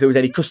didn't know if there was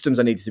any customs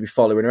I needed to be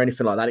following or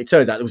anything like that. It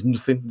turns out there was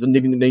nothing. Didn't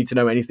even need to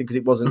know anything because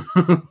it wasn't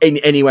in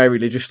any way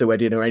religious, the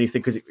wedding or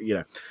anything. Because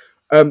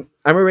and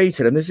we're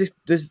eating, and there's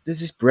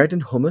this bread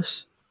and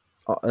hummus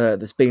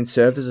that's being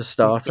served as a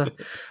starter,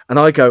 and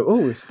I go,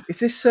 "Oh, is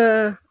this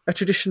a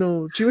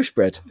traditional Jewish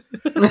bread?"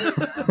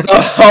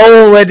 The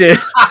whole wedding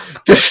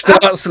just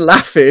starts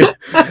laughing,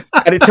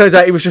 and it turns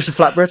out it was just a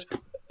flatbread.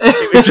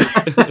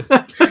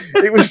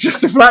 It was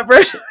just a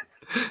flatbread.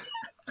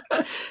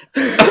 And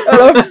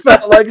I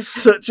felt like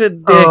such a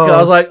dick. I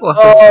was like,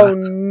 "Oh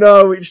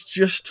no, it's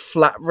just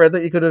flatbread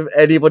that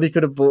anybody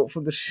could have bought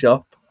from the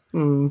shop."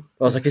 I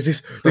was like,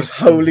 "Is this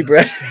holy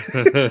bread?"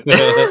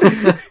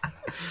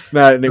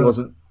 No, and it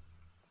wasn't.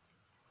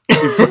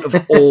 In front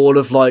of all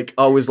of we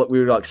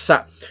were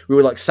sat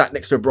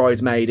next to a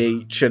bridesmaid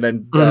each, and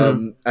then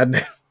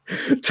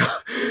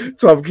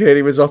Tom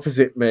Kearney was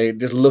opposite me,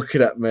 just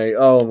looking at me.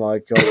 Oh my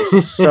god, it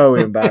was so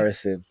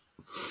embarrassing.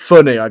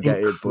 Funny, I get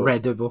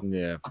incredible.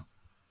 It. But,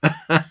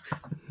 yeah,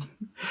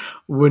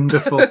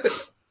 wonderful.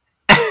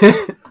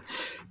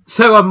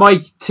 So on my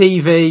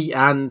TV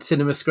and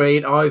cinema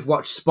screen, I've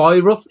watched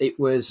Spiral. It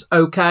was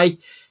okay,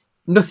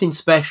 nothing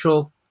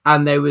special,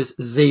 and there was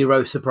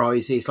zero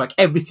surprises. Like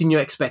everything you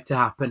expect to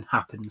happen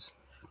happens.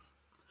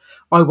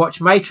 I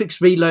watched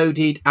Matrix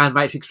Reloaded and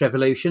Matrix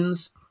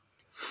Revolutions.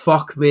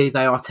 Fuck me,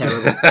 they are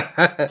terrible.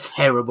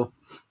 Terrible.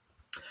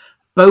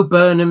 Bo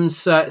Burnham's,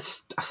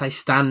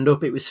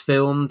 stand-up, it was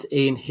filmed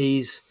in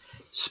his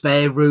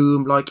spare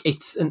room. Like,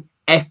 it's an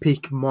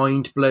epic,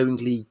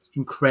 mind-blowingly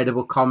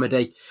incredible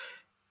comedy.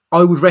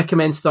 I would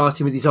recommend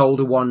starting with his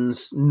older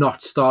ones,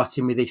 not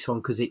starting with this one,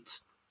 because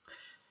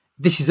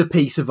this is a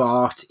piece of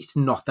art. It's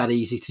not that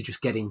easy to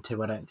just get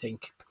into, I don't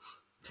think.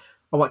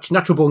 I watched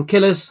Natural Born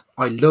Killers.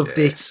 I loved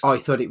it. I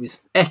thought it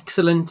was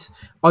excellent.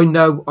 I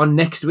know on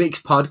next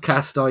week's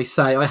podcast I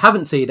say I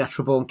haven't seen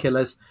Natural Born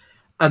Killers,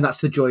 and that's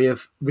the joy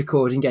of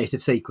recording out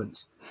of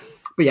sequence.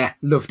 But yeah,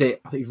 loved it.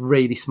 I think it's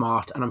really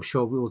smart, and I'm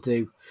sure we will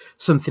do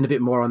something a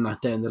bit more on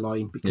that down the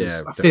line,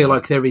 because I feel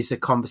like there is a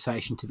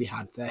conversation to be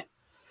had there.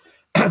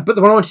 But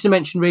the one I wanted to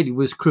mention really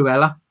was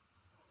Cruella.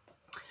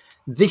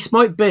 This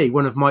might be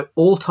one of my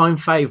all-time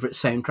favourite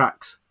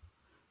soundtracks.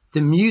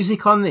 The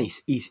music on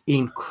this is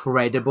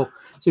incredible.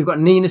 So we've got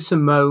Nina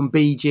Simone,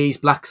 Bee Gees,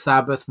 Black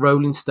Sabbath,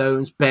 Rolling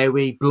Stones,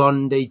 Bowie,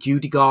 Blondie,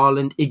 Judy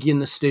Garland, Iggy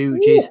and the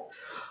Stooges. Ooh.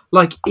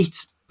 Like,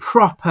 it's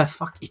proper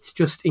it's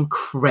just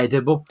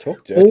incredible.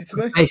 Talk dirty to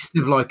me. Best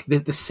of like the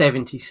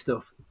 70s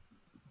stuff.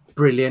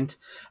 Brilliant.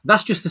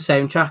 That's just the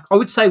soundtrack. I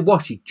would say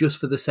watch it just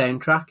for the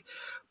soundtrack.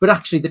 But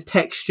actually the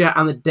texture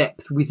and the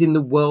depth within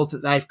the world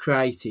that they've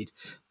created,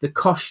 the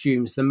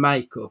costumes, the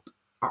makeup,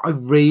 I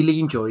really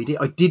enjoyed it.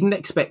 I didn't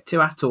expect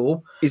to at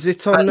all. Is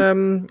it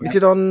on is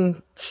it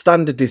on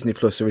standard Disney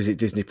Plus or is it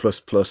Disney Plus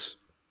Plus?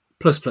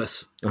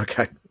 Plus.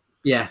 Okay.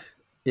 Yeah.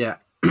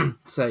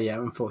 So yeah,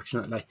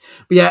 unfortunately.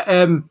 But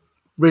yeah,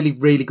 really,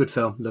 really good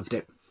film. Loved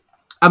it.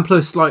 And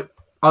plus, like,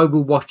 I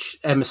will watch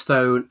Emma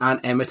Stone and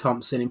Emma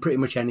Thompson in pretty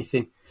much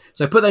anything.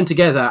 So put them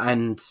together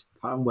and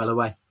I'm well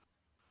away.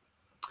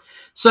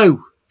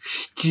 So,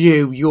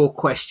 Stu, your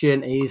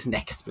question is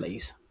next,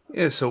 please.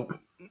 Yeah, so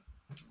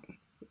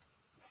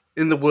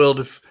in the world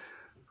of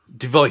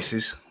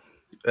devices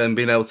and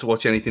being able to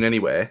watch anything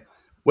anywhere,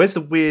 where's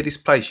the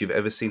weirdest place you've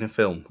ever seen a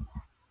film?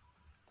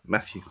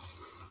 Matthew?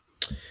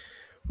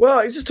 Well,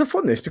 it's a tough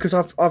one, this, because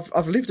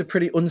I've lived a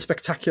pretty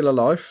unspectacular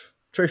life,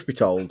 truth be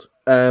told.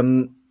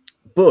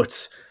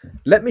 But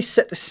let me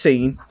set the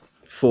scene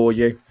for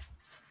you.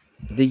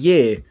 The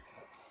year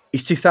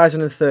is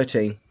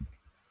 2013.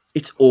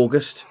 It's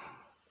August.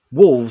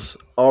 Wolves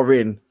are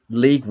in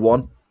League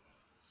One,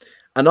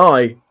 and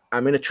I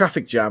am in a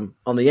traffic jam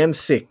on the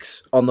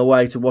M6 on the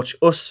way to watch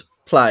us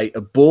play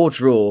a bore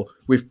draw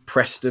with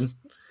Preston,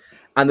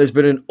 and there's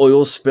been an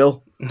oil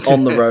spill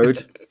on the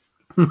road.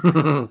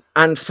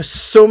 And for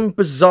some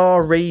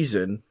bizarre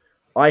reason,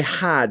 I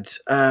had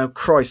I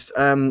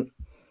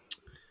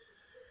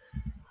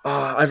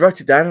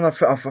wrote it down and I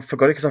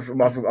forgot it because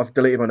I've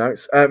deleted my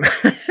notes.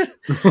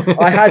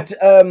 I had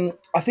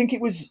I think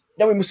it was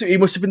it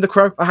must have been the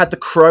Crow. I had the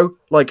Crow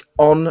like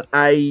on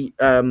a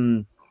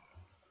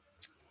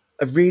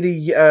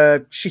really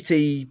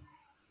shitty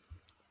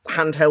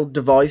handheld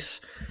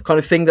device kind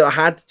of thing that I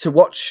had to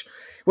watch.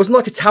 It wasn't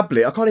like a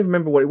tablet. I can't even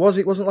remember what it was.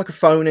 It wasn't like a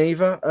phone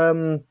either.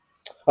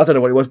 I don't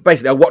know what it was.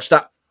 Basically, I watched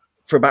that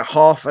for about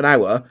half an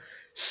hour,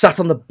 sat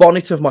on the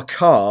bonnet of my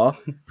car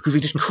because we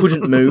just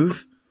couldn't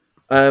move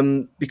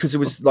because there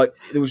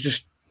was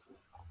just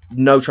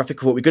no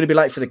traffic. I thought we're going to be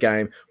late for the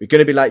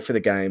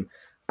game.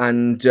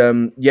 And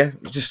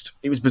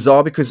it was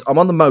bizarre because I'm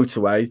on the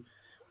motorway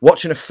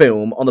watching a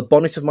film on the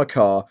bonnet of my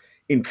car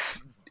in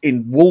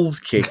Wolves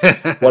kit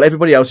while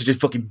everybody else is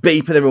just fucking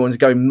beeping. Everyone's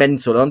going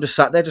mental. And I'm just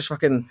sat there just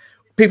fucking...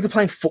 People are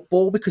playing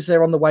football because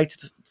they're on the way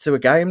to a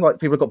game. Like,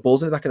 people have got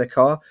balls in the back of their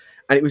car.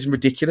 And it was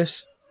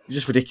ridiculous. It was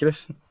just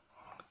ridiculous.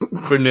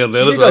 For 0-0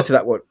 as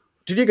well.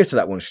 Did you go to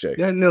that one, Stu?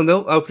 Yeah,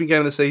 0-0. Opening game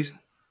of the season.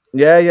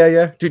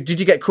 Yeah. Did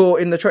you get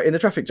caught in the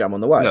traffic jam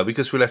on the way? No,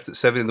 because we left at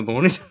 7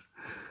 a.m.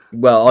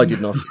 Well, I did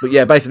not. But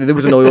yeah, basically there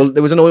was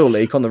an oil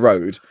leak on the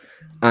road.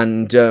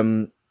 And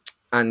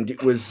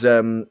it was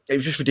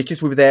just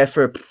ridiculous. We were there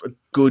for a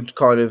good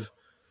kind of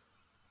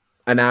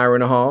an hour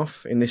and a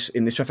half in this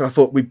traffic. I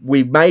thought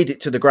we made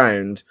it to the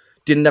ground,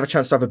 didn't have a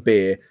chance to have a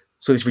beer,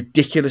 so this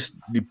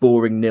ridiculously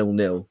boring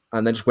 0-0,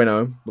 and then just went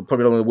home.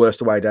 Probably one of the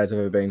worst away days I've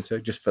ever been to,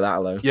 just for that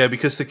alone. Yeah,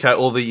 because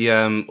all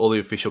the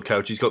official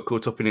coaches got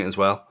caught up in it as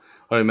well.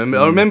 I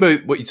remember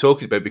what you're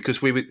talking about because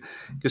I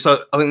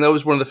think that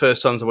was one of the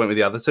first times I went with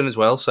the Atherton as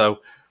well. So it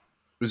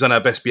was on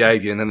our best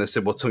behaviour, and then they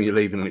said, "What time are you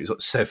leaving?" And it was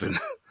like 7.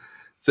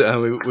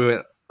 So we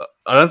went.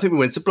 I don't think we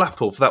went to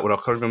Blackpool for that one. I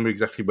can't remember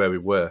exactly where we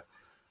were,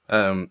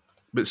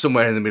 but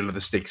somewhere in the middle of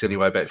the sticks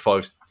anyway, about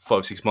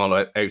 5-6 mile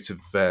out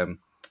of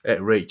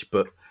reach.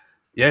 But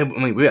yeah, I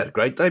mean, we had a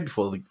great day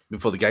before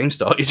the game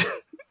started.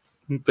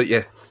 But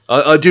yeah,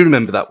 I do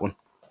remember that one.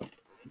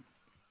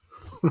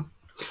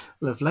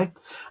 Lovely.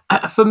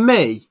 For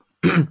me,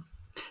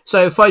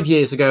 so 5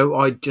 years ago,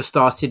 I just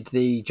started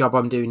the job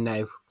I'm doing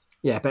now.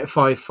 Yeah, about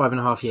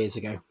 5.5 years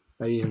ago,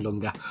 maybe even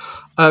longer.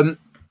 And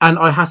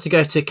I had to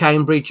go to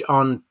Cambridge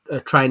on a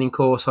training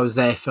course. I was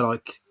there for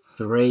like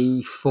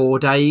 3-4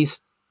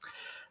 days.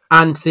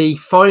 And the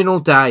final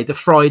day, the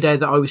Friday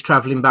that I was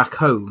travelling back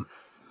home,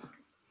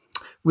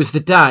 was the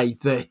day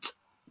that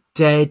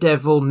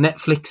Daredevil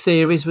Netflix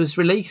series was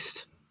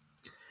released.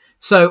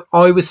 So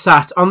I was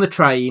sat on the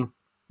train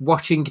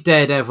watching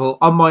Daredevil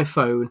on my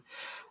phone,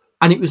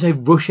 and it was a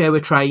rush hour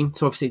train.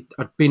 So obviously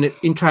I'd been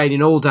in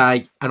training all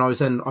day, and I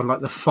was on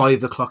like the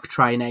 5 o'clock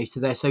train out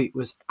of there. So it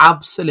was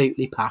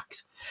absolutely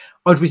packed.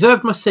 I'd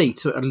reserved my seat,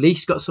 so at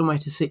least got somewhere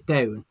to sit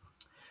down.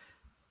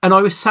 And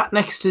I was sat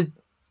next to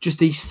just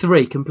these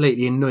 3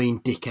 completely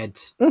annoying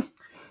dickheads.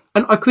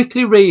 And I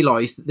quickly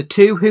realised that the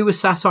 2 who were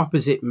sat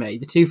opposite me,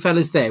 the 2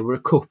 fellas there, were a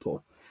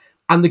couple.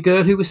 And the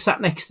girl who was sat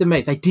next to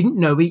me, they didn't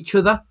know each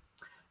other.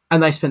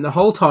 And they spent the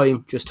whole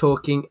time just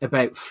talking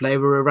about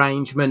flower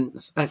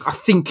arrangements. And I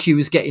think she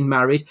was getting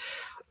married.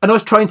 And I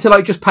was trying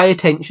to just pay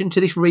attention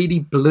to this really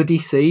bloody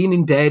scene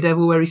in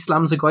Daredevil where he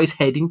slams a guy's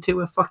head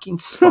into a fucking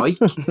spike.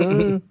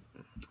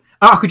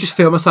 I could just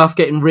feel myself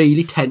getting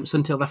really tense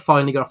until they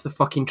finally got off the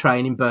fucking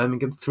train in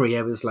Birmingham 3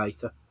 hours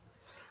later.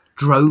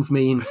 Drove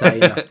me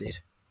insane, that did.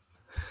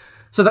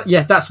 So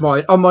that's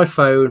mine. On my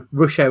phone,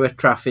 rush hour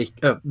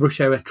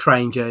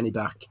train journey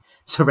back,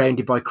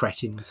 surrounded by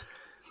cretins.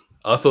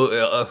 I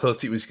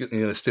thought it was going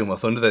to steal my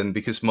thunder then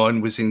because mine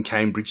was in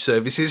Cambridge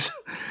services.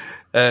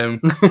 I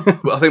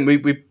think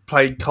we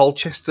played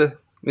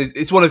Colchester.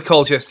 It's one of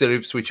Colchester,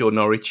 Ipswich or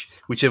Norwich,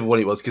 whichever one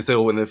it was, because they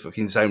all went the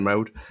fucking same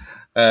road.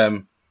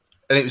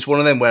 And it was one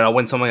of them where I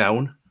went on my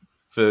own,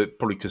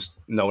 probably because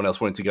no one else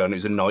wanted to go, and it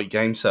was a night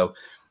game. So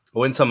I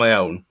went on my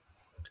own.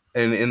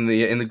 And in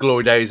the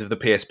glory days of the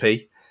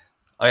PSP,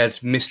 I had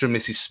Mr. and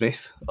Mrs.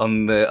 Smith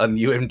on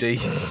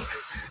UMD,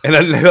 and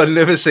I'd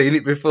never seen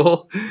it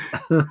before.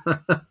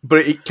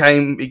 But it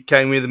came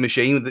with a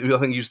machine. I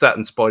think it used that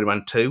in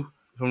Spider-Man 2,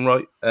 if I'm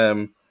right.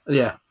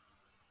 Yeah.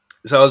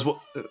 So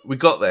we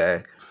got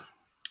there,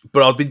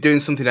 but I'd been doing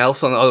something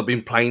else. I'd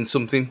been playing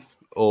something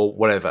or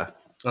whatever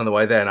on the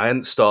way there, and I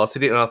hadn't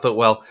started it. And I thought,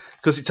 well,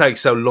 because it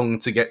takes so long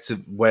to get to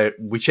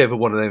whichever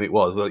one of them it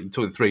was, well, you're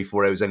talking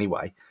 3-4 hours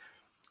anyway.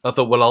 I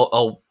thought,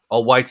 well,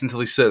 I'll wait until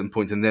a certain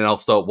point and then I'll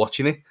start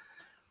watching it.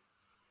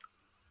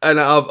 And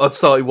I'd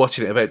started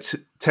watching it about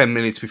 10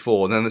 minutes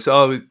before, and then they said,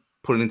 "Oh, we're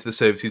putting into the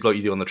services like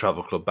you do on the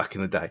Travel Club back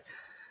in the day."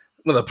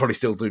 Well, they probably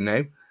still do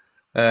now.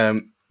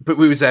 But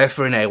we was there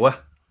for an hour.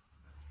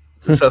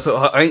 So I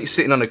thought, I ain't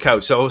sitting on a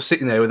couch. So I was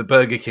sitting there with a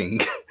Burger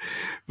King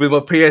with my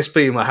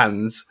PSP in my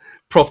hands,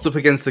 propped up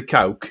against the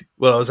coke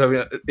while I was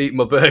eating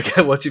my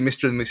burger, watching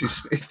Mr. and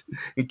Mrs. Smith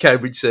in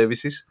Cambridge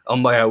Services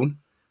on my own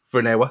for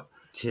an hour.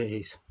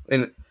 Jeez.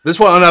 And that's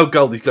what I know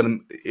Goldie's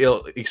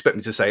he'll expect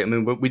me to say. I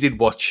mean, we did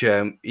watch,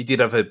 he did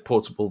have a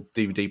portable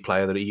DVD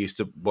player that he used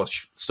to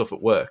watch stuff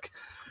at work.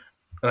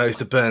 And I used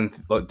to burn,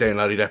 like,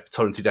 downloaded,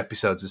 torrented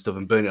episodes and stuff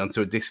and burn it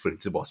onto a disc for him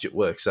to watch at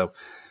work. So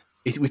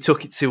we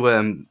took it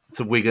to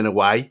Wigan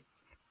away.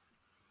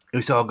 And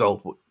we said, "Oh,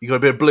 Gold, you got a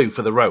bit of blue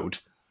for the road?"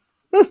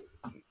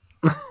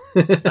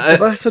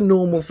 That's a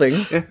normal thing.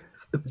 Yeah.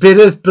 A bit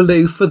of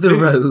blue for the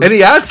road. And he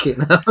had.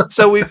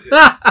 So I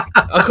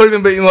can't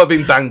remember, it might have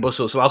been Bang Bus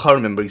or something. I can't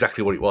remember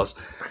exactly what it was.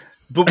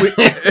 But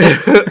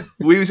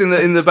we was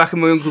in the back of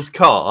my uncle's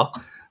car,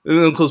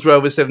 my uncle's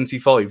Rover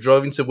 75,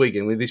 driving to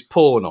Wigan with this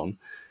porn on.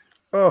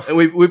 Oh. And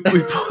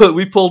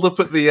we pulled up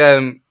at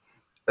the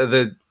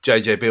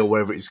JJB or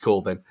whatever it was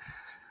called then.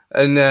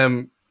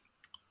 And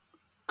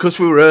because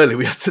we were early,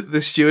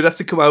 the steward had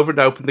to come over and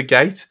open the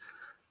gate.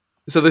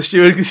 So the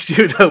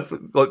steward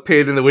opened, like,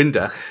 peered in the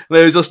window, and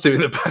there was us two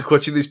in the back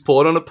watching this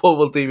porn on a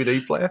portable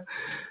DVD player.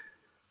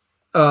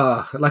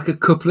 Oh, like a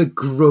couple of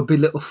grubby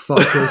little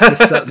fuckers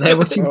just sat there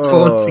watching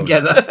porn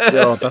together.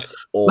 God, that's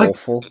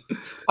awful. Like,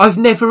 I've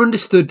never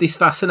understood this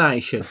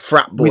fascination.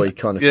 Frat boy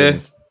kind of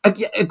thing.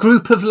 A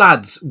group of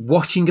lads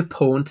watching a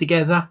porn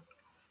together.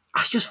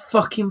 That's just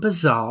fucking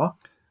bizarre.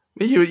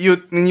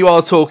 You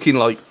are talking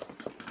like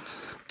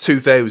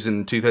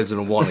 2000,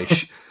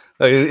 2001-ish.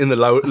 In the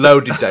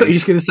loaded days. I thought you were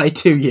just going to say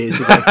 2 years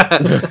ago.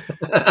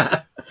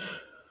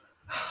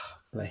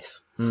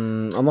 Bless.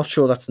 I'm not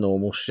sure that's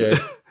normal shit.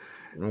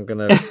 I'm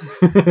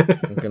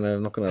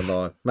not gonna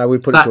lie. Maybe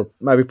put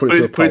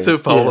it to a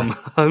poll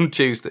on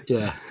Tuesday.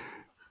 Yeah,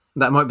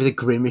 that might be the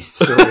grimmest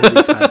story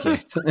we've had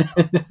yet.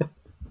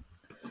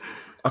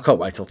 I can't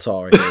wait till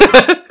Tari.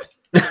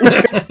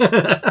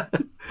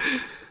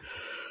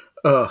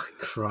 Oh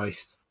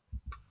Christ,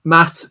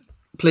 Matt.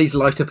 Please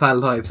light up our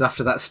lives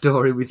after that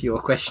story with your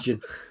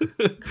question.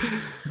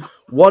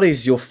 What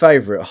is your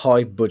favourite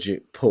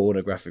high-budget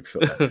pornographic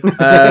film?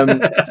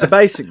 So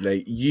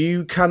basically,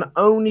 you can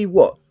only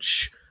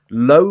watch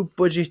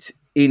low-budget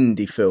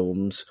indie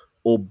films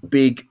or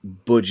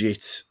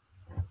big-budget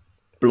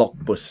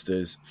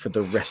blockbusters for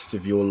the rest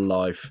of your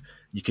life.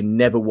 You can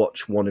never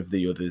watch one of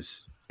the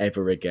others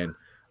ever again.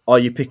 Are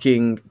you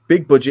picking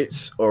big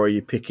budgets or are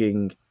you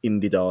picking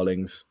indie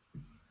darlings?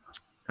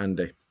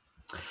 Andy?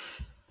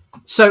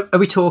 So, are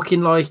we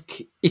talking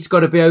like it's got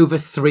to be over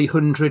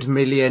 300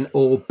 million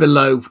or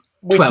below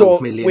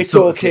 12 million? We're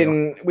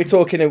talking.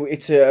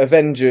 It's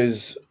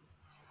Avengers,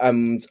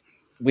 and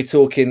we're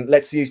talking.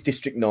 Let's use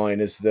District 9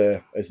 as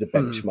the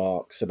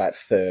benchmark. So about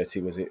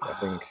 30 was it? I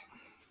think.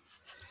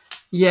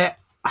 Yeah,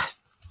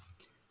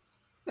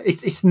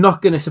 it's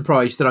not going to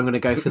surprise you that I'm going to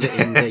go for the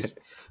indie,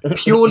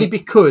 purely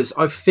because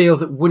I feel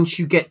that once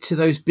you get to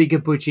those bigger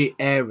budget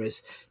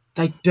eras,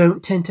 they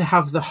don't tend to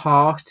have the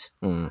heart.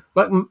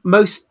 Like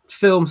most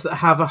films that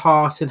have a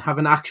heart and have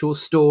an actual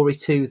story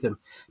to them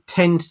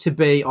tend to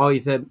be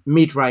either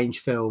mid-range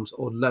films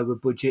or lower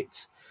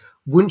budgets.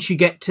 Once you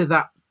get to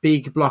that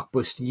big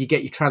blockbuster, you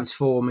get your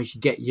Transformers,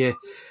 you get your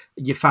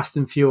Fast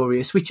and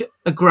Furious, which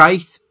are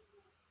great,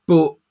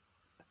 but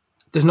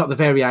there's not the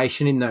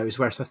variation in those.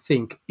 Whereas I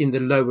think in the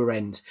lower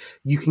end,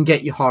 you can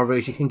get your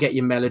horrors, you can get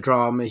your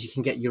melodramas, you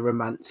can get your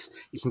romance,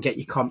 you can get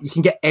your you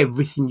can get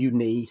everything you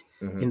need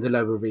in the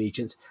lower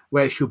regions.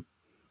 Whereas your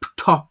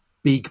top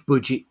big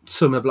budget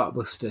summer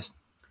blockbusters,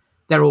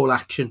 they're all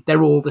action,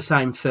 they're all the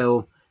same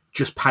film,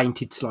 just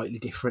painted slightly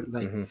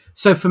differently.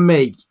 So for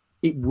me,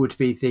 it would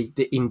be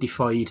the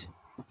indified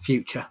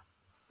future.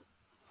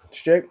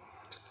 Stu?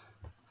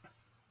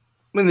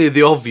 I mean,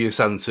 the obvious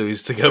answer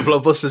is to go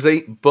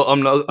blockbusters, but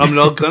I'm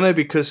not gonna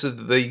because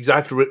of the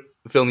exact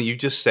film that you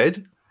just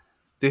said,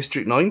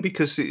 District 9,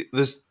 because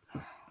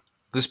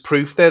there's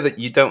proof there that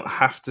you don't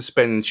have to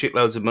spend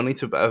shitloads of money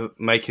to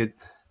make a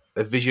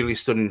visually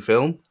stunning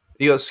film.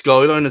 You got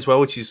Skyline as well,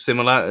 which is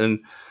similar, and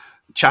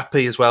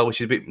Chappie as well, which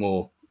is a bit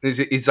more.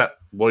 Is that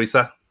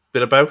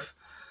bit of both?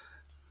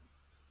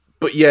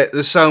 But yeah,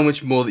 there's so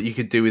much more that you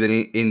could do with an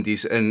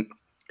indies, and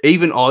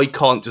even I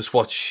can't just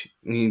watch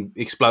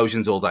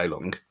explosions all day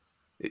long.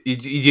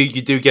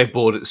 You do get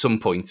bored at some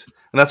point,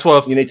 and that's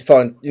why you need to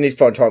find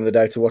time of the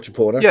day to watch a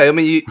porno. Yeah, I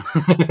mean,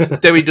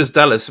 Derry does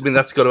Dallas. I mean,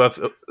 that's got to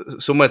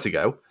have somewhere to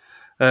go.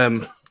 I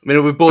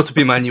mean, we brought up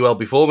Emmanuel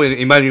before. I mean,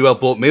 Emmanuel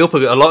brought me up a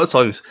lot of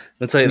times.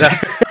 I'll tell you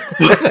that.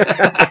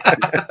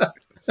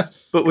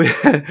 But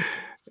I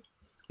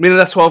mean,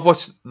 that's why I've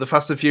watched the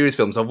Fast and Furious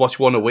films. I've watched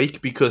one a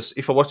week because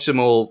if I watch them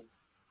all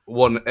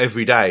one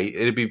every day,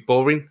 it'd be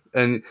boring,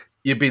 and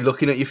you'd be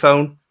looking at your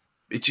phone.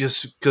 It's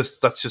just because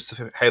that's just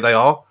how they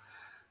are.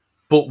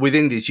 But with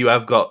indies, you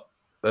have got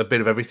a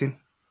bit of everything,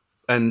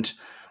 and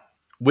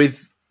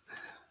with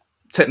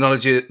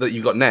technology that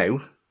you've got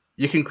now,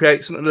 you can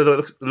create something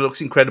that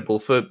looks incredible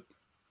for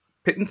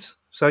pittance.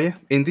 So yeah,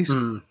 indies.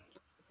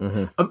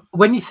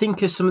 When you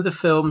think of some of the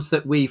films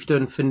that we've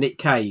done for Nick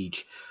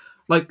Cage,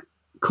 like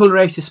Colour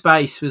Out of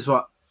Space was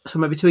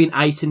somewhere between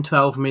 8 and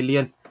 12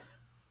 million.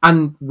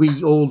 and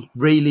we all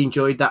really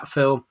enjoyed that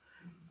film.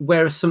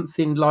 Whereas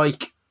something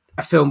like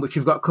a film which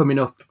we've got coming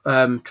up,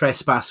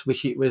 Trespass,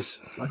 which it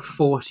was like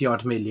 40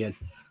 odd million,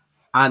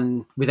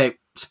 and without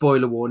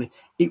spoiler warning,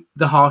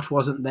 the heart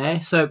wasn't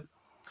there. So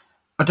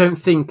I don't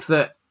think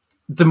that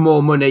the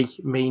more money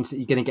means that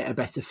you're going to get a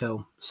better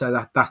film.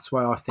 So that's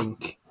why I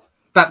think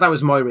that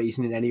was my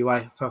reasoning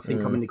anyway. So I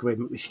think I'm in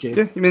agreement with Stu.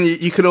 Yeah, I mean,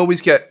 you could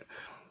always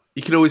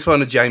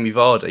find a Jamie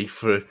Vardy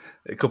for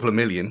a couple of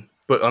million,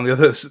 but on the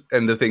other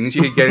end of things,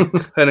 you could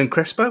get Hernan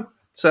Crespo.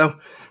 So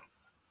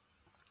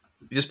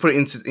you just put it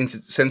into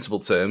sensible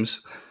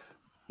terms.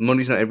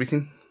 Money's not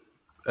everything,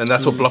 and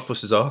that's what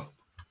blockbusters are.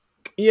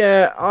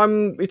 Yeah,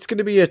 it's going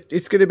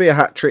to be a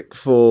hat trick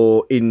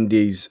for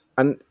indies,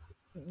 and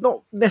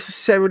not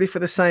necessarily for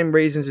the same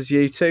reasons as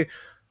you two.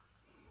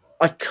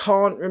 I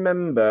can't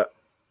remember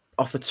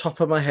off the top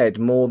of my head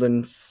more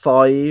than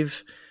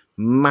 5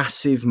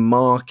 massive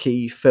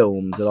marquee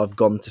films that I've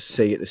gone to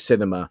see at the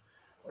cinema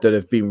that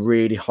have been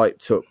really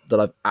hyped up that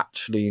I've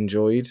actually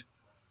enjoyed.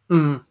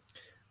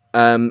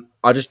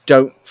 I just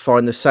don't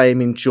find the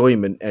same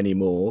enjoyment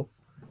anymore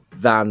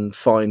than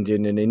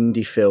finding an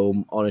indie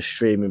film on a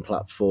streaming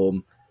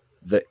platform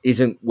that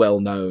isn't well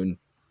known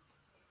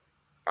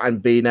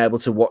and being able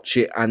to watch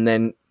it, and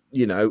then,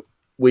 you know,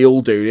 we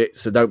all do it,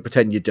 so don't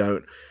pretend you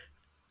don't.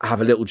 Have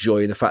a little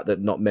joy in the fact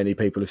that not many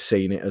people have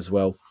seen it as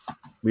well.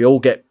 We all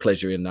get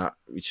pleasure in that.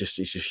 It's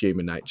just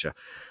human nature.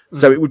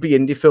 So it would be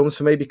indie films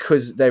for me,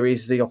 because there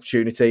is the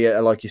opportunity,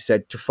 like you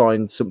said, to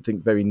find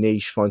something very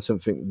niche, find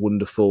something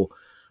wonderful,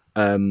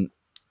 and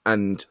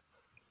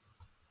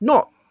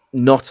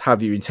not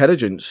have your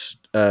intelligence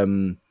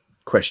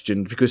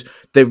questioned, because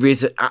there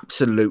is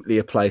absolutely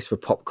a place for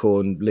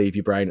popcorn, leave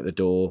your brain at the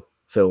door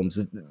films.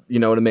 You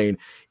know what I mean?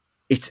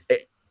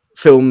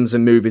 Films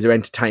and movies are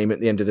entertainment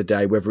at the end of the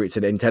day, whether it's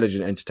an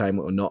intelligent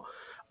entertainment or not.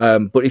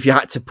 But if you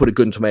had to put a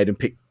gun to my head and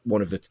pick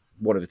one of the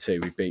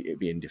two, it'd be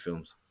indie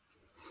films.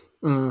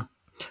 And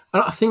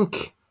I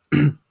think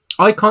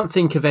I can't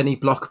think of any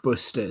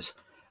blockbusters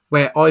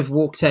where I've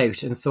walked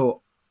out and thought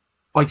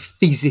I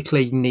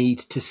physically need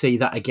to see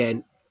that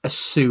again as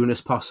soon as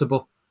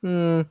possible.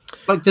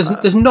 Like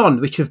there's none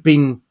which have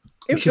been.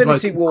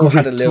 Infinity War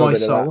had a little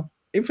bit of that.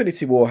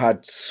 Infinity War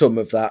had some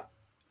of that.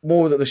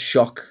 More that the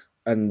shock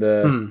and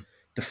the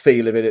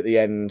feel of it at the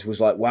end was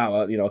like,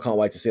 wow, you know, I can't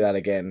wait to see that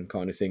again,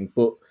 kind of thing.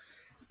 But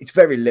it's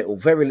very little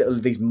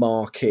of these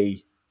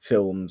marquee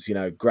films, you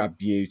know,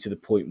 grab you to the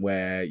point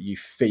where you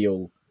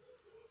feel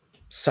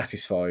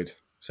satisfied,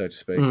 so to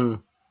speak.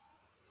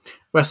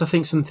 Whereas I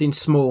think something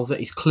small that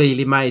is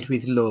clearly made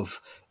with love,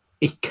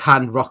 it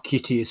can rock you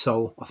to your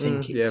soul. I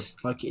think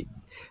it's like it.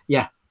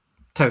 Yeah,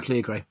 totally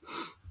agree.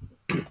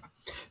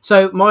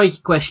 So my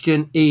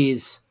question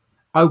is,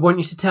 I want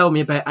you to tell me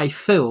about a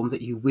film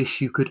that you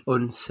wish you could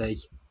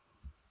unsee.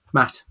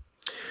 Matt?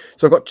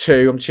 So I've got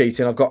 2. I'm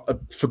cheating. I've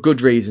got for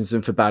good reasons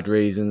and for bad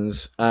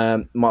reasons.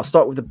 I'll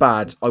start with the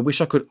bad. I wish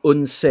I could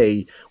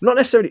unsee, not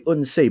necessarily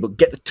unsee, but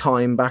get the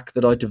time back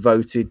that I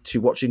devoted to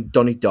watching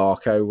Donnie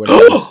Darko when I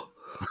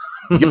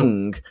was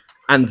young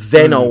and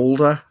then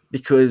older,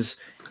 because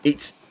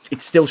it's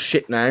still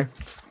shit now.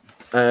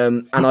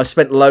 And I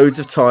spent loads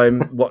of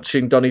time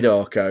watching Donnie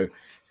Darko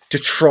to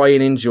try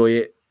and enjoy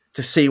it,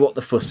 to see what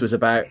the fuss was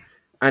about,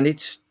 and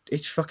it's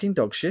fucking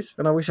dog shit.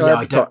 And I wish I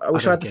had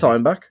the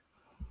time back.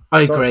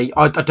 I agree.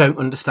 I don't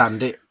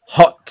understand it.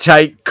 Hot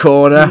take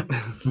corner.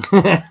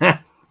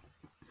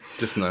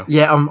 Just no.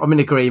 Yeah, I'm in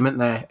agreement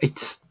there.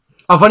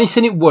 I've only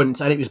seen it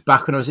once, and it was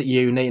back when I was at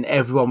uni, and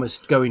everyone was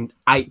going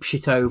ape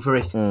shit over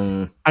it,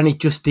 and it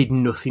just did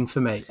nothing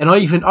for me. And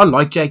I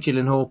like Jake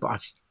Gyllenhaal, but I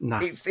just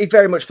nah. It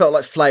very much felt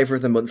like flavour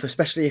of the month,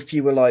 especially if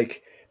you were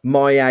like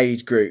my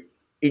age group,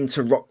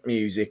 into rock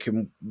music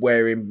and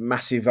wearing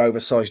massive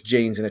oversized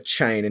jeans and a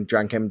chain and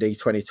drank MD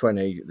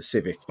 2020 at the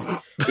Civic.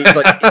 It's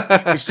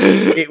like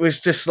it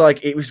was just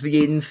like it was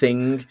the in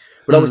thing,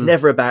 but I was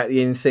never about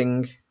the in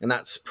thing, and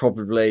that's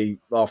probably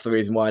half the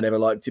reason why I never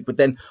liked it. But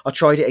then I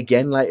tried it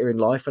again later in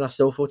life, and I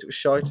still thought it was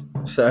shite.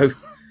 So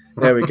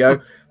there we go.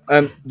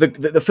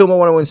 The film I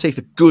want to see for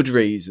good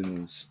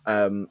reasons,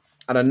 and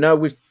I know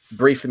we've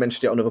briefly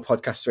mentioned it on other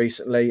podcasts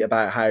recently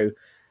about how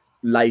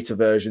later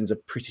versions are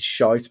pretty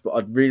shite, but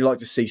I'd really like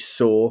to see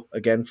Saw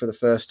again for the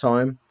first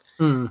time,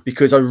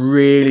 because I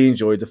really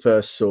enjoyed the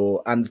first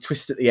Saw, and the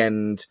twist at the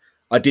end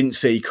I didn't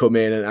see come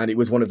in, and it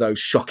was one of those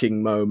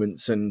shocking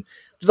moments, and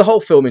the whole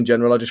film in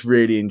general I just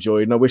really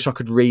enjoyed, and I wish I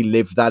could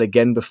relive that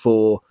again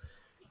before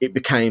it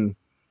became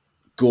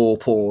gore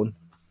porn.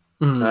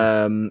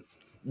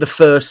 The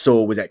first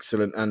Saw was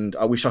excellent, and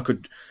I wish I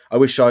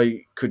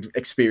could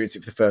experience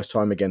it for the first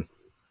time again.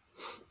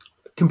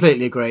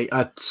 Completely agree.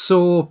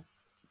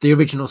 The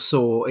original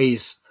Saw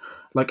is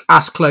like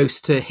as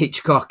close to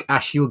Hitchcock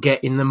as you'll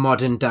get in the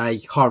modern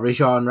day horror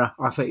genre.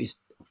 I thought it was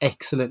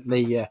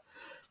excellently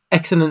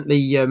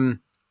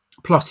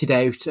plotted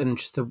out, and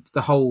just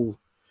the whole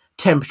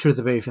temperature of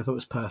the movie I thought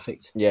was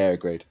perfect. Yeah,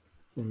 agreed.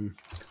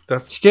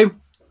 Stu?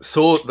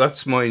 So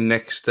that's my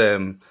next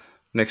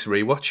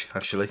rewatch,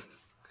 actually.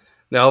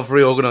 Now I've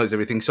reorganised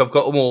everything, so I've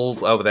got them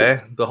all over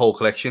there, the whole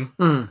collection,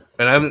 and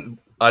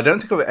I don't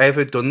think I've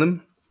ever done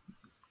them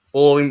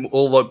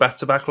all like back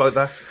to back like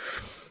that.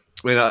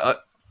 I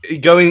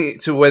mean, going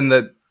to when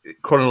the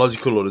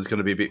chronological order is going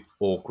to be a bit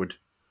awkward.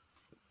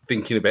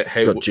 Thinking about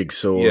how Got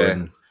Jigsaw,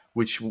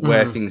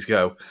 where things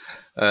go.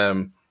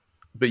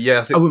 But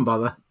yeah, I wouldn't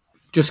bother.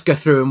 Just go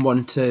through them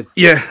 1 to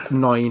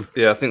 9.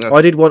 Yeah, I think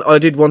I did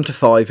 1 to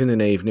 5 in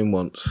an evening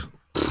once.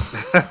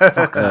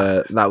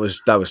 That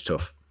was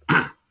tough.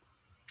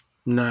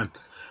 No.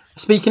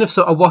 Speaking of,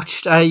 I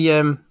watched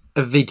a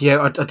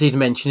video. I did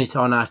mention it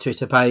on our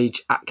Twitter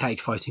page at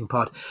Cage Fighting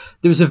Pod.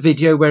 There was a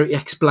video where it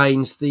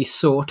explains the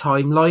Saw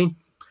timeline.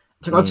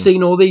 It's like, I've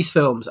seen all these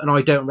films and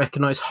I don't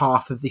recognise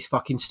half of this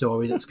fucking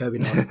story that's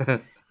going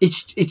on.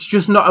 It's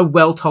just not a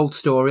well told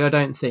story. I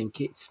don't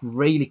think it's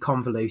really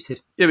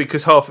convoluted. Yeah,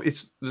 because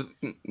it's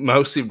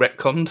mostly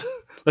retconned.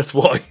 That's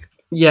why.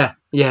 Yeah,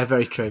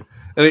 very true.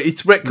 And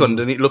it's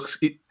retconned,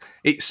 and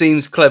it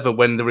seems clever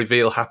when the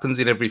reveal happens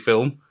in every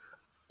film.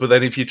 But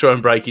then if you try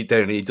and break it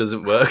down, it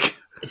doesn't work.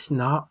 It's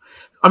not.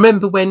 I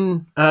remember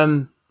when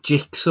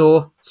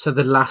Jigsaw, so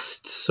the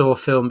last Saw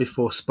film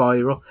before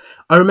Spiral,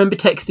 I remember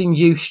texting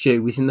you,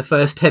 Stu, within the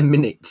first 10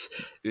 minutes,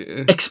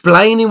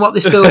 explaining what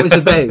this film is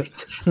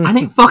about. And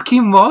it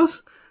fucking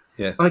was.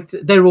 Yeah. Like,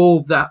 they're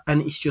all that,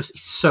 and it's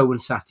so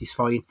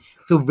unsatisfying.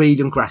 I feel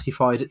really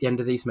ungratified at the end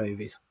of these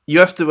movies. You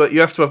have to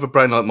have a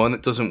brain like mine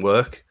that doesn't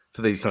work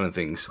for these kind of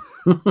things.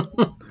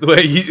 Where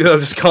I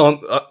just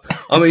can't.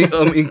 I'm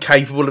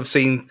incapable of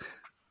seeing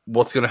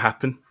what's going to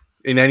happen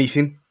in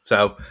anything.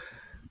 So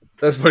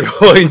that's probably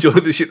why I enjoy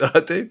the shit that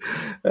I do.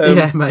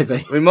 Yeah,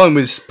 maybe. I mean, mine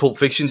was Pulp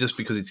Fiction just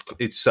because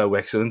it's so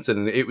excellent,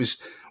 and it was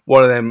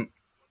one of them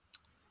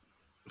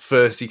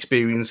first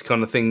experience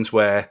kind of things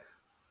where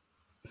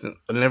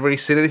I've never really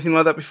seen anything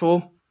like that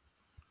before,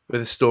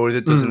 with a story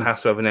that doesn't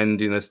have to have an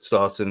ending, a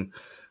start and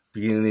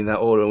beginning in that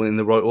order, or in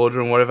the right order,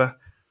 and whatever.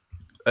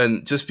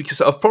 And just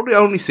because I've probably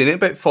only seen it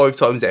about 5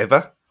 times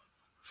ever,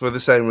 for the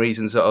same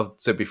reasons that I've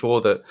said before,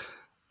 that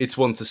it's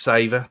one to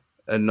savour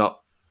and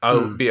not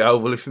be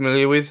overly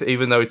familiar with,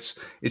 even though it's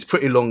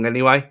pretty long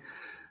anyway.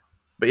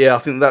 But yeah, I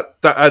think that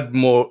had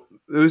more.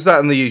 There was that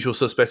and The Usual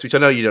Suspects, which I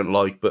know you don't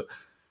like, but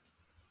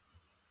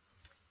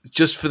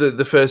just for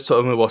the first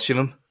time we're watching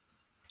them,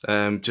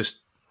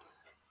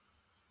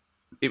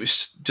 it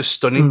was just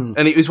stunning.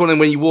 And it was one of them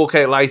when you walk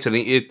out later and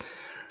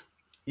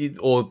you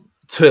or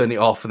turn it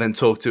off and then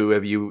talk to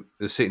whoever you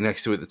were sitting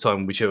next to at the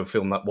time, whichever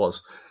film that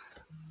was,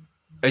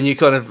 and you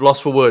kind of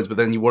lost for words, but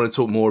then you want to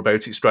talk more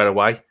about it straight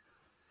away.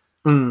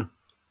 And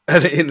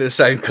in the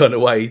same kind of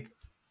way,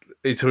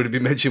 it's already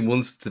been mentioned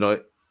once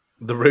tonight,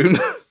 The Room.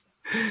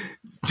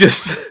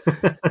 just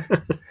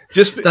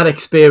that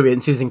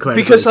experience is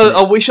incredible. Because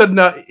I wish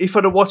if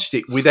I'd have watched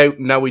it without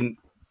knowing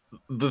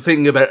the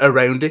thing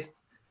around it.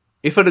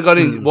 If I'd have gone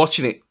in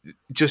watching it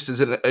just as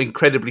an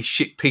incredibly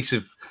shit piece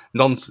of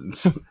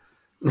nonsense,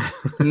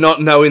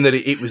 not knowing that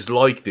it was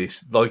like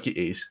this, like it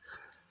is,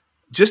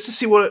 just to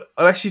see what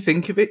I'd actually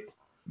think of it.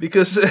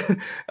 Because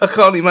I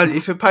can't imagine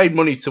if I paid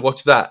money to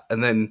watch that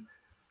and then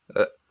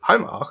hi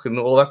Mark and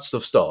all that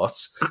stuff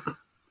starts,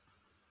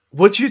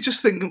 would you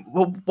just think,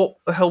 well, what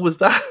the hell was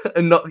that?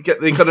 And not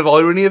get the kind of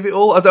irony of it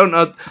all? I don't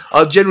know.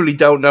 I generally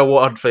don't know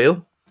what I'd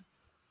feel.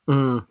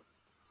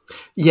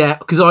 Yeah,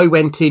 because I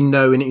went in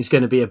knowing it was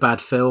going to be a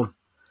bad film.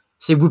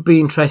 So it would be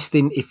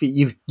interesting if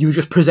you were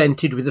just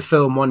presented with a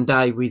film one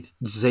day with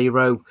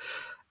zero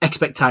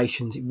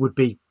expectations. It would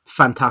be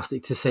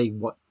fantastic to see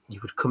what you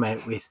would come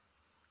out with.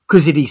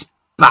 Because it is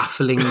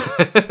baffling.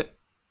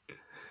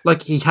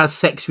 Like, he has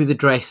sex with a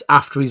dress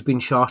after he's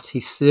been shot.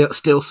 He's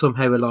still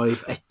somehow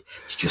alive.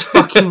 It's just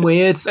fucking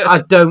weird.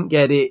 I don't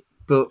get it,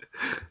 but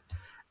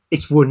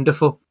it's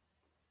wonderful.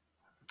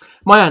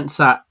 My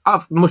answer,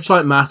 much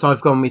like Matt,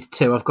 I've gone with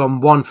 2. I've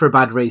gone 1 for a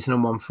bad reason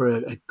and 1 for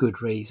a good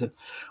reason.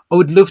 I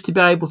would love to be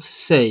able to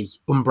see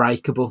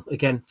Unbreakable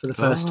again for the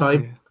first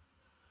time.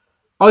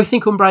 Yeah. I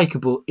think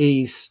Unbreakable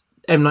is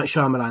M. Night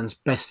Shyamalan's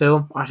best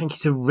film. I think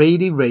it's a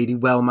really, really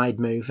well-made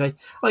movie.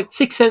 Like,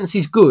 Sixth Sense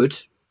is good.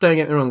 Don't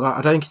get me wrong.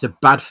 I don't think it's a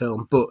bad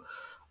film, but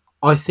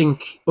I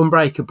think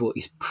Unbreakable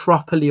is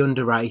properly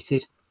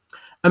underrated.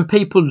 And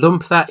people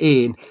lump that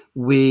in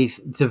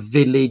with The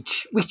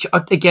Village, which,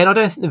 again, I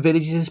don't think The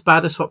Village is as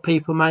bad as what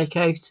people make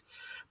out.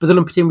 But they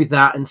lump it in with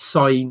that and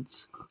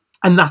Signs.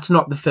 And that's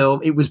not the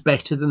film. It was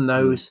better than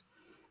those.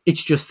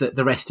 It's just that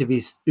the rest of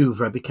his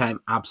oeuvre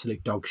became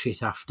absolute dog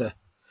shit after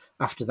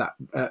that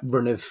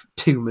run of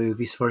 2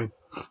 movies for him.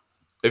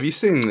 Have you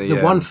seen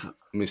the one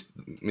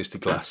Mr.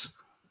 Glass?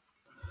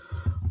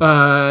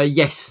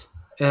 Yes.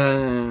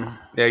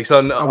 Yeah, so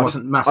I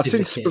wasn't massively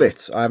I've seen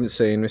Split. I haven't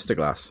seen Mr.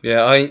 Glass.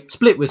 Yeah,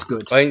 Split was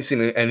good. I ain't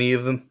seen any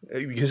of them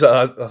because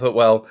I thought,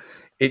 well,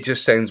 it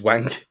just sounds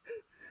wank.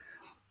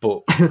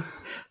 But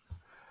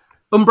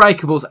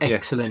Unbreakable's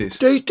excellent.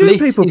 Yeah, do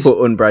people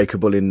put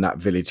Unbreakable in that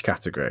Village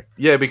category?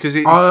 Yeah, because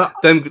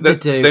it's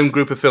them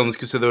group of films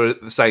because they're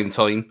at the same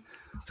time.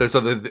 So it's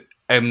like the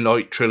M.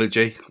 Night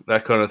trilogy,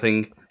 that kind of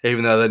thing,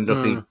 even though they're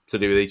nothing to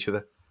do with each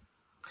other.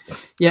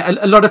 Yeah,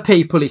 a lot of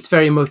people, it's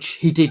very much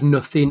he did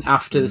nothing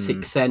after The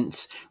Sixth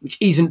Sense, which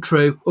isn't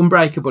true.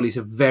 Unbreakable is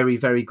a very,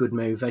 very good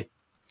movie.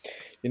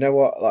 You know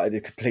what? Like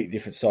a completely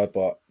different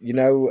sidebar. You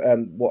know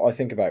what I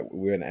think about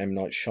when M.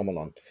 Night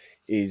Shyamalan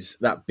is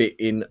that bit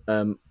in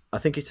I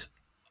think it's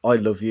I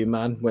Love You,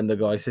 Man, when the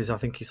guy says, I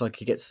think he's like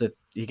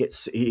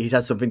he's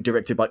had something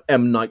directed by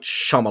M. Night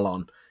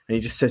Shyamalan, and he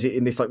just says it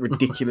in this like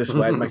ridiculous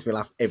way. It makes me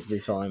laugh every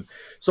time.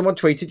 Someone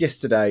tweeted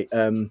yesterday,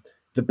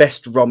 the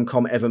best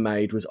rom-com ever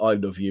made was I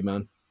Love You,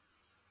 Man.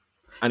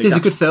 And it's a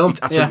good film.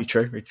 It's absolutely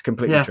true. It's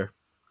completely true.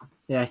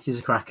 Yeah, it is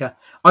a cracker.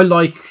 I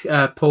like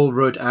Paul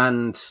Rudd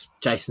and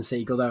Jason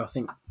Segel, though. I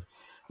think,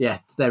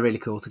 they're really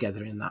cool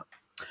together in that.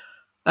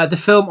 The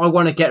film I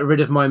want to get rid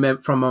of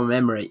from my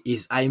memory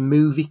is a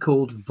movie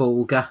called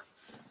Vulgar.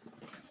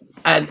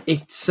 And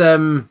it's...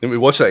 Didn't we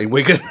watch that in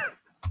Wigan?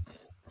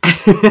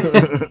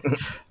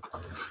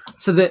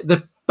 So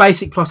the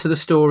basic plot of the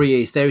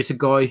story is there is a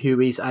guy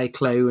who is a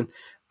clown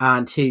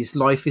and his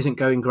life isn't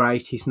going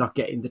great. He's not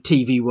getting the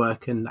TV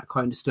work and that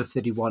kind of stuff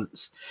that he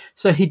wants.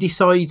 So he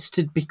decides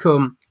to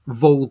become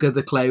Vulgar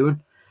the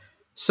clown.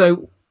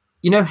 So,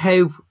 you know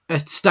how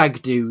at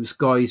stag do's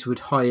guys would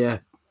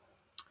hire,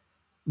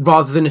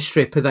 rather than a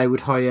stripper, they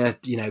would hire,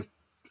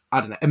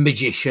 a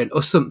magician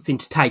or something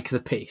to take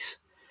the piss.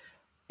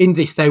 In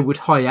this, they would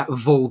hire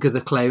Vulgar the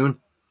clown.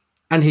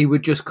 And he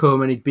would just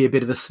come and he'd be a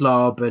bit of a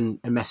slob and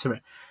mess around.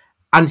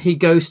 And he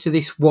goes to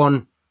this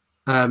one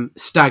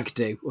stag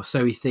do, or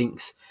so he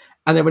thinks.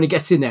 And then when he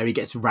gets in there, he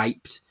gets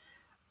raped.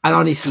 And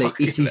honestly,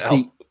 it is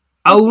the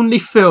only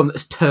film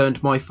that's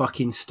turned my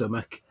fucking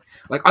stomach.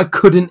 Like, I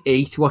couldn't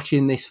eat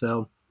watching this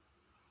film.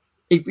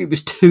 It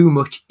was too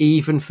much,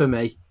 even for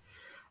me.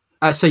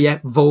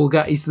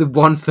 Vulgar is the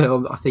one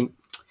film that I think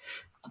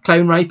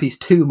clown rape is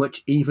too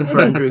much, even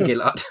for Andrew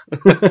Gillard.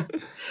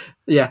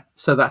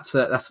 So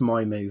that's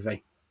my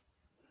movie.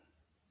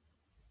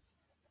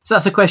 So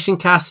that's a question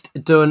cast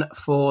done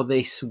for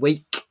this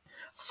week.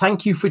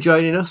 Thank you for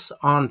joining us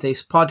on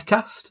this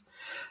podcast.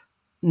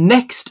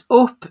 Next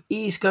up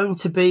is going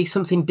to be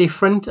something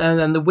different, and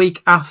then the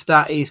week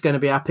after is going to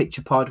be our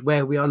picture pod,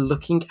 where we are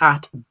looking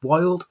at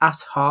Wild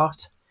at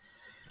Heart,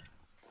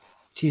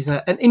 which is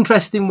an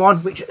interesting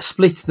one, which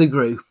splits the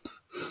group.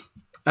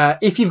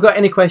 If you've got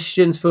any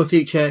questions for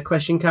future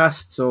question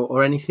casts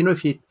or anything, or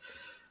if you,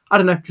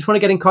 just want to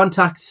get in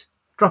contact,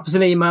 drop us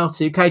an email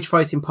to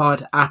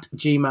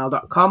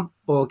cagefightingpod@gmail.com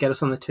or get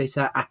us on the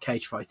Twitter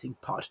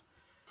 @cagefightingpod.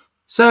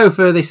 So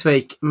for this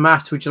week,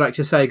 Matt, would you like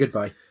to say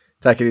goodbye?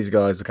 Take it easy,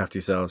 guys. Look after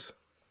yourselves.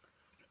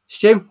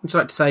 Stu, would you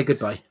like to say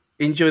goodbye?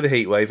 Enjoy the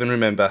heat wave and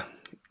remember,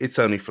 it's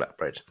only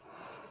flatbread.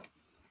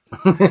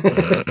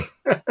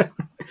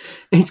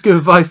 It's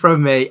goodbye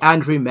from me,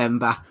 and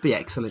remember, be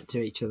excellent to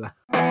each other.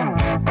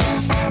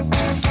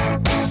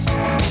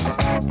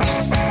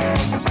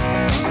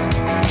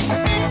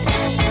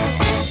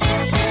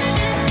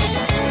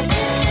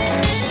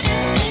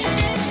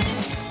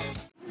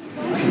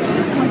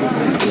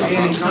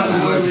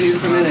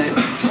 For a minute.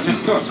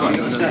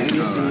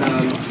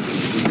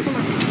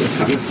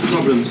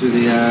 Problem to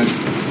the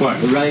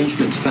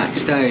arrangements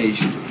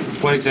backstage.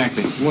 What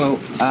exactly? Well,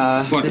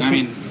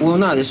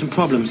 there's some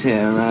problems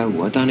here.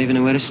 I don't even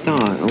know where to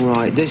start. All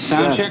right, this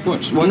sound check.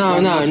 What? No.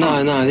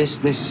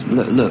 This.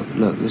 Look.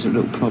 There's a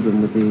little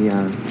problem with the.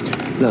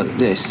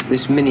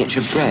 This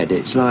miniature bread.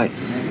 It's like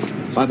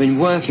I've been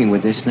working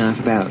with this now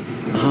for about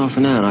half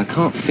an hour. And I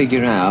can't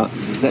figure out.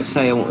 Let's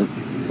say I want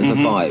a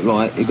bite.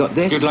 Right, you got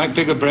this. You'd like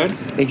bigger bread?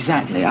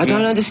 Exactly. I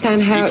don't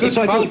understand how. You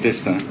could fold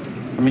this though.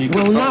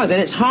 Then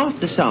it's half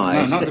the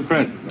size. No, not the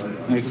bread.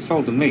 No, you can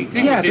fold the meat.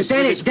 Yeah, but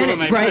then it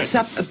breaks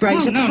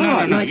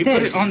apart like you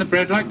this. Put it on the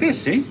bread like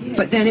this, see?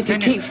 But then if you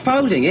keep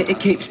folding it, it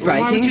keeps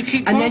breaking. Why would you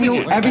keep and then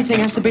folding it? everything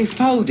has to be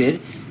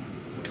folded.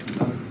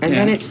 And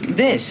then it's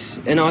this.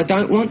 And I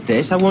don't want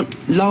this. I want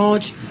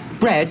large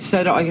bread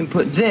so that I can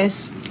put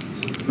this.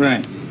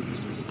 Right.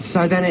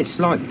 So then it's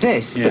like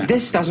this. Yeah. But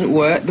this doesn't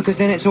work because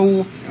then it's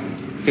all...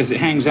 Because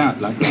it hangs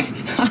out like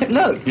that.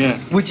 Look. Yeah.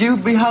 Would you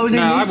be holding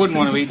this? No, I wouldn't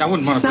want to eat. I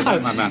wouldn't want to put that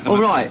in my mouth. All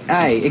right.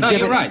 Hey,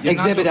 exhibit, you're right.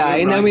 exhibit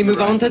A, and then we move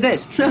on to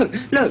this. Look.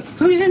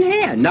 Who's in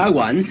here? No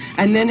one.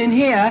 And then in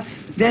here,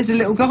 there's a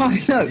little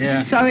guy. Look.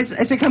 Yeah. So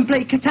it's a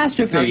complete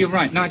catastrophe. No, you're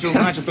right, Nigel.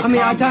 But I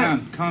mean, calm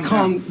down.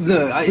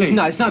 Look,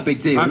 it's no big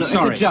deal. I'm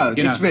sorry. It's a joke.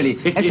 You know, it's really.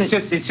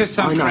 It's just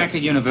some crack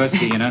at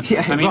university, you know.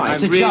 Yeah, I mean, right,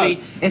 it's I a really.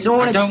 joke.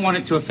 I don't want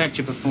it to affect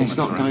your performance. It's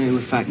not going to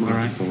affect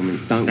my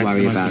performance. Don't That's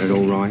worry about it.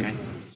 All right. Okay.